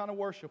have the kind of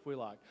worship we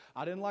like.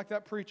 I didn't like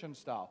that preaching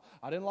style.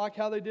 I didn't like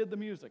how they did the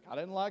music. I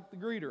didn't like the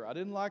greeter. I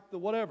didn't like the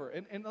whatever.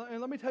 And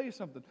let me tell you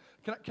something.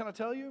 Can I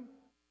tell you?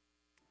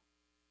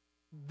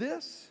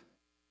 This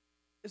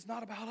is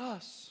not about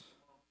us.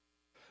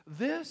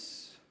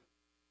 This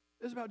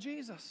is about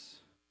Jesus.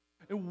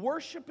 And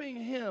worshiping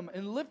Him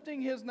and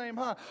lifting His name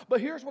high.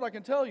 But here's what I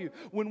can tell you.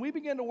 When we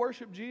begin to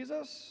worship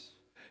Jesus,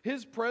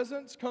 His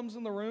presence comes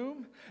in the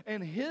room,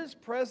 and His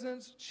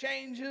presence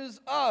changes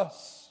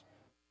us.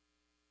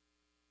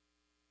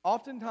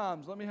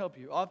 Oftentimes, let me help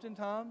you.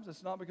 Oftentimes,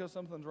 it's not because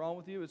something's wrong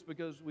with you. It's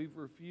because we've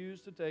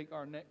refused to take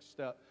our next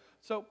step.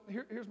 So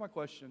here's my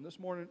question this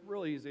morning,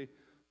 real easy.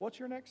 What's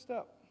your next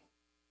step?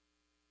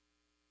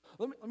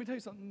 Let me tell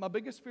you something. My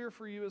biggest fear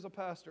for you as a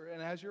pastor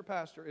and as your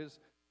pastor is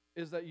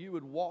that you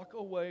would walk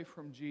away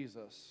from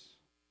Jesus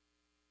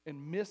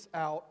and miss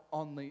out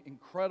on the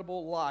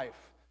incredible life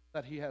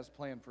that He has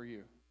planned for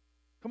you.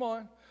 Come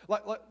on.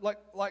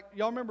 Like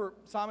y'all remember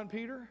Simon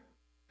Peter?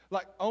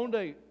 Like owned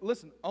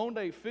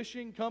a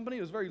fishing company.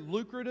 It was very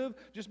lucrative.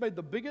 Just made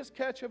the biggest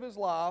catch of his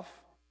life.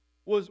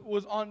 Was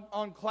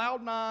on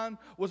cloud nine.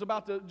 Was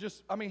about to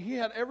he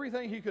had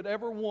everything he could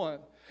ever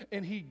want.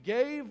 And he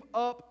gave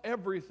up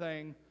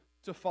everything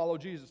to follow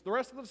Jesus. The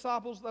rest of the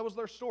disciples, that was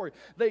their story.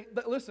 They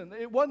listen,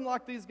 it wasn't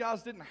like these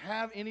guys didn't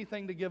have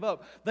anything to give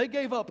up. They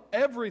gave up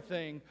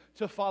everything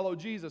to follow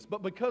Jesus.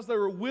 But because they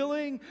were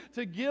willing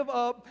to give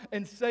up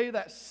and say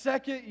that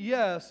second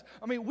yes,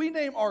 we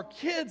name our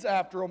kids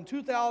after them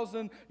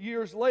 2,000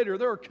 years later.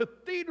 There are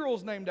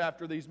cathedrals named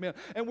after these men.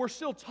 And we're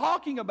still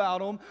talking about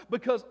them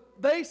because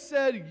they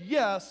said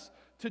yes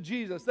to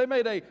Jesus. They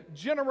made a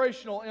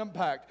generational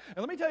impact. And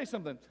let me tell you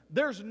something.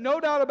 There's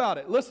no doubt about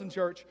it. Listen,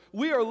 church,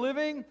 we are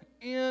living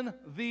in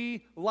the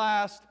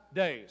last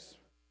days.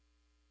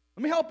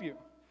 Let me help you.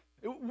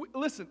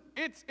 Listen,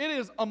 it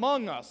is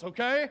among us,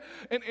 okay?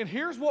 And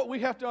here's what we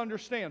have to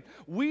understand.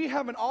 We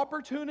have an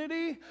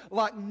opportunity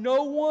like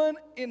no one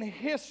in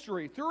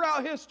history,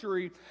 throughout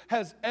history,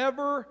 has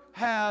ever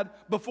had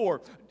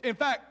before. In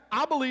fact,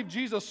 I believe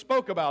Jesus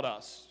spoke about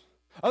us.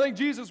 I think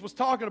Jesus was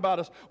talking about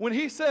us when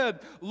He said,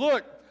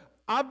 look,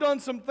 I've done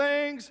some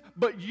things,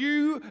 but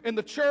you in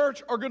the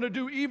church are going to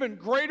do even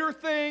greater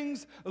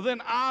things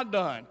than I've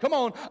done. Come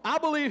on, I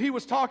believe He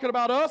was talking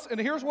about us, and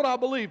here's what I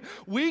believe.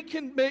 We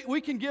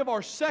can give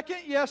our second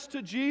yes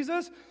to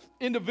Jesus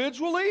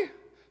individually,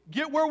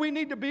 get where we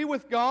need to be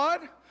with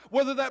God.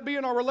 whether that be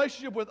in our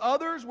relationship with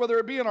others, whether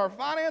it be in our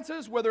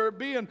finances, whether it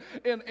be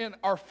in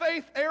our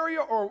faith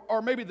area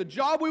or maybe the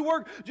job we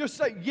work. Just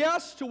say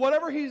yes to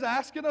whatever He's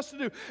asking us to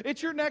do.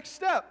 It's your next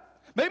step.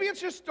 Maybe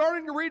it's just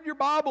starting to read your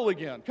Bible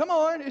again. Come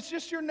on, it's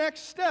just your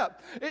next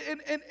step.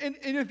 And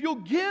if you'll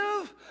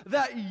give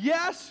that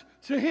yes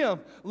to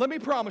Him, let me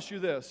promise you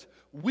this.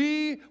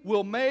 We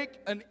will make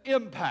an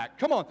impact.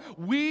 Come on.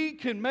 We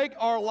can make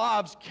our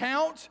lives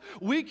count.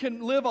 We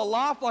can live a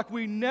life like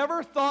we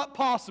never thought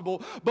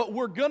possible, but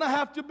we're going to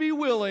have to be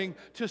willing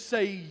to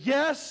say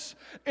yes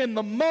in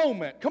the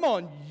moment. Come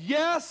on.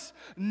 Yes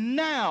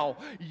now.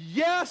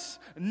 Yes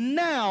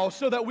now,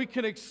 so that we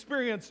can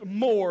experience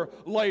more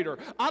later.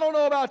 I don't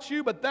know about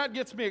you, but that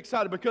gets me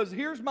excited, because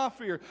here's my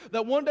fear,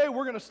 that one day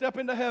we're going to step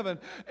into heaven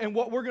and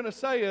what we're going to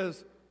say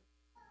is,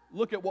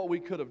 look at what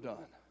we could have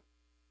done.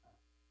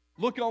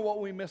 Look on what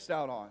we missed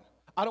out on.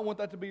 I don't want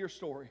that to be your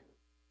story.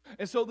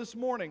 And so this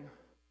morning,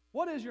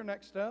 what is your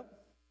next step?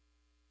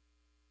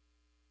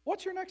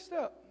 What's your next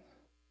step?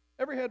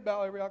 Every head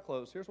bow, every eye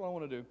closed. Here's what I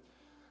want to do.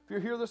 If you're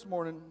here this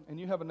morning and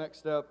you have a next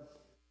step,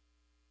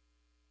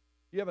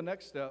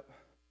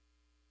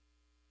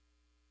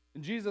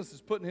 and Jesus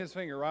is putting His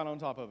finger right on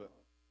top of it.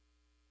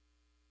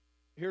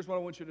 Here's what I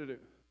want you to do.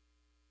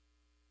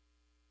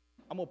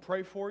 I'm going to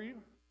pray for you,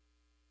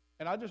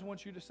 and I just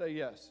want you to say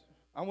yes.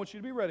 I want you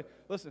to be ready.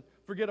 Listen,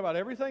 forget about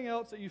everything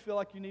else that you feel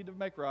like you need to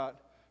make right.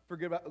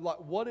 Forget about, like,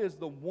 what is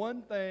the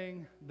one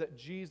thing that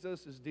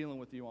Jesus is dealing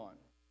with you on?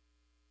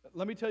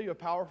 Let me tell you a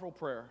powerful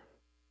prayer.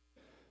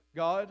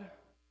 God,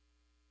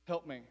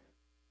 help me.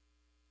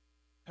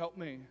 Help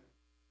me.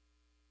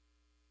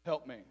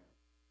 Help me.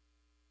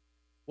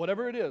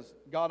 Whatever it is,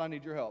 God, I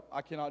need your help.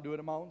 I cannot do it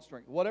in my own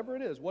strength. Whatever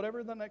it is,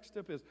 whatever the next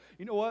step is.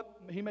 You know what?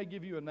 He may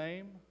give you a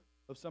name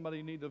of somebody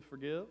you need to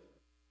forgive.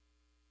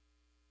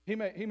 He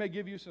may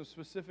give you some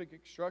specific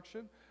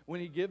instruction.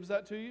 When He gives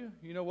that to you,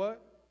 you know what?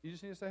 You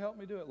just need to say, help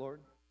me do it, Lord.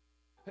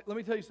 Hey, let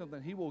me tell you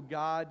something. He will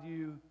guide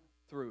you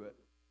through it.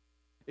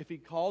 If He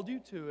called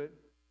you to it,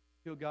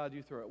 He'll guide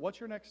you through it. What's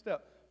your next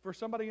step? For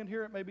somebody in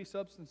here, it may be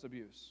substance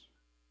abuse.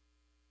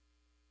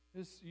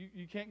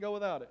 You can't go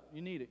without it.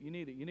 You need it. You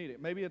need it. You need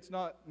it. Maybe it's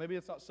not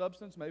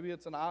substance. Maybe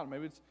it's an item.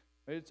 Maybe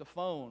it's a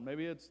phone.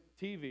 Maybe it's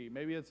TV.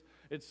 Maybe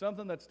it's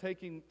something that's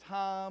taking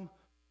time,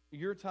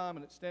 your time,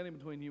 and it's standing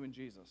between you and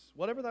Jesus.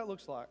 Whatever that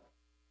looks like.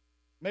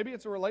 Maybe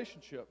it's a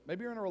relationship.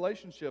 Maybe you're in a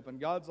relationship and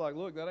God's like,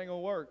 look, that ain't going to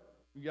work.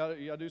 You got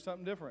to do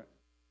something different.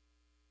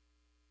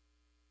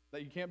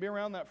 That you can't be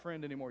around that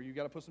friend anymore. You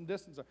got to put some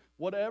distance there.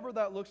 Whatever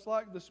that looks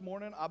like this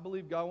morning, I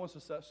believe God wants to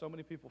set so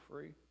many people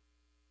free.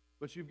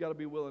 But you've got to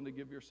be willing to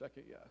give your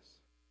second yes.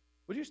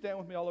 Would you stand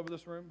with me all over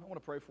this room? I want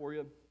to pray for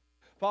you.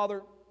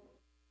 Father,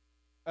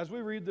 as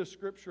we read this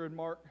scripture in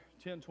Mark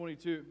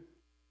 10:22,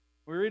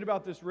 we read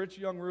about this rich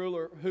young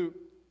ruler who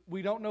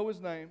we don't know his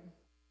name,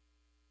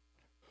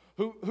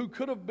 who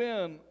could have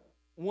been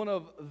one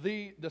of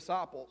the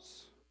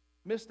disciples,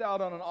 missed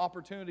out on an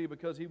opportunity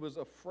because he was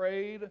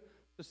afraid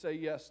to say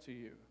yes to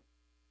you.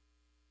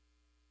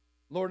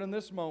 Lord, in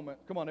this moment,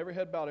 come on, every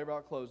head bowed, every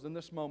eye closed. In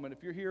this moment,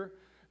 if you're here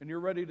and you're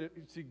ready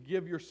to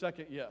give your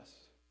second yes,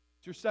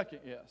 it's your second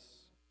yes.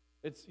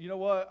 It's, you know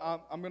what,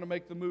 I'm going to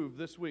make the move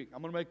this week.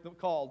 I'm going to make the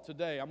call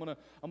today. I'm going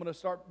to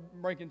start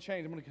making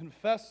change. I'm going to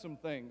confess some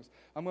things.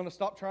 I'm going to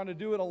stop trying to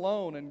do it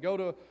alone and go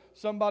to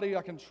somebody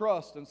I can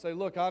trust and say,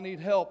 look, I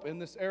need help in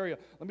this area.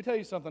 Let me tell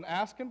you something.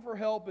 Asking for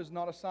help is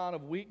not a sign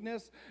of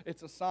weakness.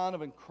 It's a sign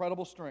of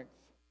incredible strength.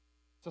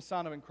 It's a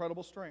sign of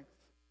incredible strength.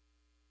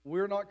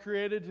 We're not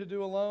created to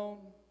do alone.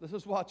 This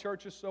is why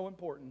church is so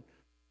important.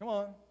 Come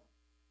on.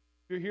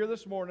 If you're here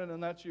this morning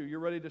and that's you, you're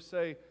ready to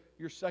say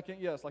your second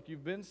yes. Like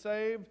you've been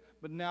saved,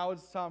 but now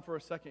it's time for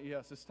a second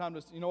yes. It's time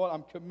to, you know what,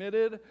 I'm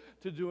committed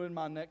to doing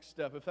my next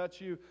step. If that's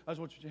you, I just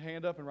want you to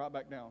hand up and right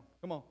back down.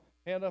 Come on.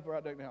 Hand up,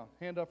 right back down.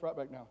 Hand up, right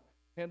back down.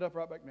 Hand up,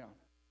 right back down.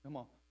 Come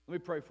on. Let me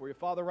pray for you.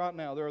 Father, right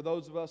now, there are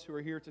those of us who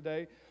are here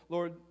today.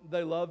 Lord,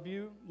 they love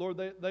you.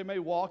 Lord, they may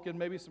walk in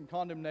maybe some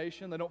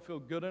condemnation. They don't feel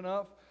good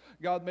enough.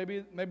 God,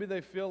 maybe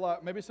they feel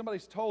like, maybe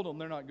somebody's told them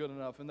they're not good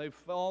enough and they've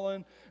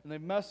fallen and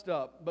they've messed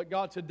up. But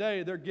God,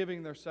 today they're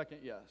giving their second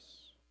yes.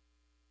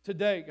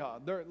 Today,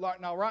 God,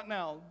 right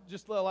now,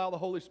 just allow the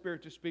Holy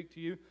Spirit to speak to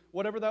you,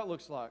 whatever that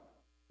looks like.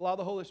 Allow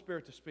the Holy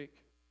Spirit to speak.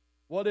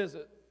 What is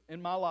it in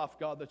my life,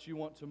 God, that you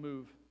want to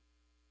move?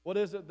 What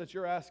is it that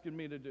you're asking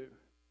me to do?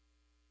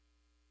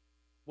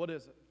 What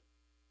is it?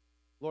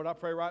 Lord, I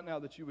pray right now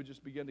that you would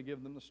just begin to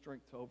give them the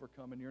strength to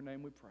overcome. In your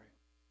name we pray.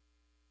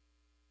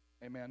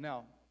 Amen.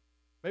 Now,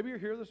 maybe you're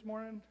here this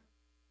morning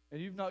and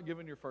you've not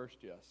given your first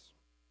yes.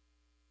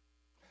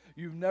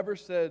 You've never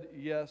said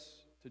yes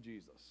to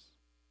Jesus.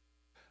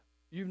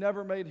 You've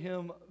never made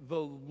him the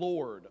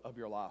Lord of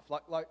your life.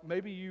 Like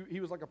maybe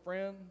he was like a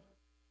friend.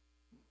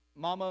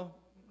 Mama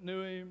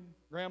knew him.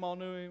 Grandma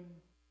knew him.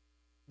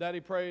 Daddy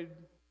prayed.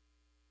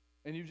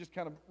 And you just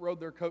kind of rode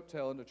their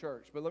coattail into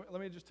church. But let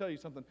me just tell you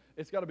something.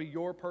 It's got to be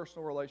your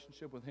personal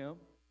relationship with him.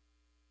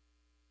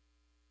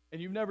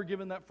 And you've never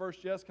given that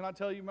first yes. Can I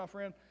tell you, my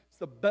friend, it's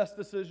the best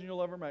decision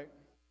you'll ever make.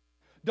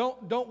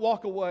 Don't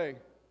walk away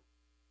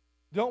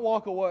Don't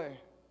walk away.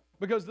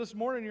 Because this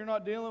morning you're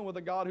not dealing with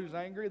a God who's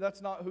angry.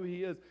 That's not who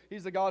He is.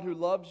 He's a God who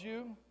loves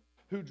you,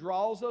 who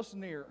draws us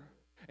near,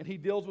 and He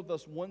deals with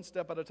us one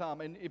step at a time.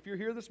 And if you're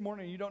here this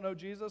morning and you don't know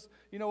Jesus,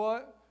 you know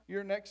what?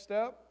 Your next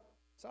step,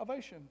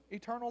 salvation,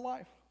 eternal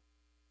life.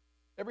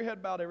 Every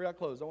head bowed, every eye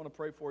closed. I want to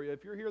pray for you.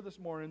 If you're here this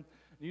morning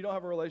and you don't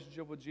have a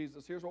relationship with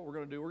Jesus, here's what we're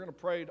going to do. We're going to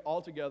pray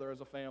all together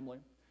as a family.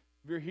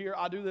 If you're here,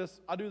 I do this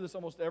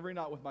almost every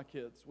night with my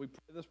kids. We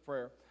pray this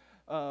prayer.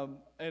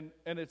 And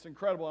it's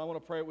incredible. I want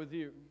to pray it with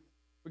you.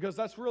 Because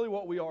that's really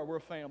what we are. We're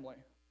a family.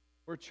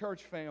 We're a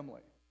church family.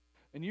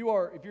 And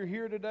if you're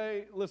here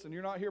today, listen,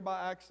 you're not here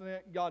by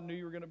accident. God knew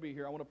you were going to be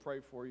here. I want to pray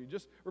for you.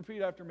 Just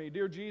repeat after me.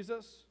 Dear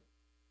Jesus,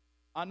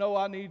 I know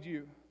I need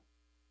you.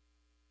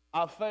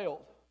 I've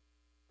failed.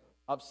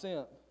 I've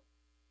sinned.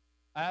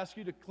 I ask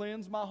you to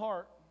cleanse my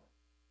heart.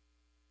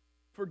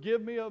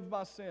 Forgive me of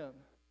my sin.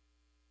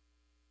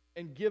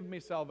 And give me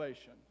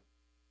salvation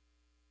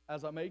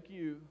as I make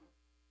you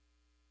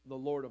the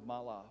Lord of my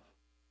life.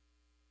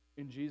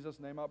 In Jesus'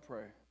 name I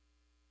pray.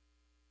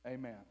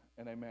 Amen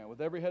and amen.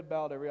 With every head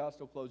bowed, every eye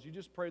still closed, you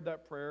just prayed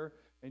that prayer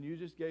and you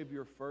just gave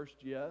your first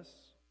yes.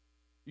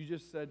 You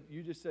just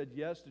said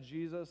yes to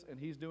Jesus, and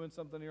He's doing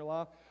something in your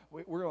life.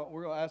 We're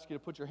going to ask you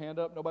to put your hand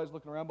up. Nobody's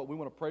looking around, but we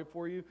want to pray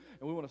for you,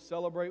 and we want to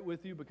celebrate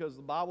with you, because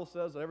the Bible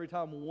says that every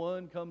time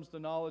one comes to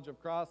knowledge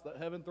of Christ, that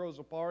heaven throws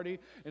a party,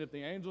 and if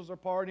the angels are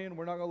partying,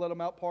 we're not going to let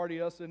them out party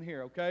us in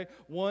here, okay?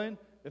 1,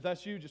 if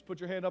that's you, just put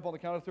your hand up on the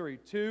count of 3.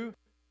 2,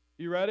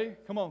 you ready?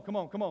 Come on.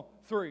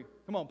 3,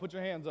 come on, put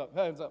your hands up.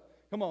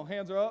 Come on,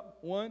 hands are up.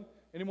 1,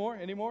 any more?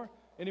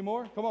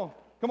 Come on,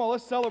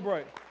 let's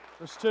celebrate.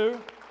 There's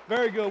 2.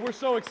 Very good. We're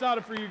so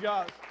excited for you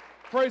guys.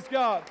 Praise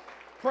God.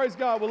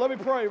 Well, let me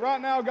pray. Right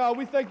now, God,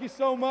 we thank you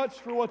so much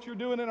for what you're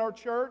doing in our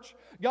church.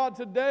 God,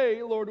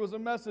 today, Lord, was a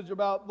message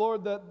about,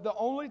 Lord, that the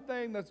only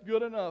thing that's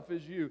good enough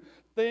is you.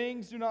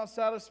 Things do not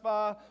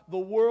satisfy. The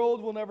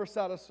world will never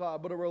satisfy.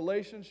 But a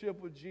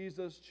relationship with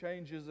Jesus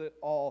changes it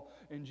all.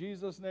 In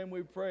Jesus' name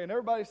we pray. And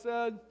everybody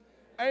said,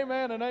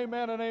 amen and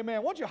amen and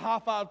amen. Why don't you high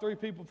five 3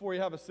 people before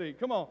you have a seat?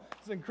 Come on.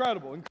 It's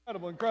incredible.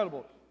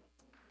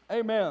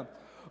 Amen.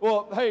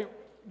 Well, hey,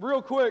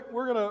 real quick,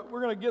 we're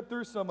gonna get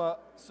through some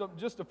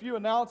just a few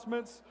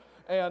announcements,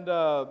 and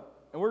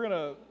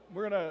we're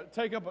gonna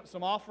take up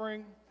some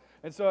offering.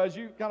 And so as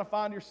you kind of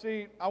find your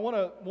seat,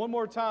 one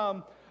more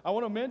time I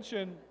want to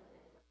mention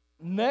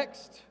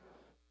next.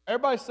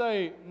 Everybody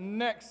say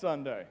next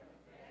Sunday.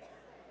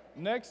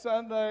 Next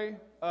Sunday,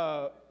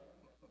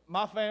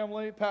 my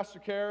family, Pastor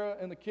Kara,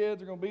 and the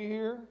kids are going to be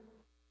here.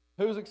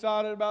 Who's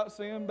excited about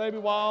seeing Baby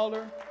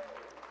Wilder?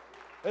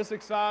 It's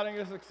exciting.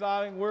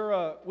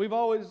 We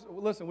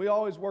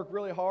always work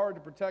really hard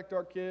to protect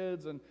our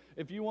kids, and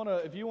if you want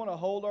to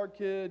hold our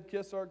kid,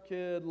 kiss our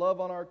kid,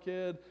 love on our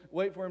kid,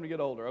 wait for him to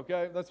get older.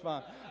 Okay, that's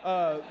fine.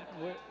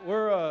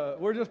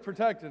 We're just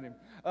protecting him.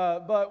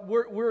 But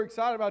we're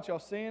excited about y'all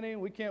seeing him.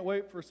 We can't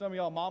wait for some of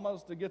y'all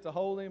mamas to get to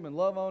hold him and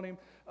love on him.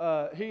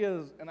 He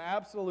is an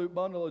absolute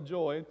bundle of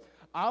joy.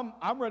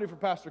 I'm ready for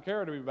Pastor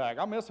Kara to be back.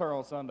 I miss her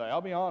on Sunday. I'll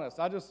be honest.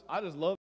 I just love